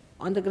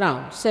on the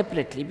ground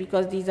separately,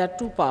 because these are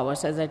two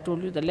powers, as I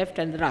told you, the left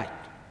and the right.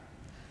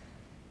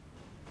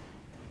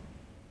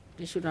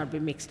 They should not be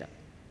mixed up.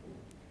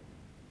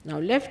 Now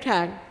left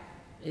hand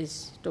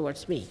is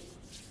towards me,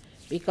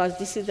 because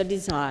this is the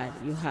desire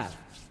you have,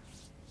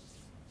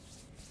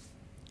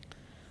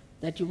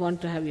 that you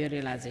want to have your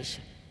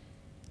realization.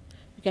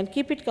 You can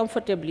keep it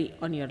comfortably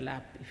on your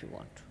lap if you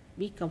want to.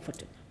 Be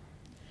comfortable.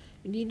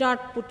 You need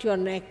not put your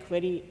neck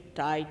very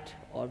tight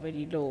or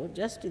very low,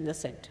 just in the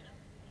center.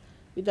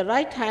 With the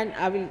right hand,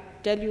 I will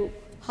tell you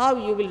how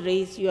you will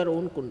raise your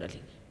own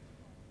Kundalini.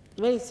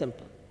 Very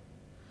simple.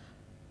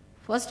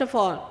 First of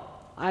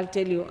all, I'll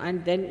tell you,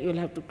 and then you'll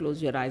have to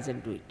close your eyes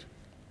and do it.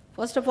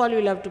 First of all,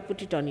 you'll have to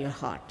put it on your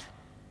heart,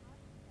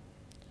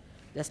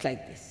 just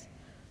like this.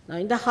 Now,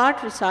 in the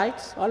heart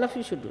resides, all of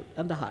you should do it,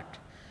 on the heart.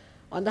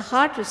 On the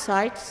heart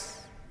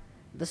resides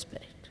the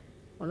Spirit.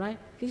 All right?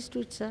 Please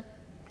do it, sir.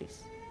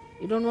 Please.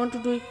 You don't want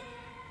to do it?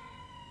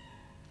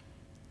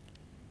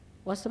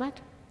 What's the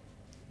matter?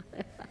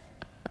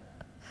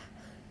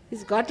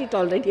 He's got it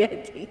already, I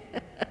think.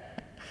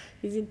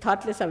 He's in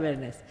thoughtless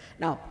awareness.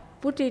 Now,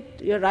 put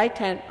your right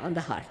hand on the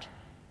heart.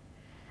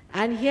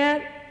 And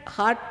here,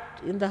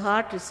 in the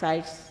heart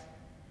resides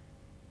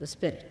the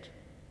Spirit.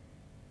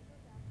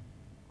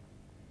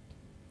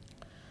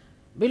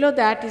 Below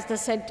that is the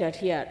center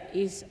here,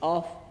 is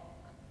of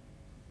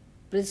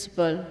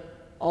principle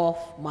of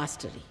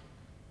mastery,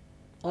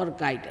 or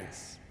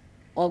guidance,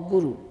 or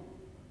guru,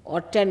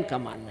 or 10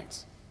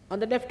 commandments,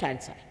 on the left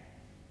hand side.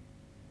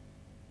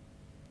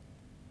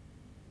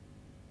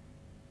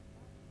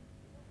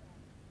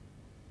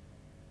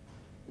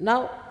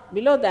 Now,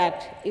 below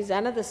that is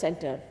another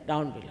center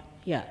down below,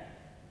 here,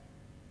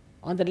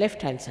 on the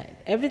left hand side.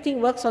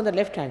 Everything works on the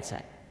left hand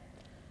side.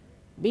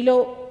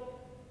 Below,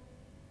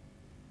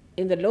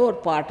 in the lower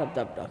part of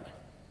the abdomen,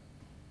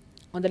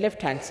 on the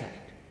left hand side,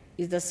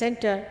 is the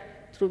center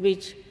through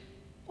which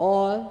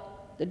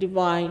all the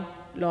divine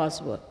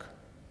laws work.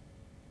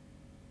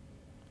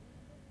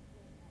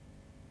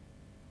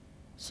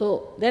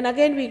 So, then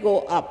again we go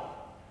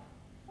up,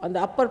 on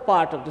the upper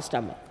part of the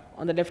stomach,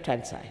 on the left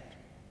hand side.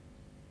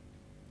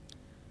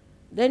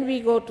 Then we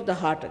go to the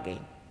heart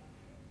again.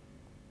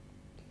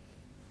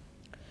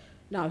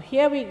 Now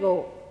here we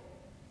go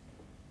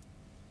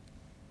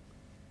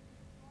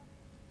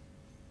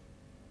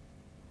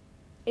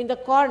in the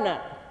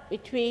corner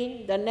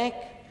between the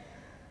neck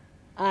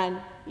and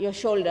your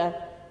shoulder,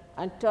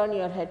 and turn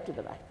your head to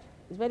the right.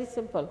 It's very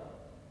simple,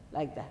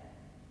 like that.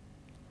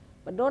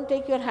 But don't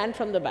take your hand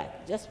from the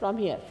back, just from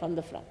here, from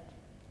the front.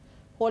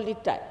 Hold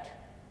it tight.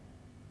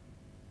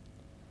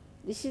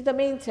 This is the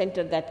main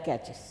center that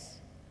catches.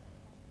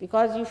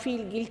 Because you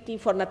feel guilty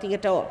for nothing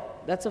at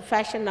all. That's a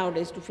fashion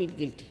nowadays, to feel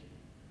guilty.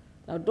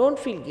 Now don't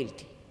feel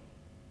guilty.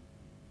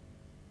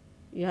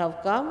 You have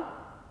come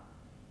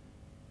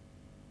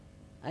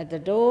at the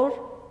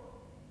door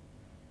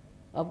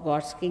of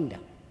God's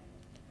kingdom.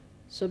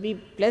 So be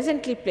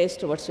pleasantly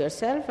placed towards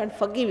yourself and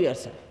forgive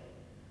yourself.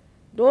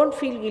 Don't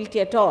feel guilty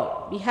at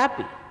all. Be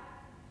happy.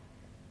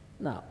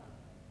 Now,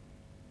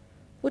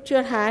 put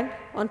your hand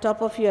on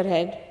top of your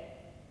head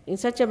in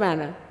such a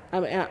manner,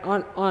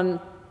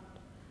 on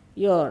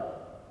your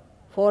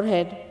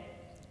forehead,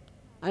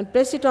 and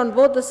press it on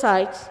both the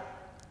sides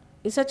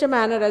in such a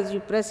manner as you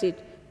press it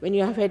when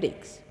you have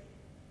headaches.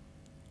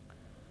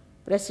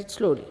 Press it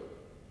slowly.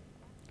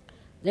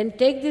 Then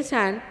take this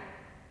hand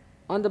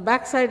on the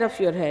back side of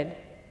your head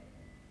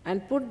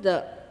and put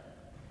the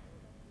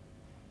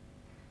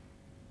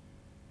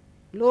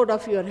load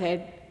of your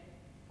head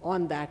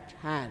on that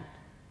hand,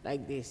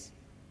 like this,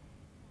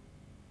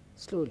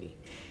 slowly.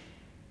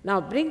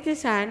 Now bring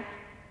this hand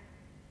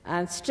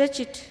and stretch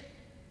it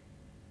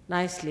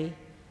nicely.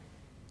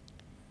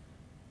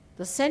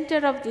 The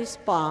center of this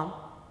palm,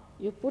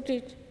 you put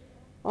it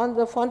on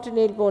the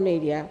fontanelle bone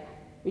area,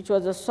 which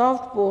was a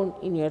soft bone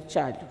in your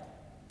childhood.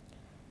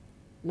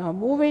 Now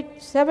move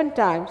it 7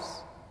 times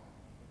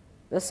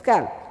the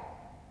scalp,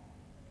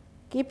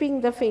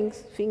 keeping the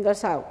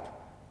fingers out.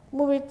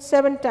 Move it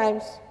 7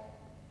 times,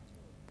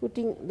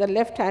 putting the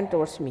left hand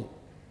towards me.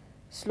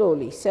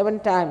 Slowly, 7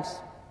 times.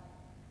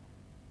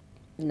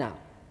 Now.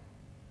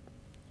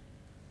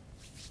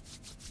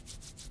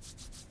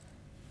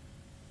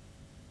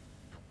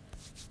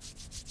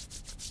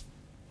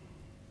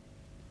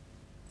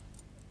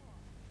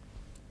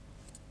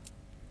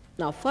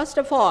 Now, first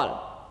of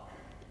all,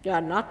 you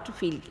are not to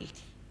feel guilty.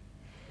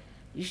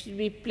 You should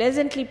be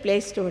pleasantly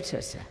placed towards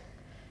yourself,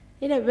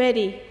 in a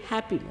very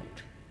happy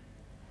mood.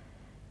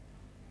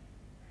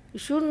 You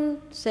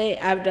shouldn't say,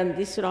 I've done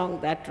this wrong,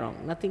 that wrong,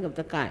 nothing of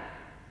the kind.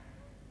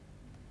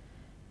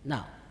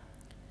 Now,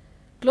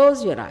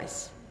 close your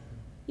eyes.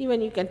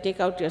 Even you can take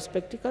out your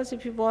spectacles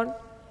if you want,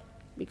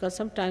 because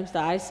sometimes the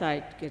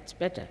eyesight gets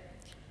better.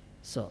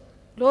 So,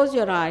 close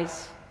your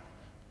eyes,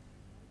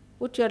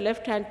 put your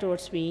left hand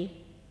towards me,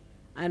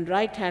 and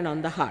right hand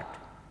on the heart.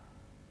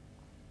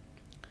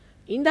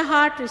 In the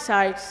heart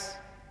resides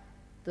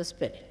the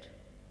spirit.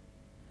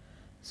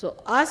 So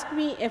ask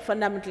me a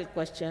fundamental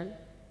question.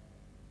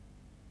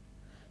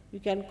 You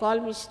can call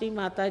me Shri,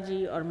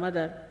 Mataji or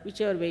Mother,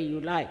 whichever way you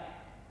like.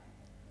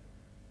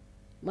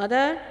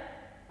 Mother,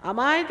 am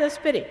I the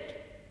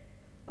spirit?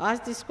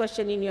 Ask this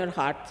question in your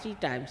heart 3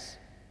 times.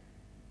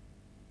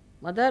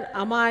 Mother,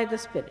 am I the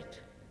spirit?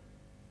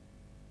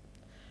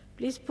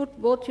 Please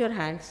put both your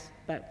hands,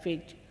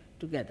 feet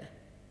together.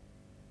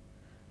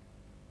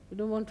 You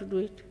don't want to do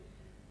it,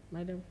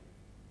 madam?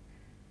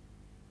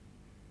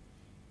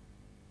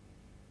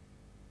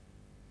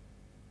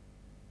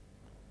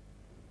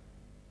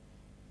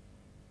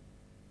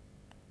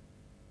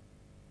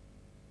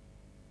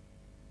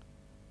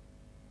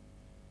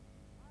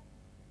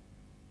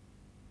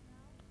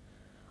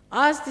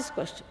 Ask this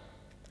question.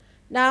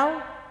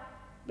 Now,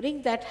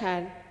 bring that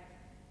hand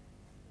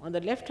on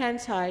the left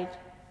hand side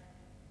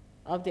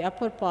of the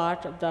upper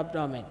part of the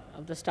abdomen,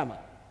 of the stomach.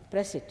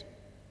 Press it.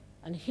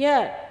 And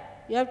here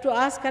you have to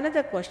ask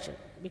another question,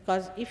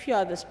 because if you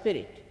are the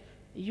spirit,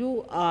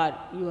 you are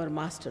your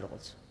master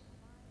also.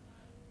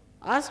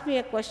 Ask me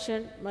a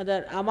question,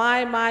 Mother, am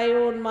I my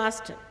own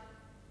master?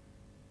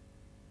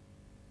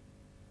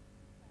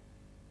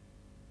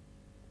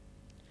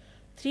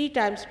 Three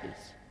times,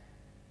 please.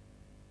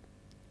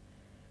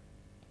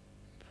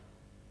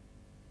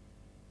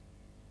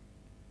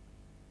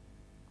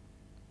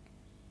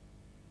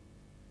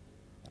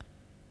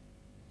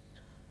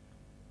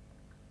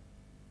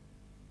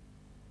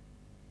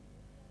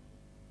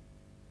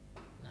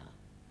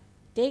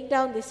 Take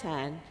down this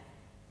hand,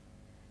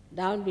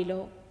 down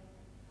below.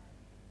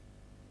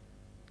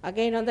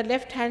 Again on the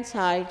left hand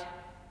side,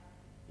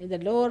 in the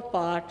lower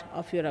part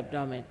of your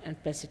abdomen, and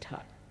press it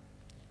hard.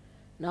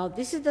 Now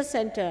this is the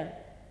center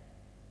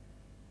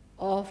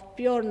of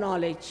pure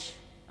knowledge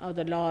of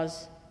the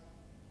laws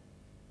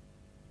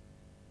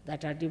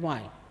that are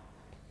divine.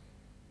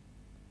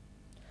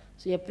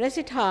 So you press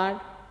it hard,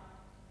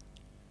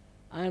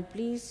 and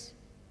please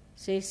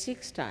say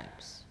 6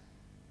 times.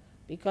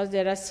 Because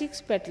there are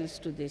 6 petals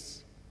to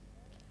this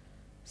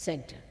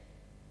center.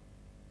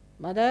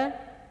 Mother,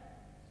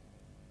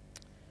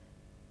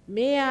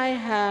 may I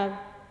have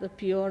the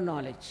pure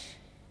knowledge.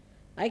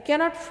 I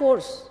cannot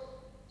force,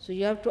 so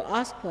you have to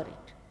ask for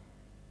it.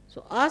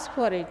 So ask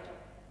for it.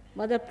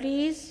 Mother,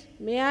 please,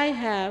 may I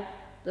have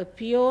the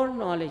pure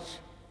knowledge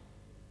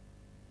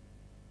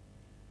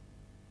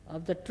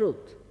of the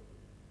truth.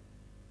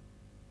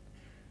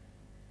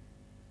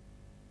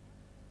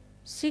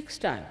 6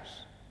 times.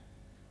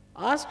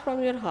 Ask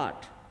from your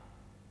heart.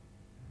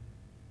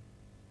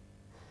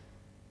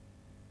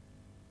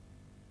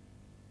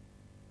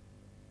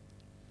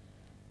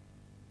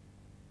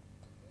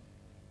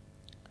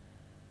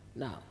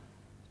 Now,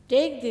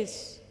 take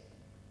this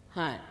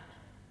hand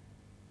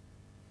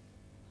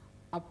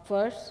up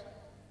first,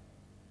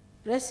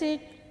 press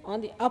it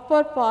on the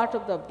upper part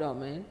of the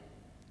abdomen,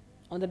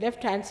 on the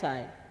left hand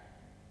side,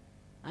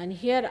 and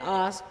here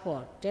ask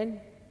for 10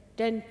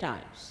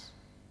 times.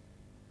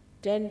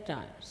 10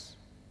 times.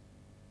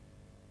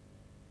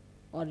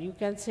 Or you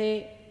can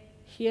say,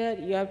 here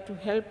you have to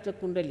help the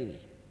Kundalini.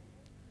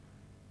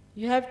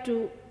 You have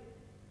to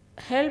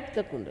help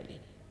the Kundalini,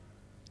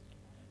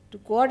 to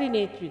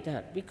coordinate with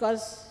her,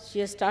 because she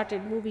has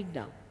started moving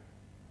now.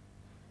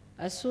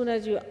 As soon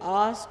as you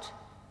asked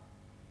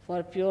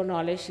for pure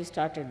knowledge, she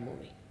started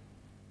moving.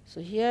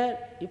 So here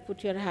you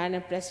put your hand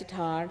and press it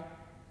hard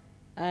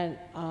and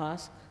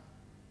ask,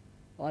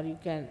 or you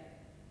can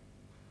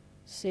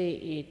say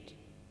it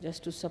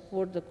just to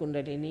support the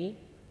Kundalini.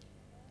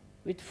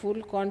 With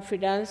full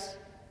confidence,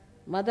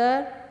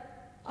 Mother,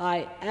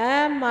 I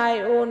am my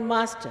own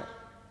master.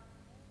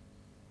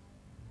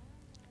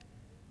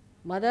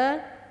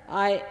 Mother,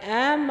 I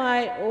am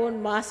my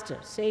own master.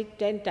 Say it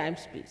 10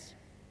 times, please.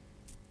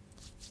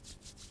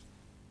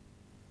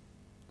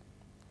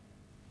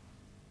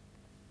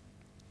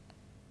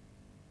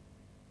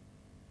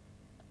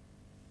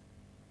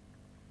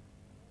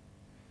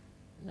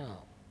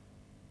 Now,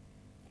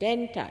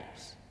 10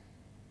 times.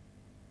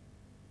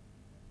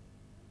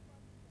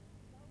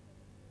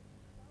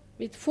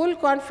 with full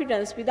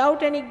confidence,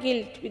 without any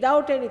guilt,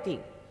 without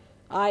anything.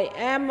 I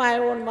am my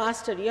own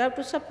master. You have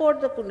to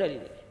support the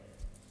Kundalini.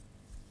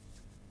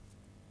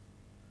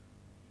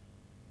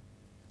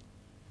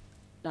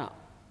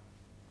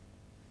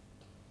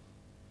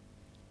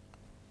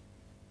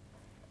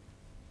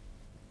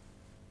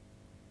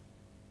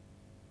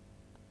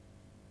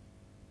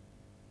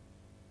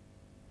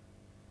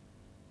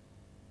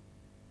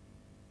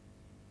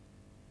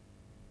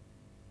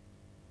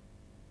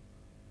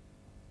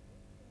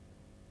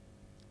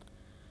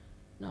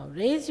 Now,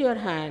 raise your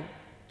hand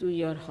to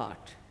your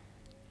heart.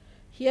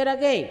 Here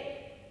again,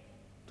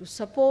 to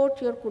support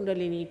your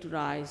Kundalini to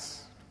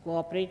rise, to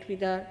cooperate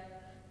with her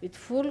with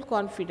full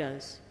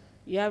confidence,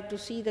 you have to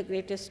see the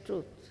greatest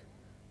truth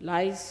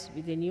lies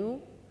within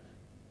you,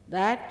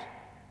 that,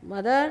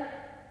 Mother,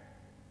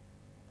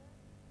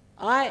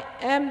 I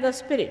am the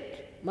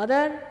Spirit.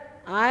 Mother,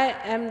 I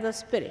am the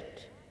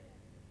Spirit.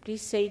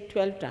 Please say it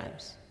 12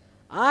 times.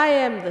 I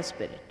am the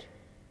Spirit.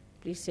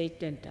 Please say it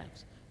 10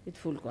 times with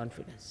full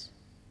confidence.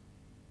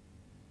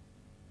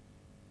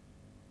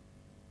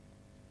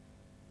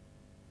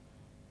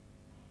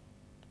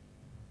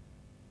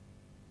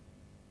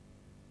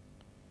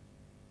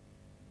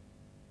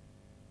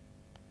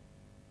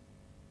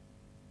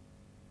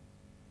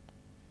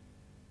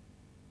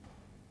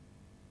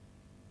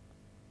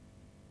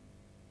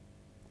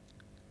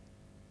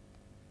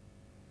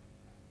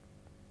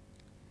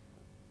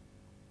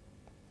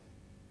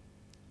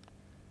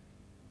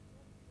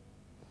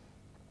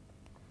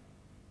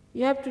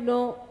 You have to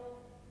know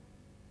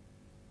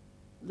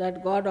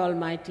that God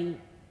Almighty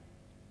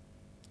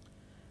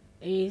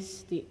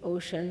is the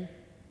ocean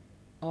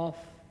of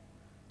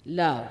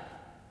love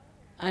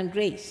and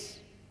grace.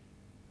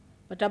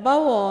 But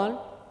above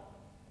all,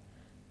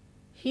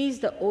 He is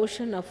the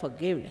ocean of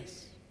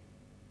forgiveness.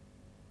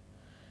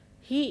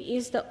 He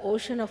is the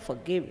ocean of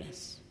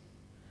forgiveness.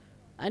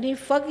 And He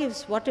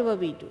forgives whatever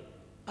we do.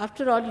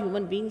 After all,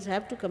 human beings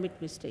have to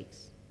commit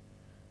mistakes.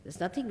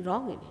 There's nothing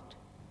wrong in it.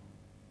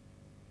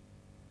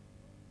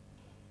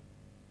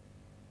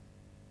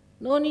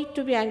 No need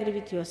to be angry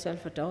with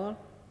yourself at all.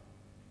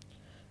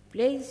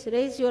 Please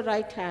raise your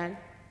right hand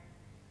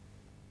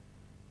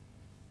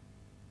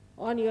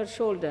on your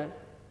shoulder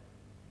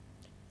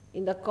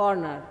in the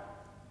corner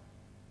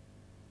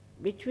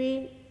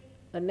between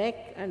the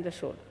neck and the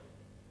shoulder.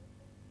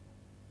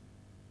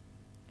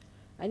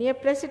 And you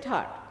press it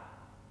hard.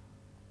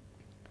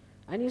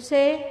 And you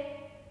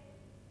say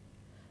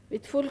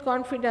with full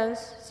confidence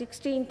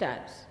 16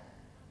 times,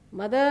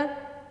 Mother,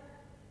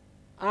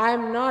 I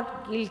am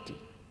not guilty.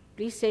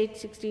 Please say it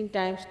 16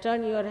 times.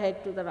 Turn your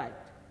head to the right.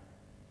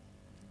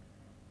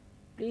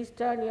 Please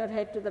turn your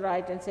head to the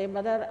right and say,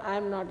 Mother, I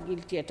am not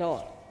guilty at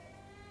all.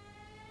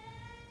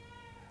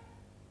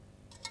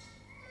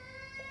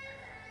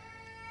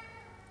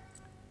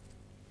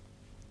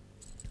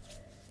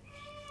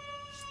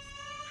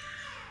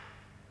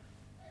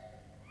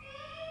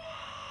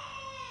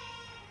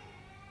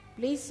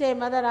 Please say,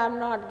 Mother, I am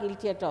not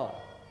guilty at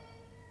all.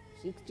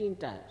 16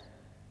 times.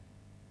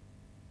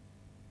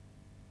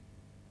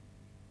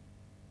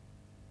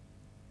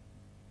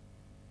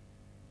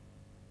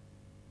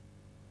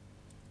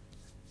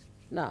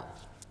 Now,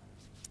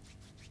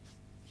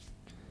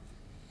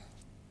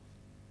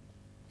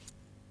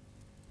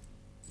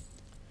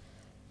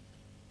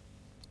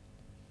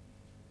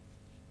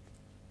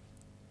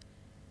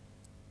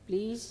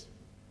 please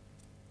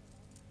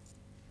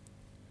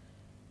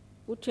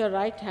put your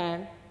right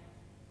hand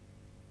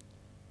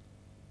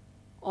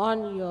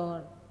on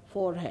your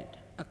forehead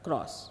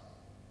across.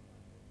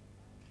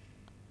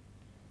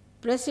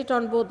 Press it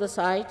on both the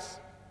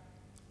sides.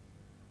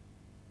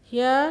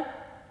 Here,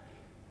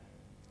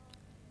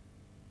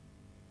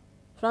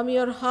 from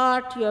your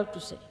heart you have to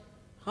say.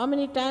 How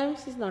many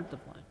times is not the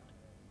point.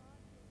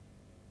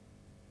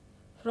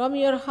 From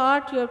your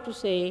heart you have to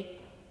say,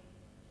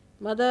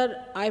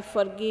 Mother, I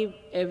forgive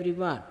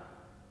everyone.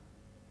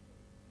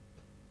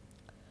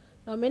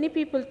 Now many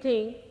people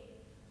think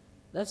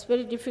that's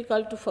very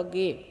difficult to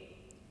forgive.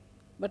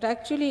 But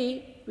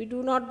actually we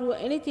do not do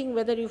anything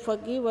whether you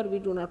forgive or we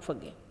do not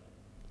forgive.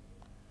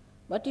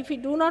 But if we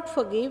do not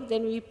forgive,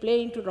 then we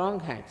play into wrong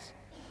hands.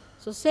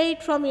 So say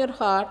it from your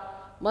heart,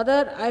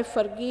 Mother, I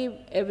forgive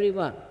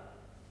everyone.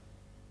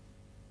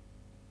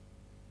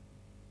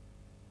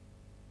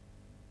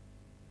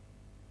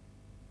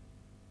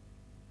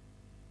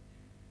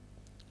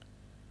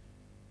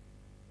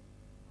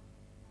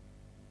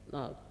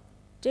 Now,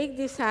 take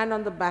this hand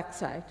on the back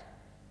side,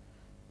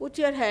 put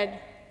your head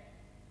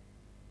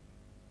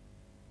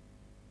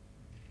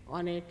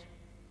on it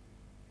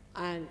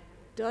and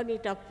turn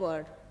it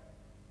upward.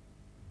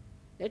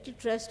 Let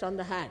it rest on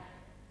the hand.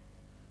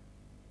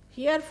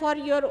 Here, for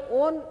your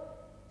own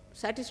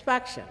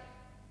satisfaction,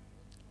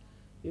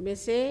 you may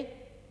say,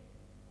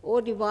 O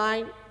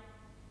Divine,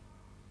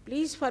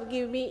 please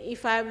forgive me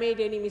if I have made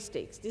any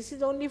mistakes. This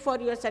is only for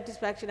your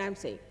satisfaction I am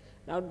saying.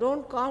 Now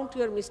don't count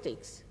your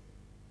mistakes.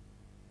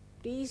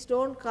 Please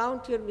don't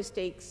count your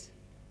mistakes.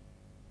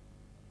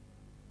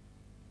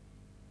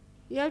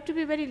 You have to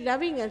be very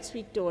loving and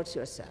sweet towards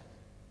yourself.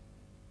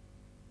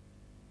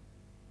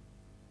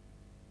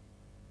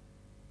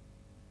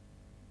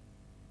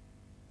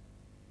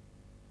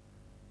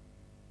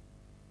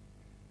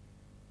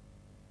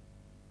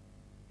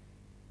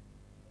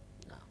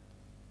 Now,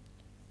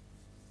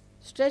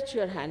 stretch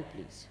your hand,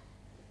 please.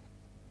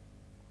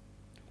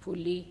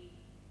 Fully.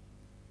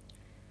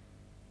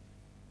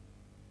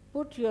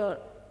 Put your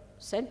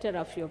center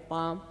of your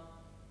palm,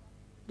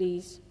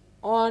 please,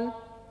 on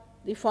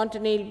the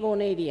fontanelle bone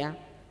area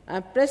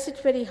and press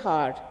it very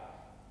hard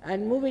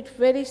and move it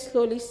very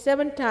slowly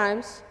 7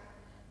 times.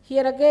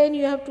 Here again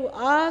you have to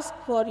ask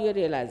for your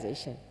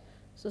realization.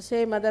 So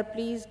say, Mother,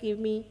 please give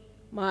me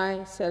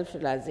my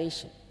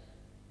self-realization.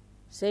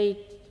 Say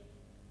it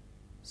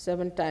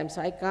 7 times.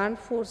 I can't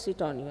force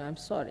it on you, I'm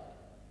sorry.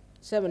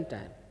 7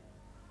 times.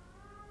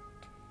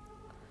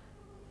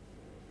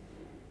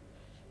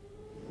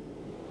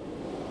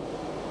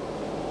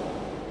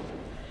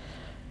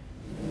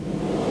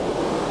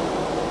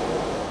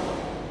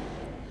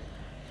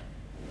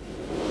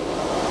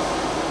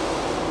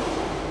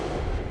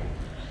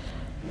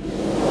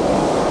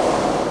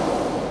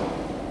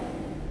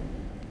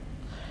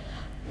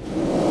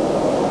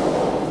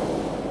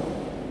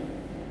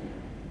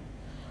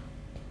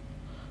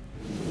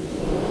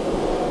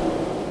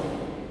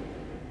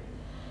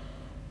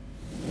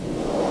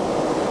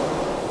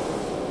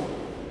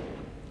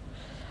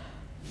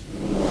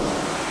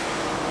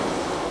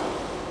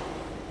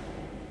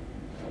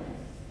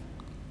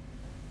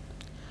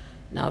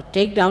 Now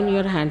take down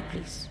your hand,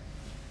 please.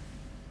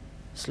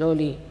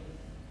 Slowly.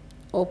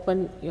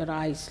 Open your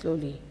eyes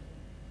slowly.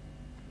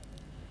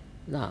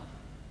 Now,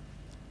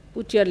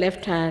 put your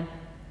left hand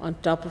on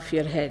top of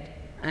your head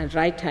and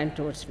right hand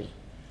towards me.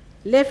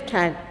 Left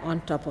hand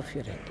on top of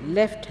your head.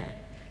 Left hand.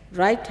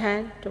 Right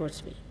hand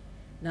towards me.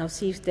 Now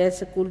see if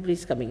there's a cool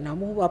breeze coming. Now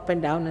move up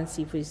and down and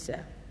see for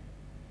yourself.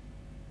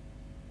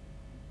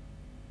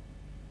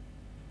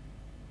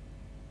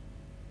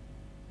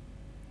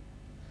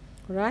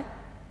 Right?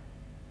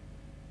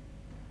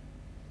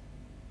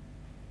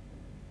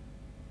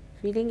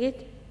 Feeling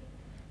it?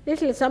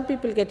 Little, some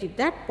people get it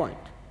that point.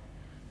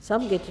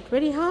 Some get it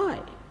very high.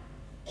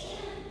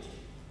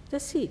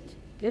 Just see it.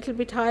 Little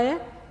bit higher.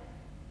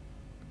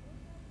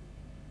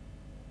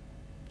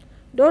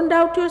 Don't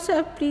doubt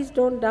yourself, please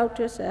don't doubt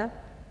yourself.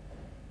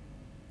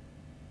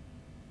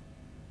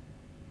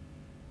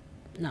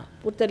 Now,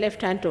 put the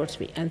left hand towards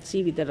me and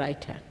see with the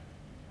right hand.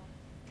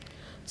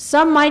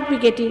 Some might be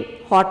getting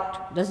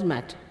hot, doesn't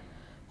matter.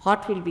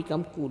 Hot will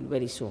become cool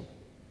very soon.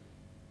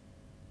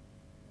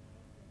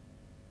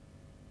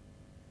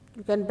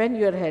 You can bend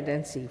your head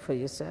and see for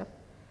yourself.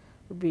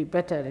 It would be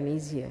better and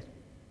easier.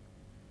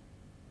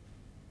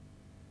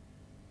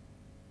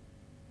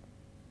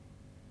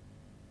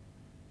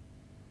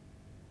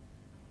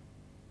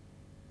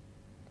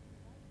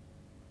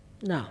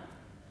 Now,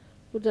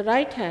 put the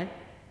right hand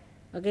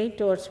again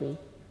towards me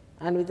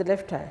and with the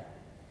left hand.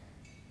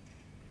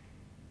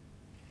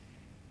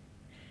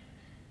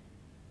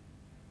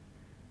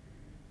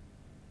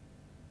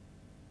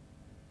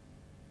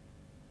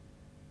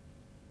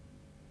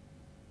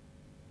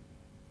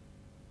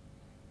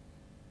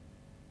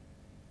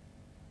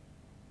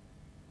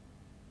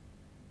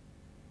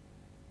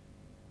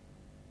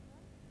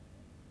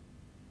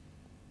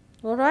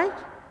 All right?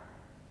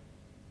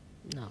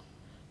 Now,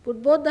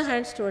 put both the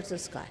hands towards the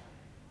sky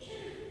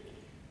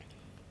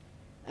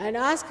and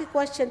ask a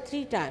question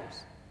 3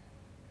 times.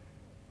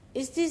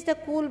 Is this the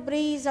cool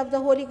breeze of the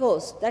Holy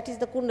Ghost? That is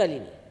the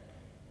Kundalini.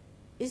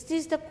 Is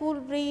this the cool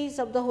breeze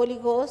of the Holy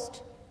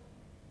Ghost?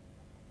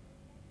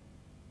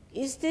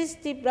 Is this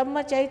the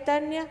Brahma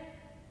Chaitanya?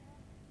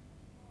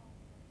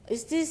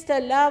 Is this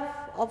the love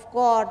of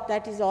God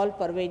that is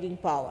all-pervading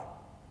power?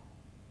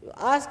 You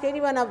ask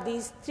any one of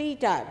these 3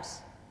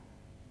 times.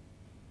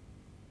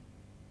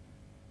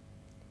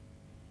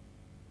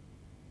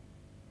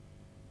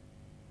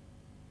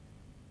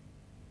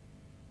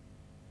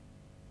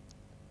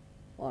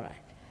 All right.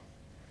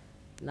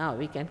 Now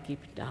we can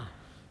keep it down.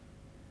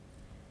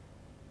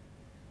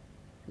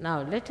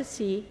 Now let us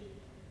see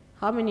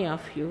how many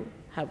of you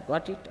have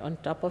got it on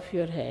top of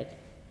your head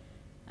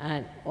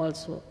and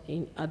also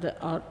in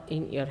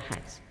your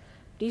hands.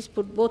 Please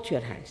put both your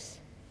hands.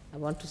 I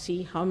want to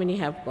see how many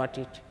have got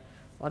it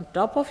on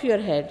top of your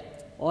head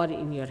or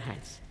in your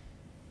hands.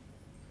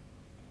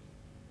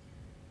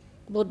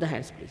 Both the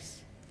hands,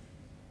 please.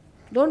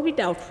 Don't be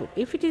doubtful.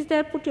 If it is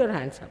there, put your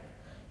hands up.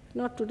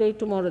 Not today,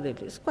 tomorrow there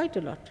is quite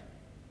a lot.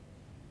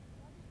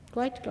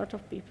 Quite a lot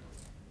of people.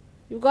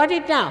 You got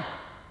it now?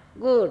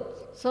 Good.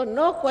 So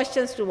no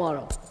questions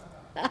tomorrow.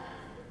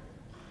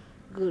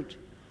 Good.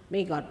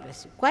 May God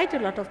bless you. Quite a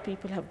lot of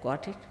people have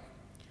got it.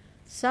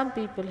 Some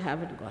people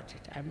haven't got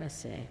it, I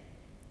must say.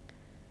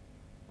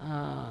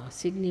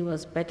 Sydney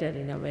was better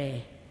in a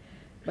way.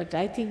 But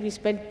I think we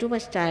spent too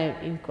much time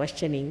in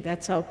questioning.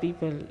 That's how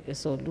people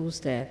so lose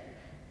their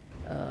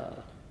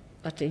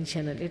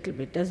attention a little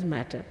bit. Doesn't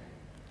matter.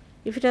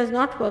 If it has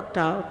not worked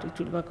out, it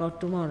will work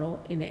out tomorrow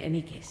in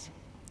any case.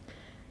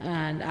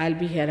 And I'll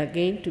be here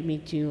again to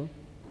meet you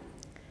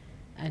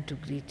and to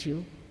greet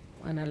you,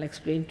 and I'll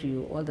explain to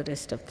you all the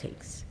rest of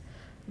things.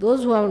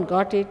 Those who haven't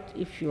got it,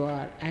 if you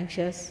are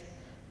anxious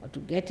or to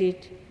get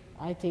it,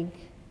 I think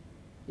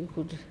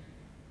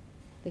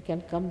they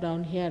can come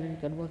down here and you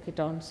can work it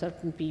on.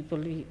 Certain people,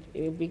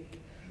 a big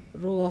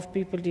row of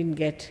people didn't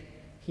get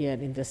here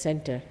in the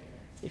center.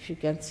 If you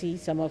can see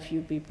some of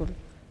you people,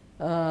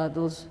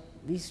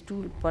 these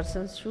two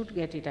persons should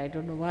get it. I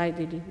don't know why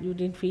you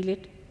didn't feel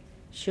it.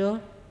 Sure?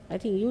 I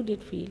think you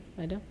did feel,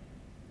 madam.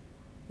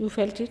 You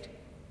felt it?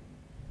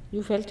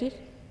 You felt it?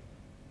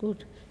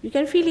 Good. You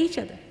can feel each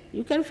other.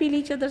 You can feel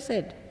each other's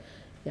head.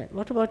 Yeah.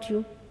 What about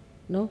you?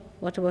 No?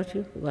 What about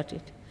you? Got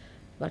it.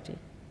 Got it.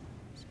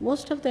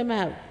 Most of them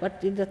have,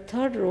 but in the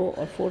third row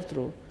or fourth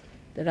row,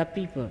 there are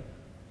people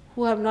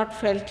who have not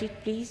felt it,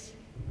 please.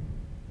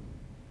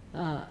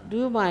 Do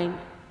you mind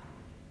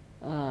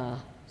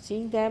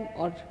seeing them,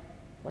 or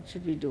what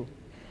should we do?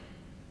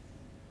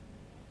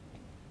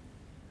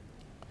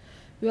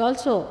 We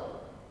also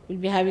will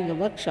be having a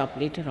workshop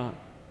later on.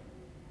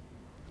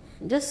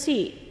 Just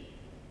see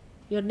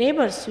your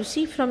neighbors, you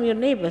see from your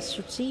neighbors,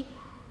 should see.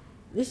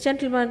 This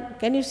gentleman,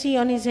 can you see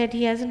on his head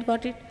he hasn't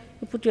got it?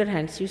 You put your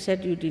hands, you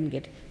said you didn't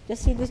get it.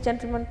 Just see this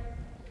gentleman,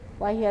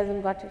 why he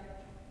hasn't got it.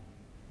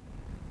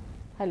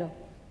 Hello.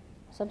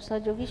 Some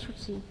Sahaja should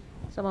see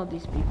some of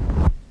these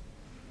people.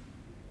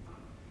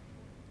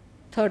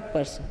 Third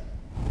person,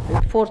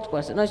 fourth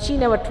person. No, she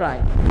never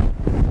tried.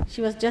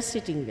 She was just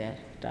sitting there,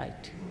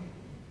 tight.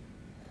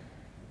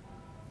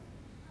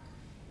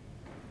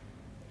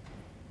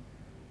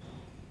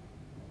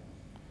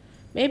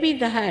 Maybe in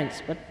the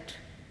hands, but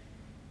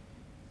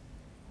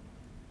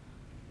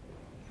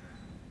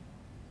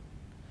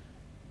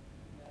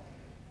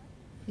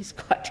he's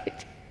got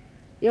it.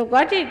 You've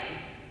got it?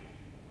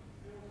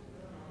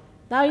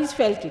 Now he's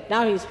felt it.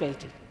 Now he's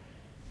felt it.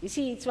 You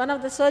see, it's one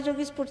of the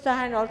Sahajogis puts the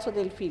hand, also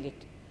they'll feel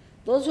it.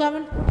 Those who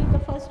haven't put in the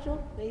first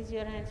row, raise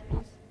your hands,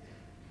 please.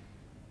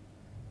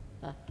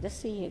 Just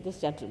see this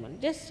gentleman.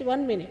 Just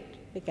 1 minute,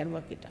 they can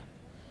work it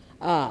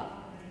out.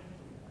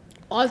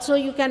 Also,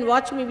 you can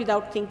watch me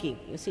without thinking.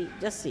 You see,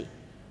 just see.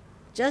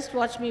 Just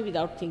watch me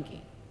without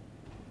thinking.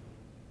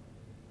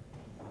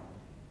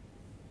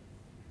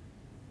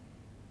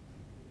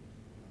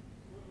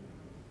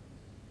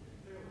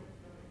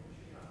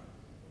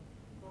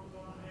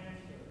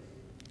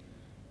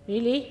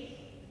 Really?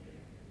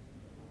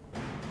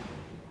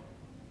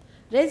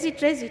 Raise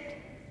it, raise it.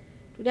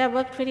 Today I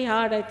worked very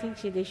hard, I think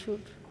they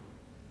should.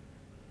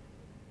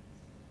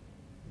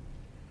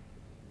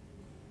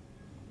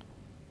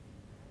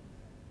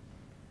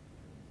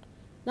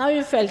 Now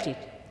you felt it.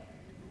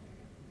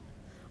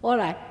 All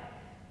right.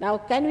 Now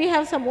can we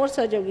have some more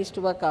Sahajogis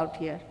to work out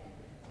here?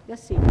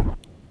 Just see.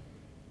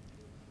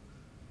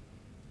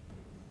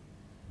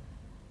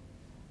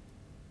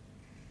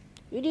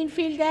 You didn't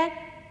feel that?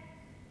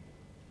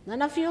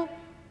 None of you?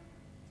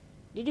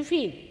 Did you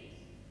feel?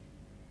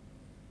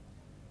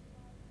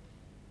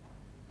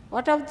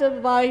 What of the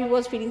boy who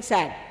was feeling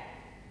sad?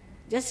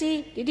 Just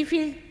see, did you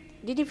feel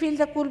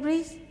the cool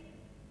breeze?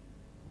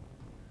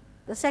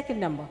 The second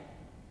number,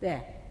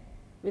 there,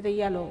 with the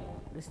yellow,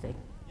 this thing.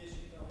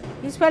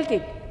 He's felt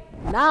it.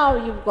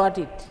 Now you've got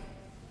it.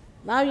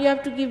 Now you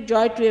have to give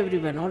joy to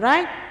everyone, all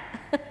right?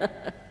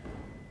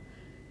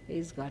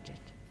 He's got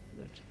it.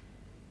 Good.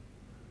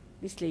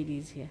 This lady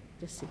is here,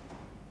 just see.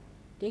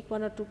 Take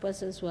 1 or 2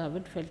 persons who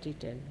haven't felt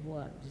it and who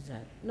are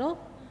desired. No?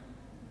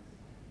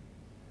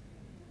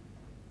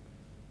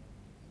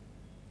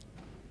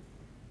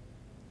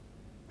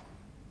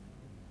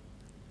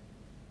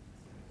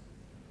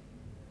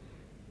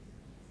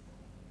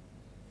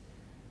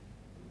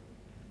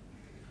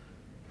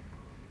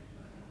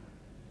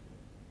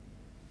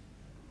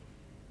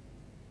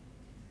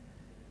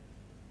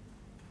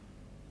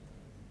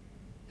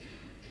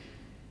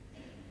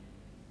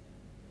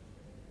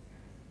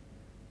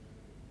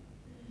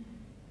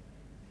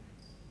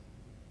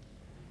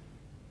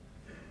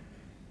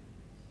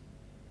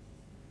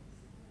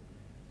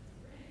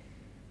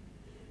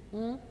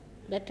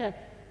 Better.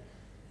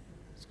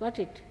 He's got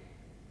it.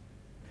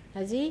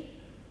 Has he?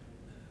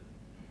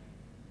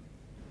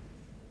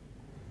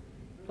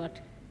 What?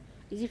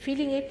 Is he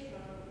feeling it?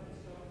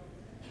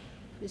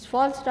 It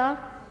falls down?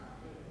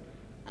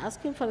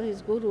 Ask him for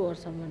his guru, or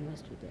someone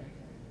must be there.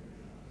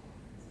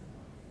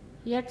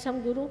 He had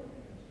some guru?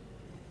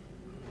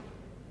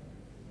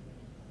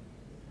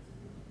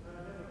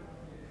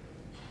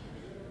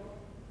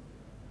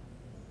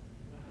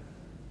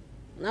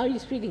 Now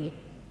he's feeling it.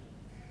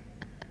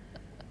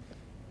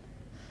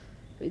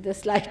 With the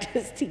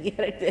slightest thing here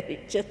and there,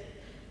 it just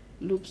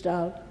loops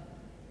down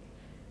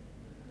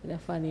in a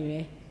funny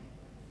way.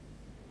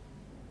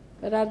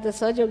 Where are the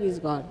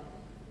Sahajogis gone?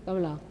 Come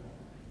along.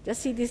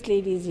 Just see, this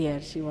lady is here.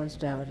 She wants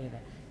to have a reader.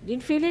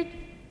 Didn't feel it?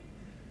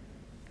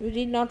 You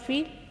did not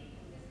feel?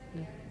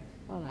 No.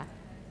 All right.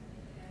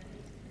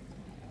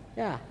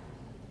 Yeah.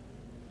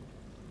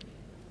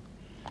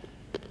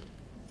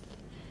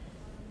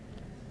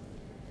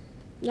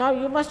 Now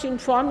you must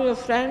inform your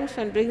friends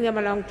and bring them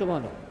along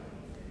tomorrow.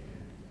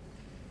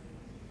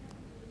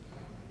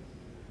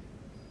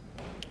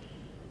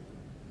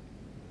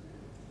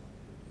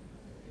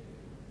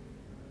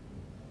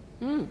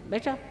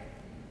 Better.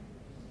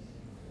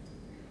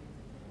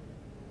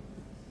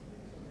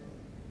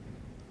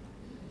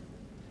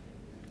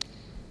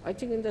 I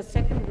think in the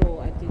second row,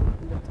 I think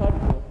in the third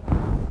row.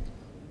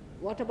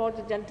 What about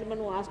the gentleman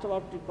who asked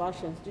about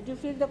precautions? Did you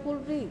feel the cool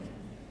breeze?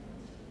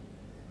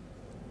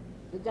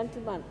 The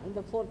gentleman in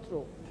the fourth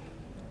row.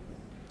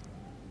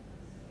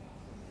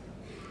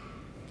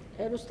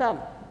 Hey Rustam,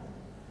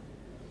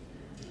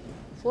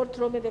 fourth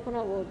row में देखो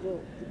ना वो जो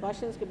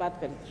precautions की बात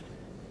करी थी.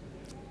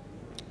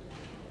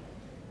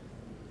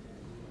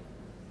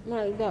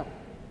 ना इधर,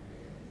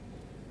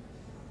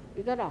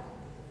 इधर आओ.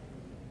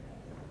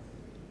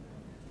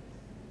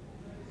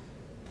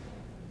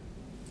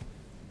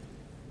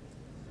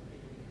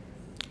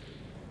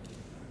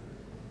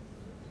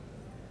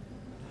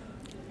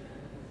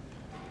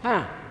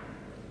 हाँ,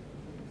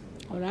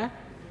 हो रहा है.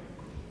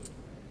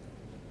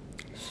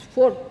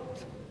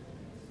 Fourth,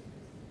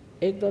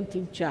 1, 2,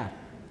 3, 4.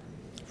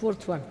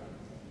 Fourth one.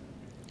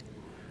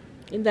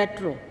 In that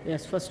row,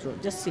 yes, first row.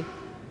 Just see.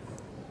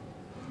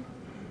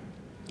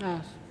 Ah,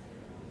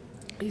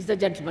 he's the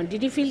gentleman.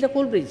 Did you feel the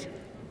cool breeze?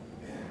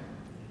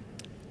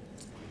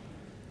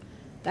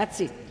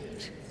 That's it.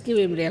 Give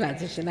him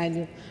realization. I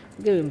knew.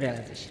 Give him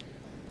realization.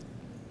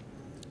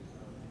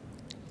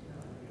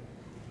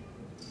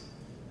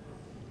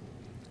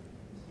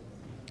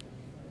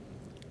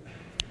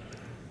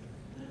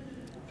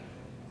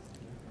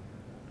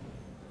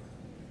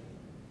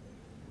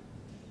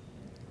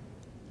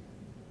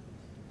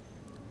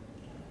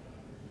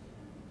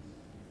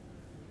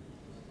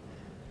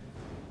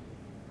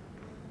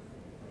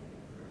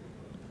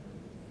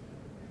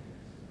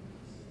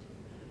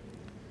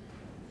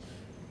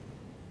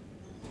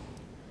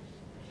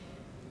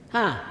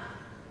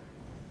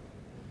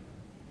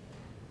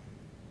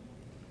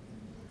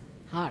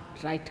 Heart,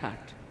 right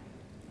heart.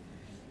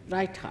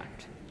 Right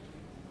heart.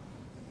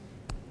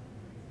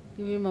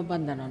 Give him a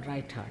bandhan on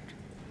right heart.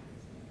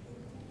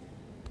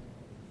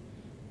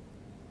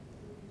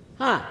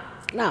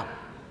 Now,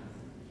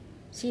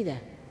 see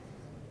there.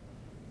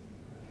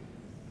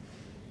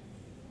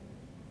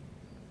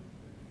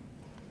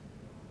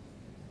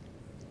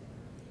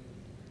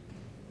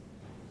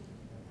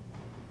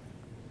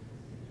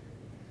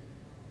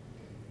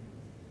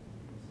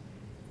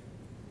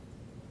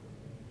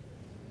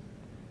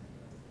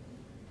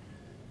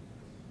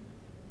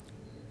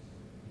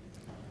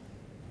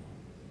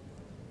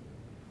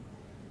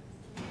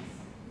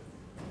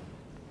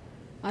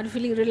 Are you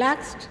feeling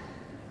relaxed?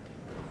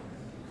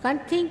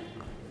 Can't think.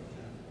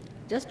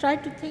 Just try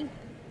to think.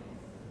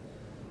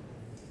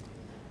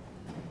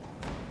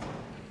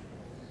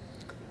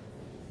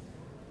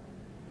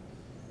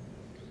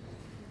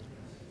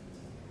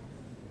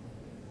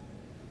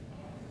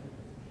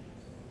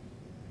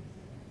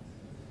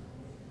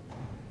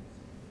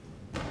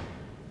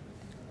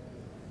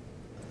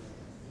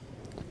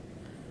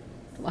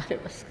 तुम्हारे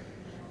बस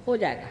हो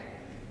जाएगा.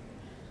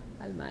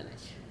 I'll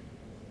manage.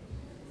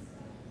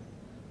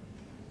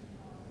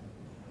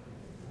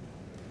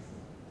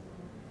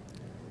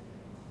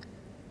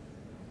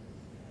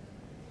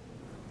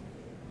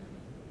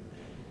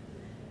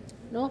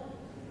 No?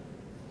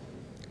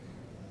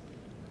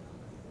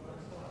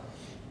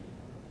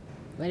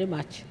 Very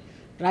much.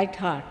 Right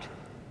heart.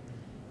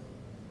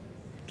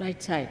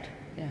 Right side,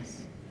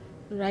 yes.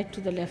 Right to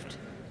the left.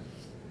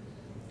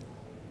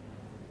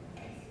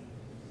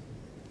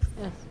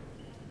 Yes.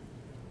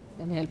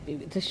 Can help me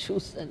with the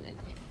shoes and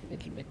a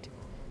little bit.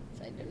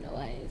 So I don't know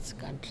why it's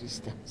can't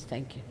reach them.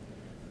 Thank you.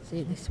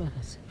 See this one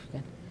also, if you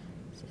can.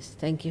 Yes,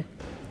 thank you.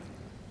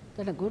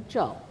 Done a good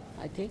job,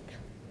 I think.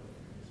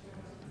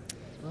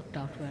 Worked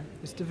out well.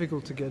 It's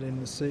difficult to get in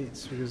the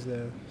seats because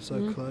they're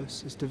so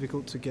close. It's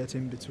difficult to get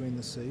in between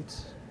the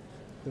seats.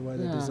 The way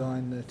they're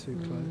designed, they're too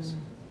close.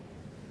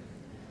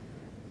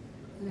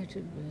 Let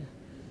it be.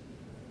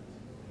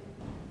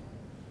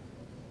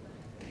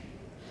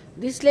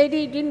 This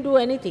lady didn't do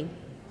anything,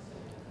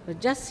 was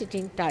just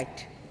sitting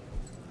tight.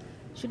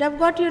 Should have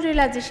got your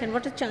realization,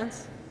 what a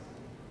chance.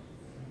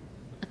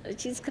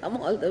 She's come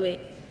all the way.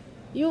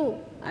 You,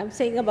 I'm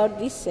saying about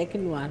this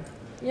second one.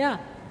 Yeah.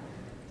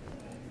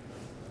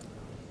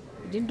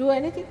 Didn't do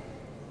anything.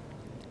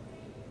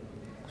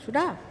 Should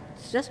have.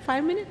 It's just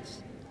 5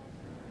 minutes.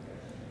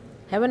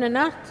 Heaven and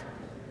earth.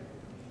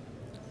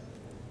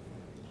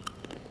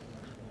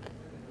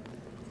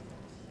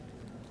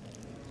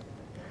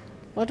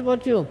 What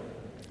about you?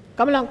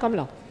 Come along, come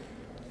along.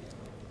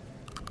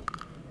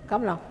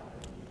 Come along.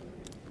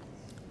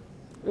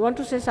 You want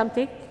to say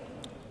something?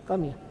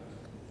 Come here.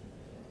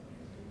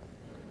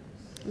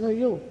 No,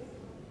 you.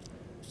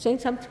 Saying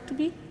something to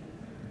me?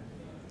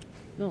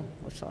 No,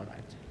 it's all right.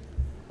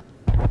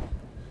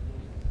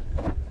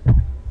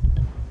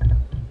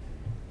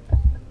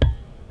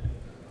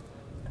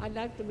 I'd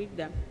like to meet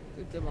them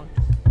if they want.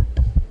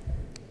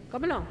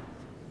 Come along.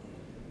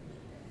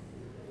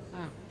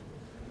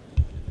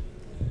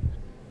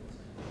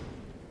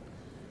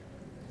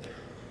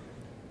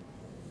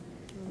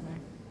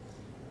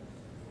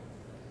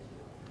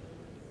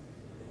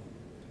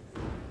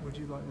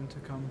 like them to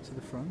come to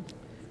the front?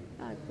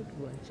 I could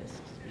go and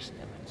just wish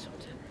them and sort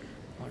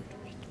of want to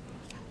meet.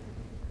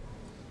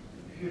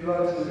 If you'd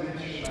like to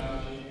mention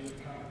Mataji, you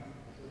could come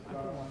to the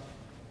front.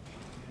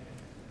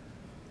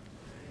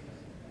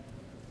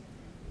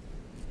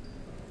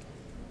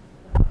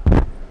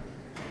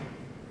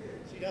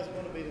 She doesn't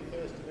want to be the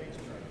first to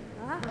mention it.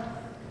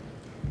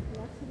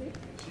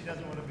 She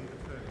doesn't want to be the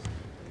first.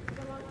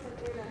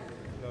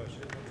 No, she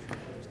doesn't want to be the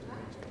first to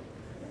mention it.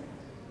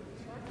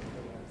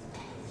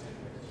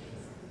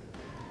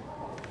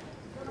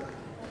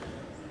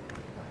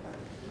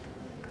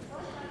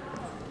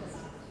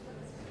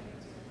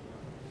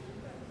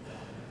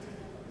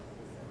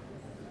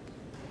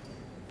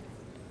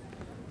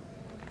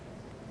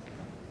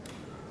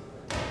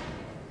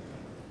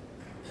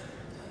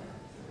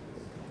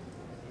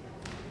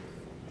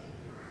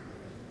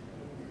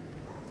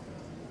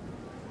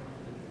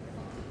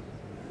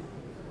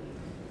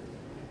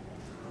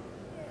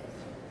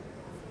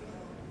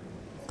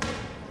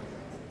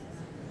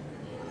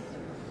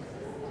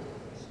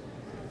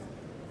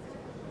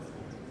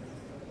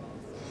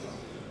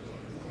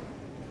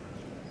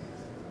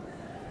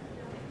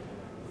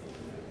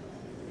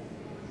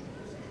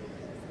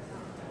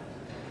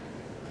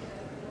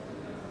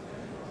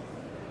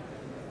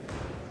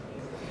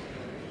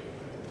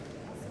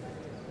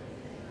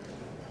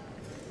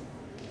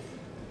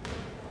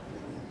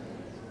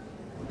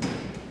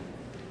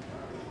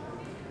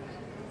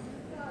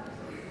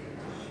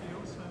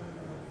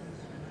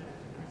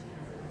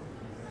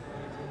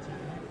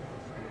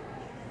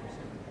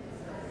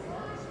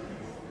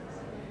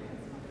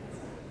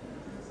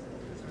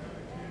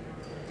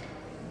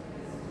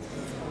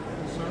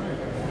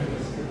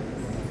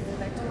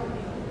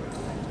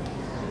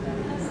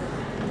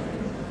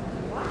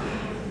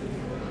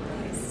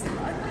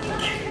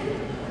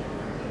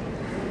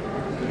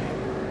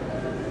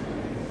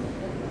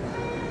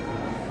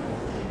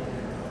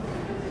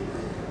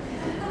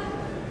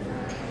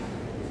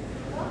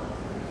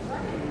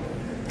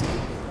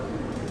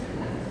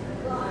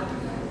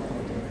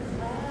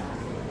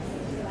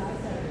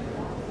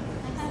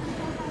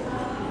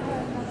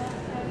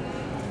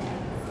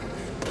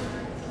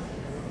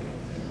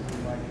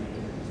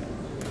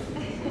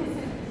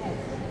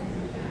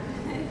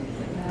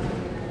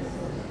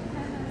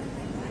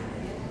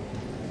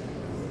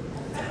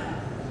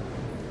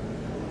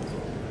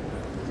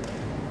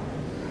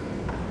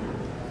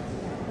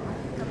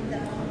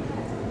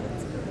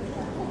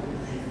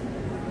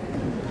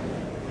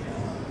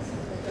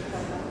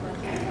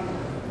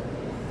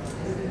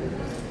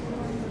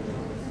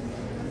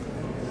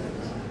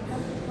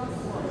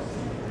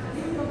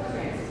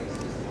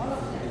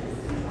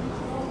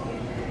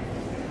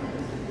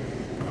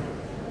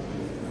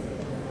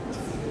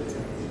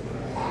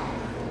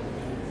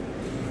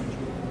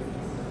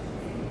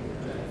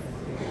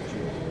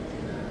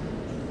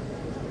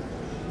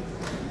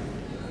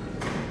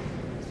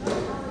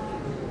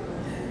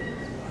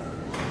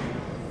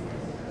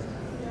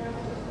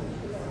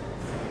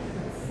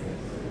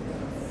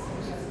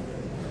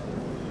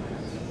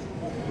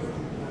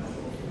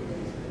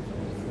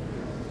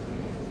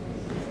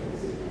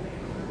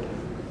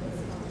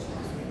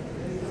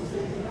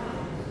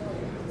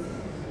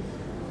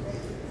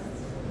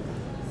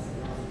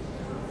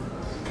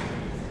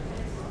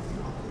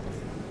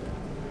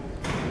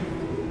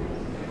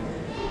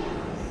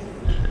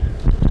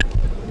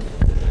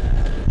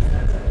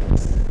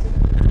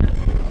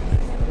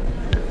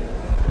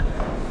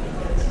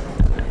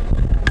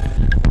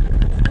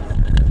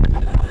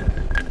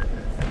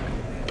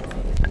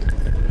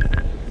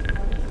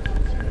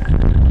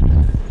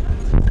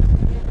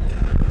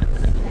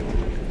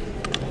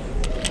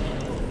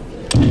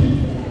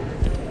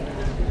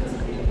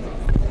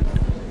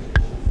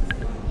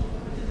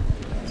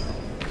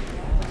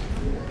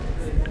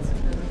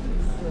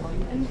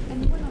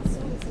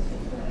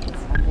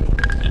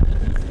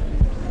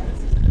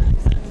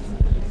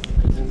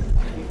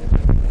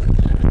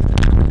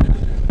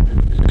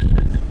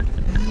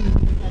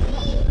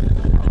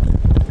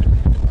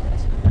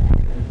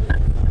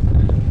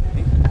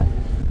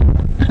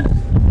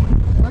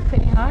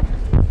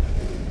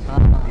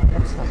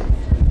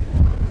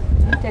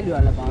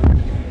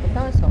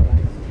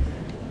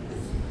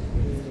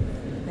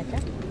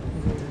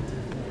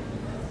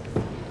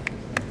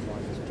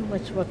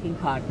 much working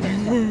hard.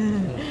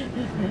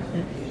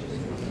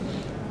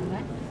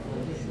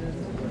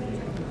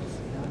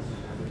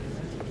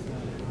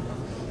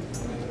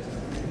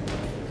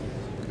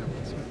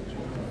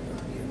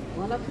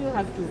 All of you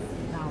have to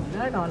now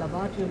learn all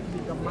about you to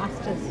become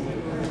masters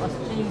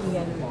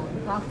Australian.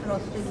 Look after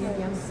Australian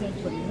young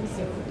people,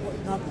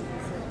 not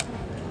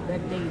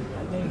that they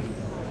again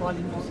fall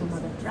into some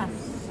other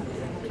traps.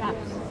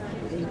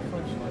 They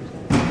fall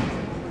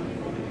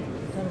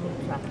terrible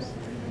traps.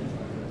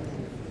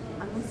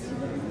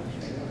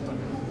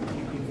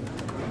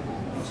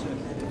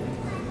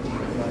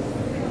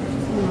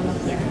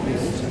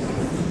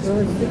 So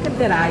look at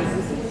their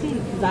eyes. See,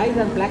 his eyes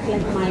are black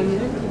like mine,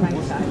 isn't it? My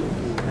side.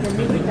 Then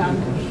maybe down.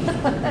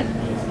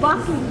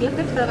 Sparkling, look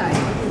at her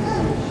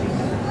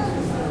eyes.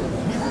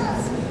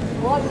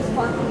 All is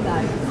passing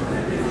by.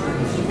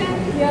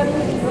 Here is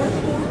verse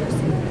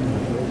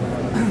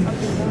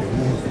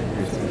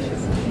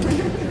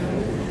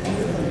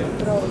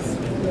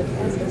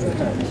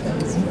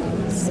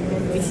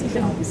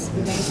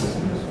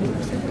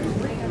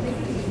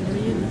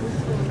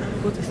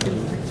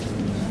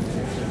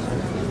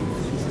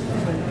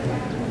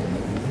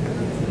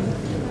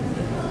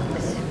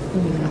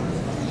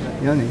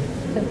何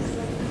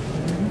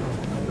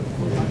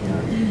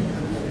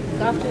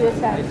After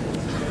yourself.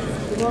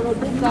 You want to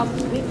do come,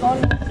 bring all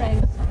your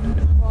friends,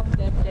 inform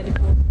them,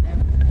 telephone them,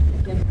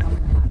 let them come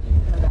and have it.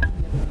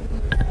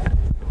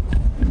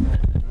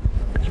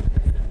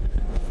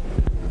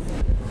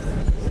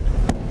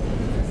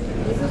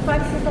 This is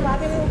part से सब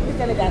आगे नहीं उठ के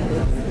चले जाते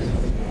हैं.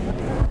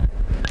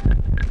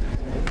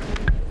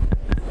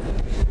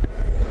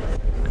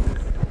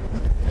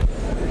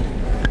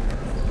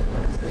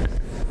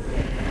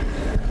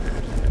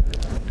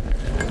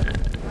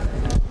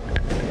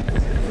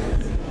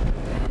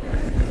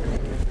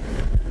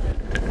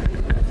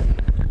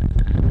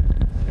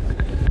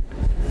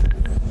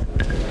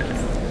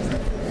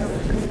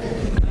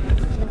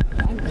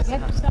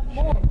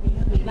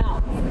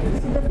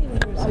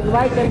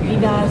 Invite them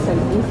dinners and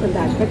this and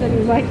that. Better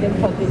invite them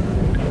for this.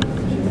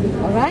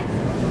 Alright?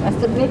 That's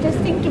the greatest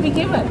thing to be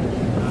given.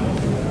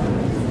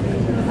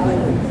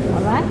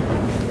 Alright?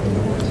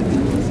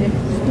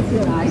 Keep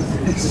your eyes.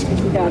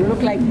 They don't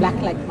look like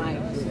black like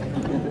mine.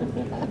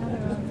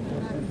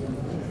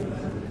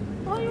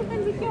 Oh, you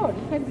can be cured.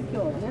 You can be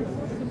cured. Yes.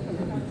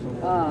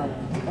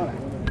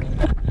 Alright.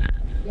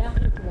 Yeah,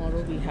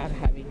 tomorrow we are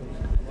having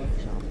a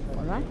workshop.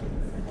 Alright?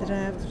 The day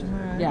after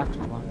tomorrow? Yeah,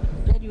 tomorrow.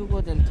 Then you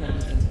go, they'll tell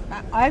you.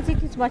 As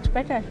it is much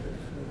better.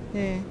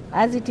 Yeah.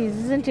 As it is,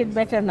 isn't it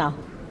better now?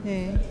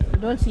 Yeah. You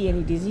don't see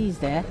any disease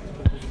there.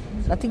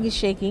 Nothing is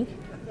shaking.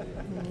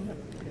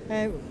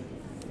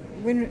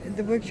 When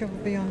the workshop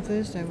will be on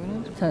Thursday,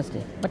 won't it?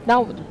 Thursday. But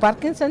now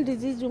Parkinson's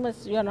disease,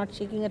 you are not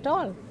shaking at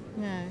all.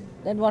 No.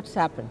 Then what's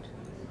happened?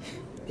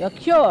 You're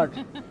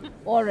cured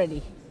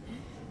already.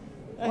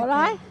 All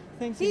right?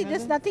 Thank See, you,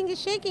 there's Mother. nothing is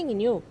shaking in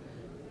you.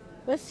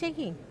 What's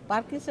shaking?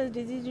 Parkinson's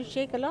disease, you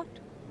shake a lot.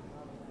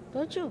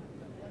 Don't you?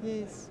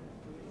 Yes.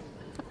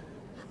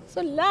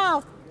 So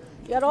laugh.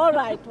 You're all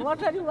right.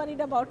 What are you worried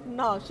about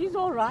now? She's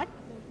all right.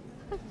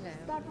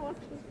 Not want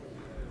to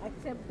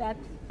accept that.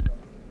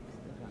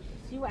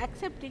 She was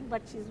accepting,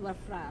 but she's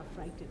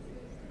frightened.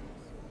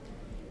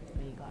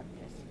 May God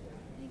bless you.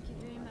 Thank you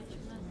very much,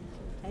 Mother.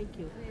 Thank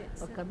you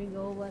for coming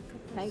over.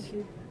 Thank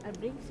you. And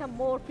bring some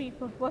more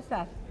people. What's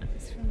that?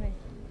 It's from me.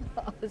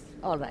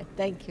 All right.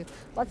 Thank you.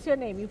 What's your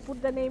name? You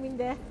put the name in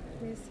there?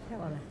 Yes,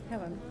 Helen. All right.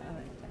 Helen. All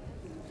right.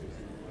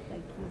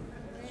 Thank you.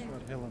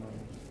 Helen on.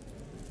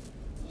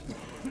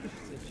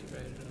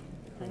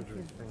 Thank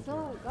you. So,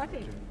 got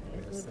it?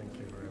 Yes, thank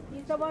you very much.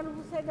 He's the one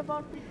who said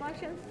about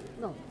precautions?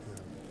 No.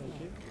 Thank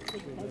you.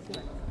 Thank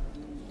you.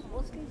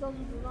 Mostly those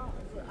who do not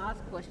ask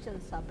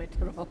questions are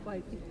better off,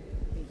 I think.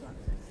 May God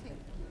bless you.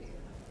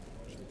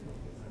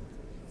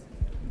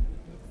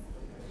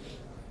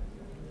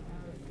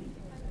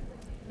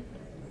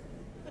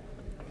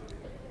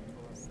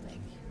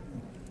 Thank you.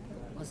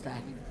 What's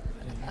that?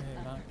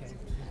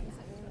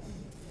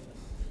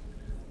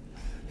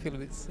 Feel a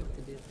bit sick.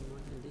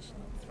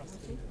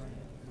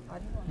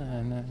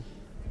 No, no.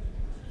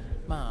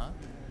 Mark?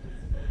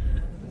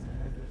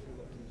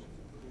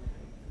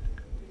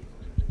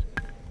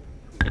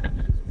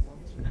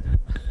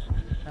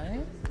 Hey?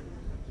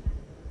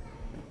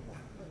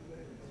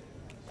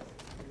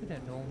 We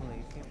don't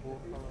normally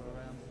walk all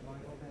around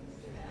like that.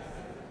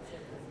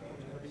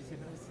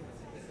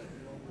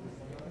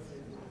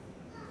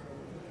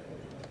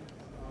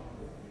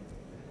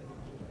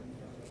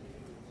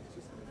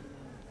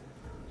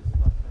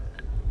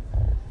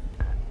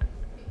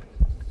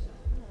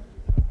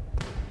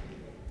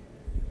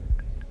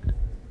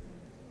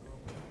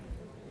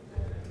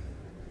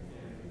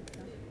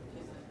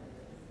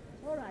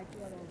 All right,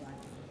 you are all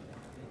right.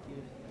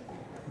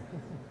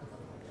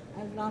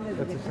 As long as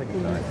That's you the get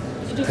second time.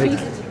 Did you feel it?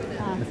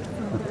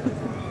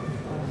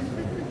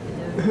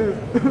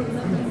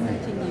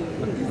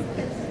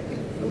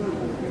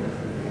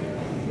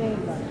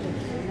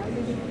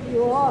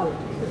 You all.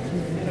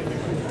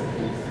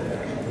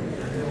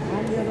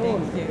 And your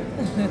own. Thank you.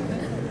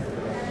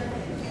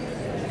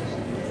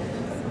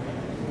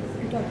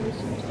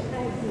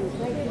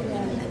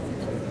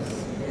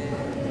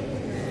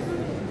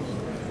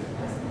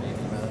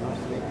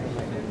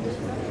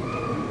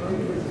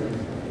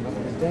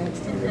 Thank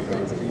you very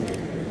much.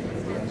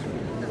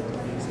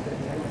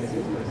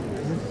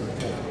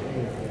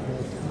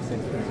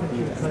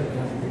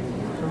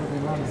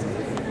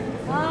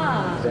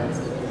 Ah,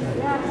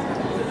 yeah.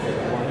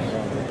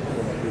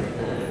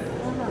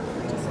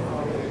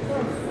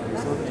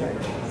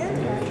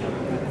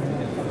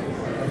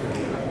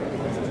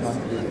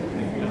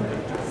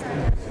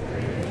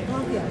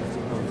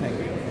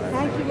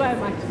 Thank you very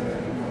much.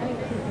 Thank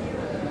you.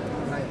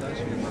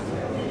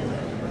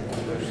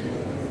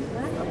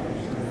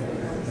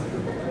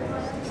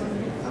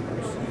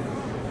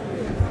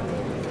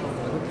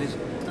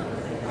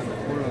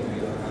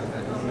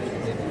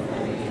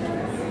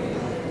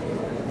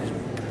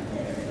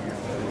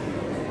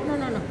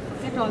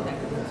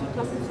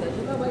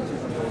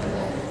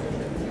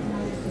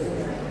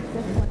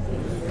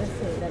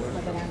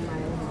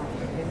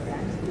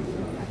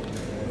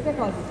 Look at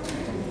all this.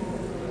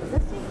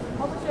 Just see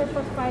how much it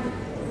was fine.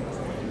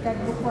 That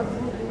book was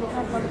good. You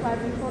have qualified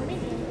before me.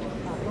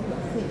 Okay,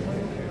 see.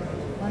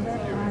 Mother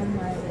and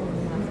my own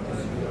master.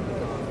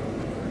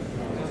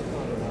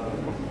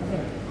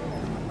 Okay.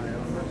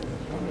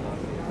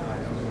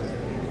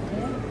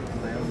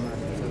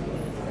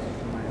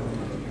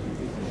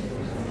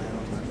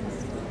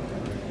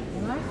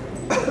 Alright?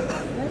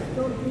 Just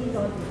don't read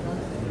all this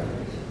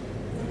nonsense.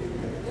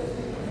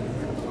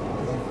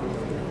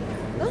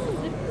 No,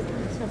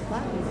 it's a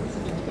body.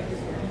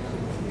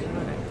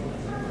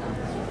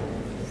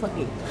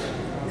 Forgive.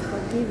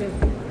 Forgive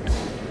everyone.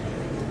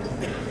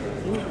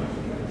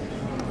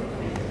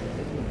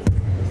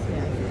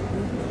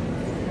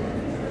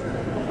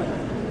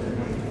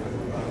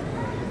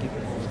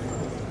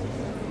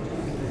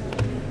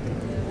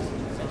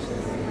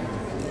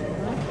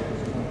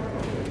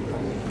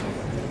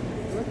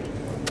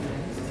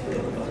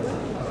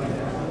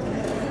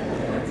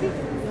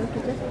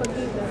 Just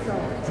forgive, that's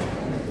all.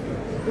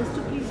 Just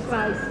to please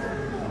Christ.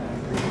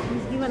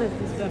 He's given us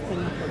this weapon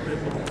of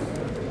forgiveness.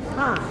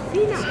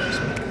 See now.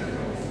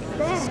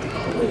 There.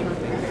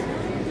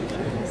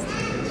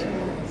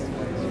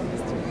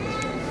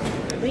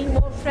 Bring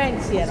more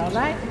friends here,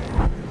 alright?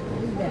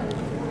 Bring them.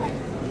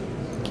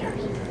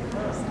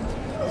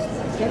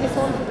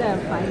 Telephone to them,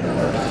 find them.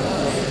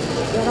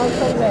 They're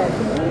also where?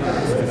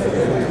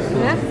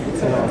 Yeah?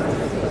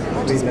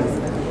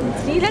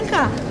 Sri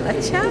Lanka.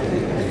 Acha.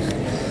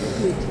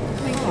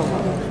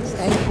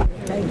 Thank you.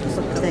 Thank you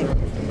for coming.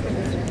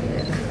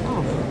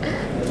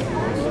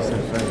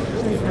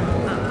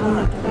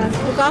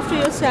 Look after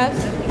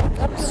yourselves.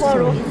 Come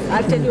tomorrow.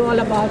 I'll tell you all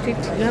about it.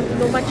 You have to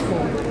know much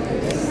more.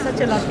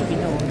 Such a lot to be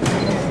known.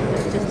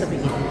 It's just the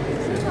beginning.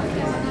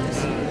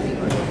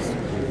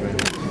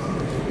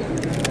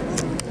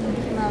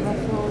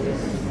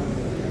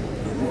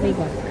 Very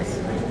good.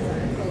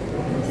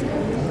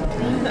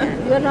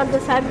 You are not the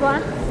sad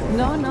one?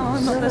 No, I'm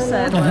not the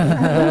sad one.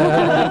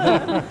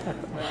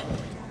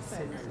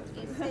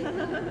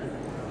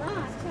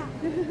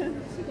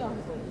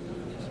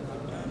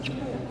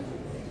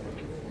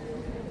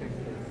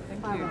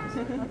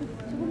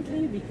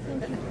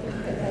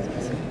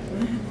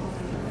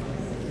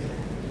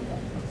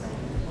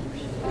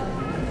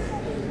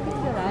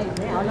 Your eyes,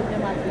 all of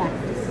them are black.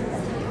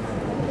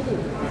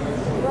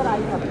 Your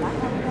eyes are black.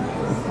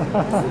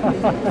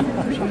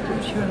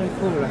 Should I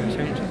call her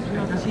actually?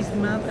 She's the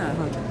mother.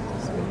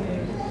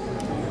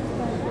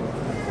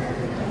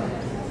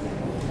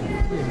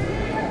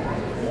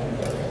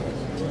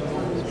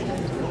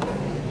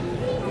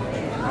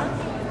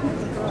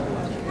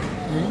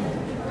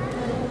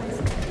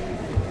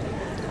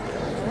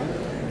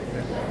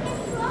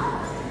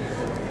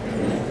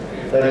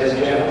 Ladies and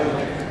gentlemen,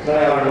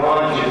 may I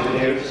remind you that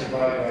there is a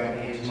program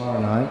here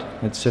tomorrow night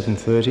at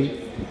 7:30,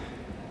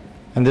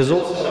 and there's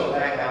also a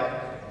backup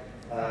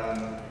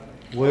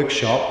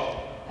workshop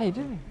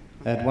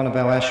at one of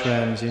our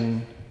ashrams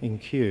in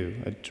Kew,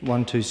 at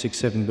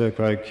 1267 Burke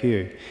Road,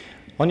 Kew.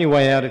 On your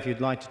way out, if you'd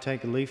like to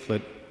take a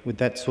leaflet with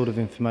that sort of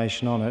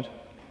information on it,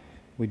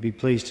 we'd be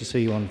pleased to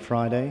see you on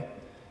Friday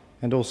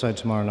and also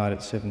tomorrow night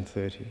at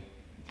 7:30.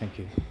 Thank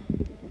you.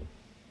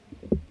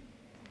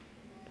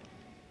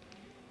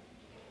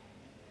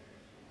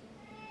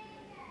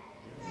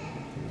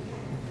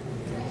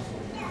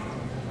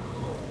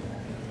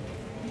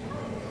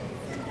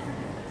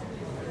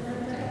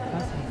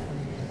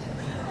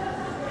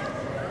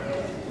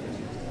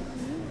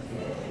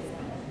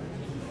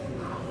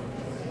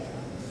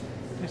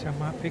 I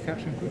might pick up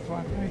some good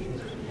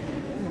vibrations.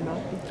 No,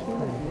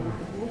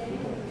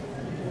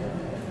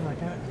 I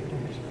don't.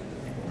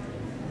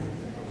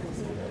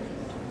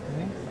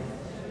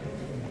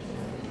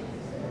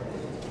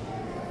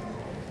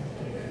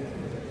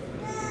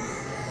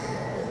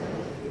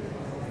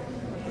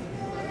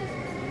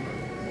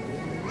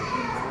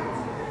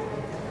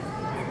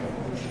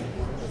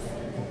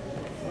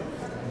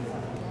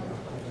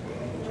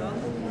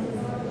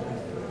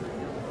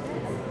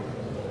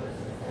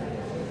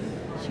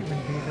 She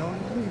may be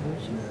lonely, will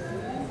she?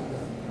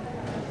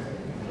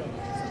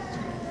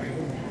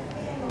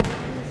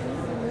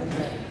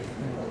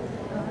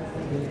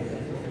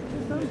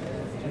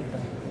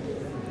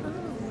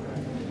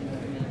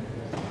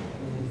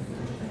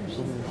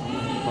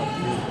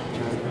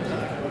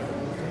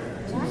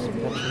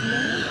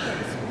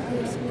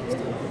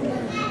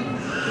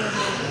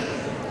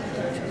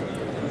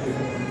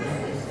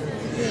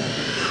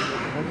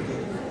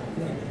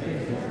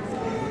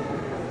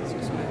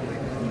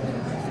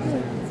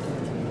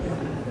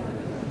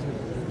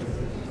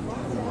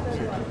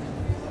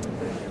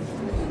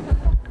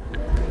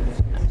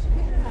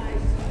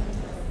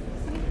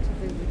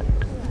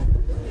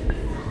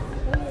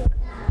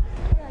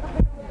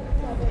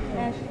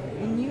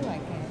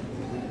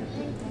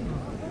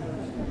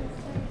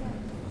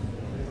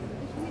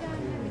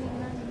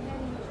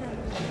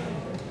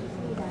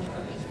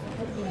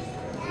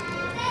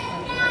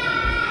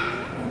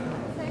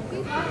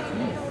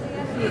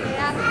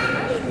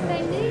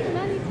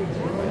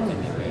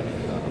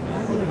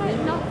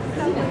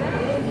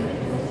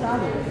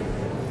 travel.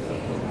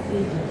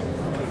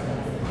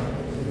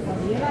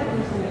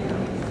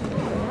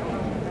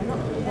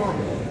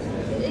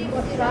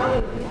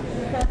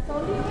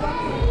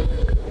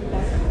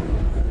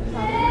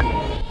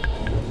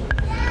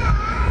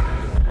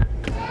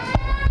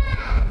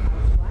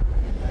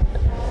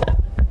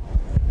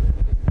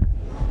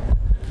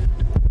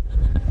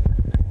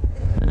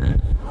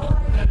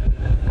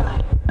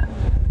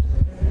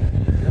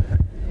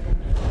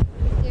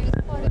 There is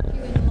quite a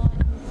few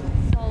enlightened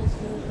souls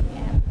walking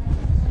out.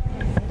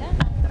 They don't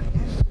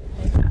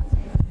know.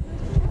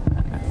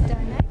 It's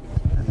donated.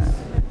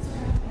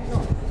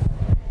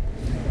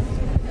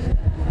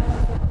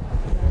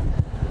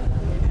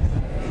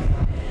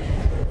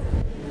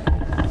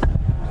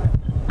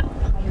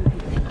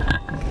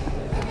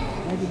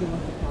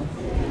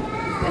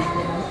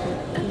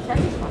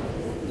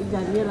 If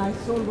they realize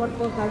soul, what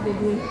work are they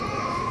doing? If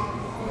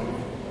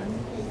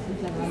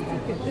they want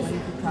to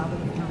travel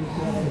here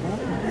and there,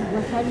 you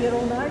must have your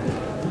own art.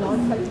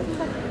 Don't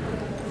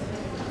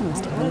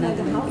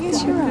Yes,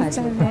 you're right,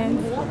 man.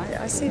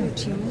 I see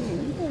what you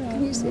mean.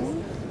 Can you see?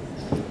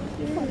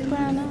 What,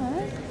 brown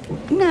eyes?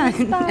 No,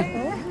 no.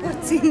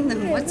 What's in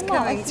them? What's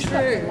coming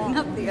through?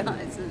 Not the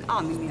eyes.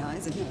 I mean, the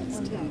eyes are nice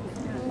too.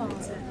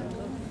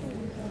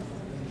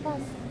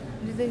 Plus,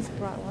 do these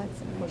bright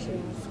lights in my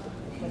shoes?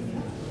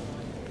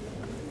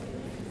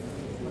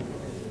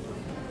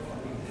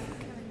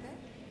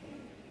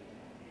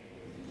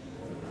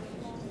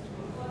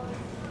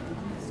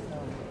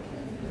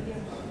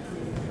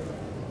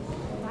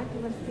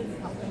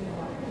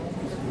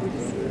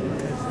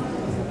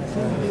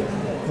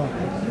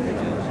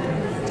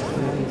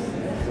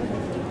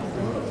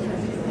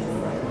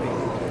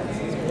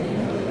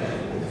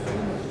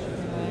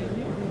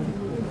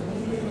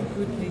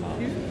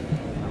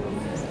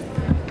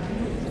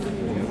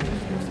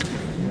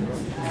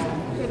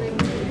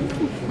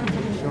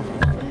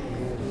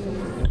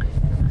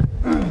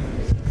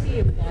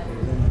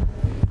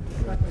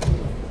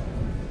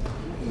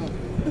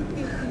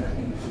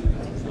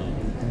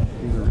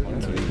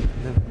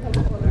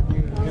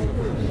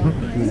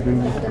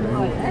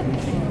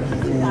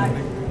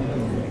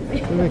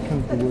 When I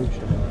come to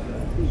workshop,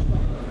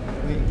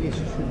 yes,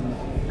 you should.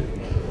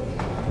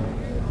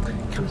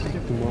 Come back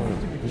tomorrow.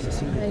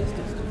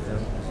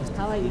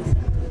 How are you?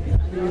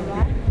 You all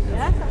right?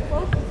 Yes, of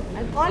course.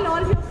 And call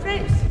all your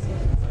friends.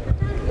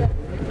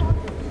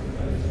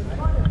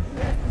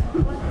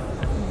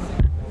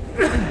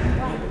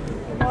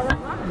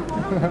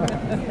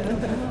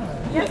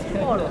 Yes,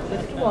 tomorrow.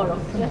 Yes, tomorrow.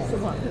 Yes,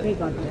 tomorrow. May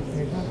God bless.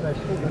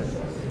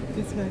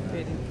 This way,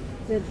 Betty.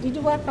 Did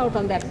you work out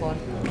on that one?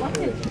 What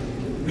is it?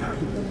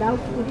 The doubt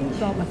couldn't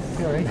stop us.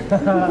 Sorry.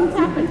 What's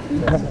happened?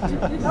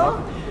 No?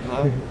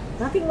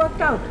 Nothing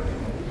worked out.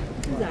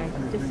 Just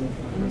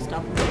let me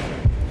stop.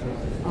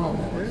 Oh,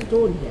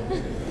 stone here.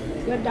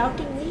 You're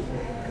doubting me?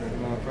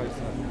 No, I'm afraid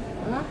so.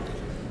 Huh?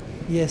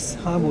 Yes,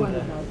 Who harmony. are you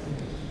doubting?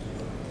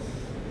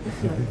 It's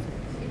yours.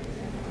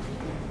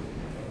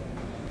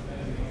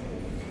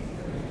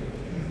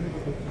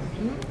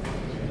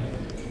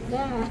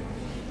 Yeah.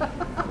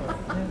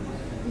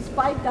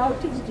 Despite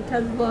doubting, it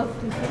has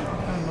worked. You see?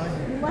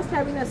 You must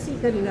have been a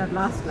seeker in your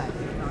last life,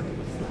 if not in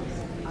this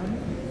life. Are you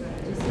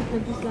a seeker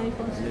this life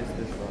also? Yes,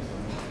 this last one.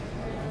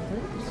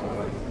 So,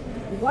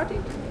 you got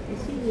it? You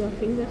see your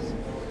fingers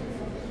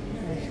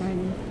are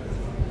shining.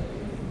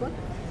 Good.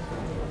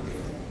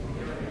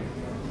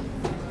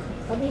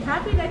 But be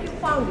happy that you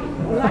found it.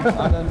 All right? I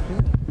don't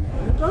feel.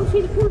 You don't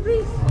feel cool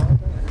breeze?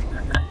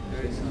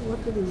 What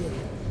to do with it?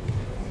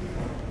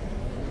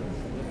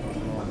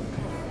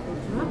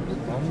 Huh?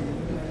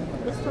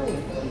 Just hold it.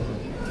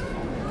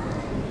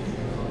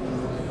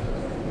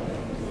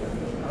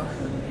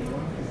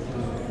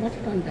 Not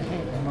on the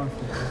head.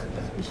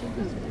 You should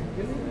be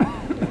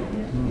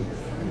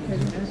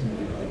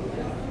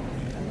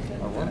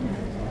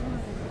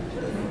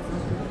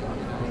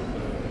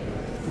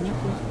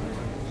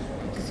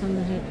It's on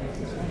the head.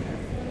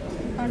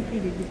 You can't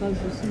feel it because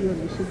you see your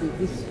Vishuddhi.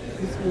 This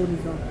bone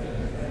is off.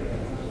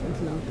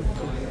 It's out of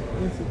place.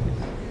 Yes, it is.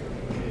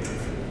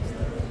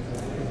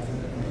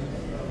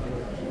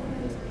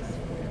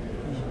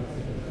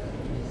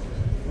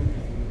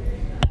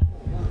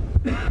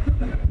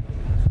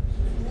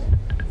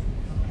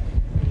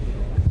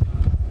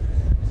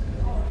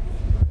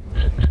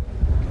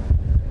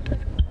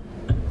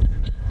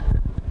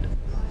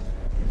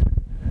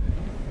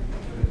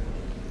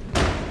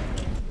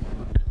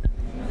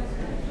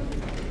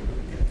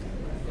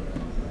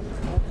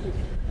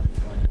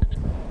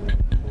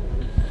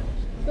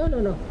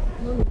 No.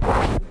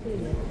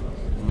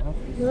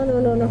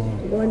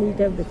 Go and eat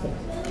everything.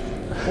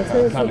 That's why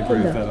it's Can't so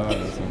agree with tender. that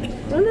either. So.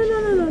 No.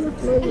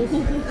 No use.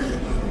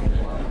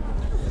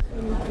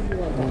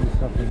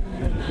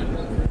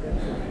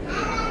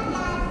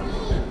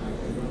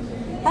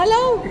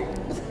 Hello?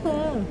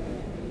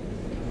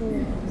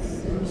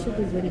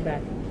 Vishuddhi is very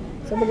bad.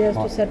 Somebody has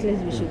to settle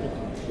his Vishuddhi.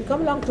 You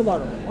come along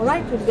tomorrow. All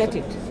right, we'll get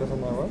it. Settle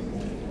my what?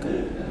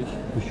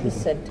 This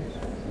center.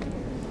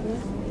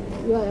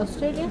 Yeah. You are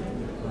Australian?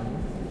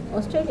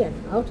 Australian,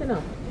 out and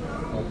out.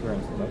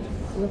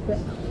 Your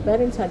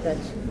parents are Dutch.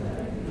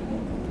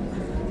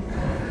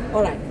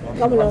 All right,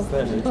 come along.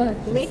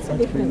 It makes a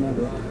difference.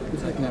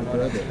 It's like my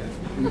brother.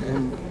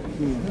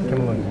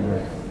 Come along,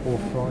 all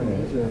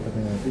Friday.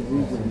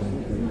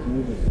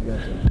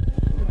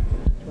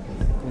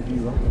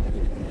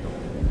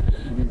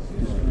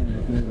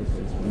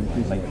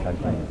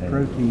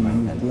 Protein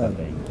in his blood.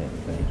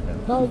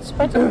 No, it's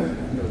better.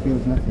 It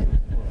feels nothing.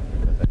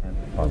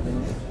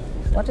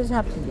 What is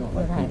happening in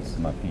your hands?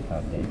 My feet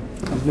are dead.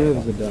 His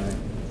nerves are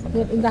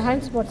dying. In the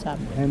hands, what's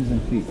happening? Hands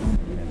and feet.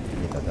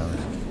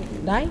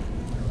 Die?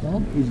 No?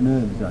 His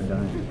nerves are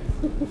dying.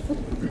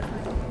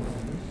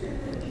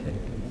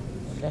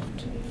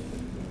 Left.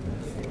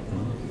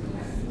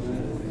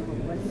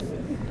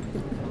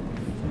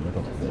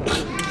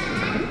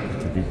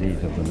 It's a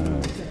disease of the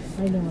nerve.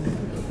 I know.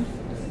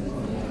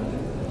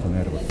 It's a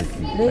nervous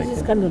system. Raise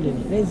his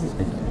cannulini. Raise his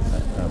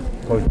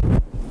Poison.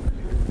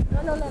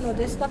 No.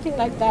 There's nothing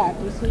like that.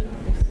 You see,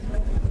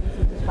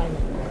 it's fine.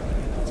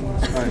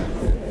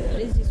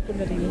 Raise his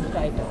kundalini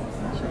right up.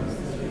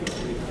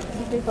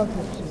 Take off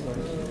his shoes.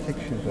 Take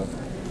shoes off.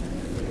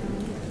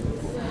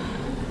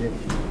 Yes.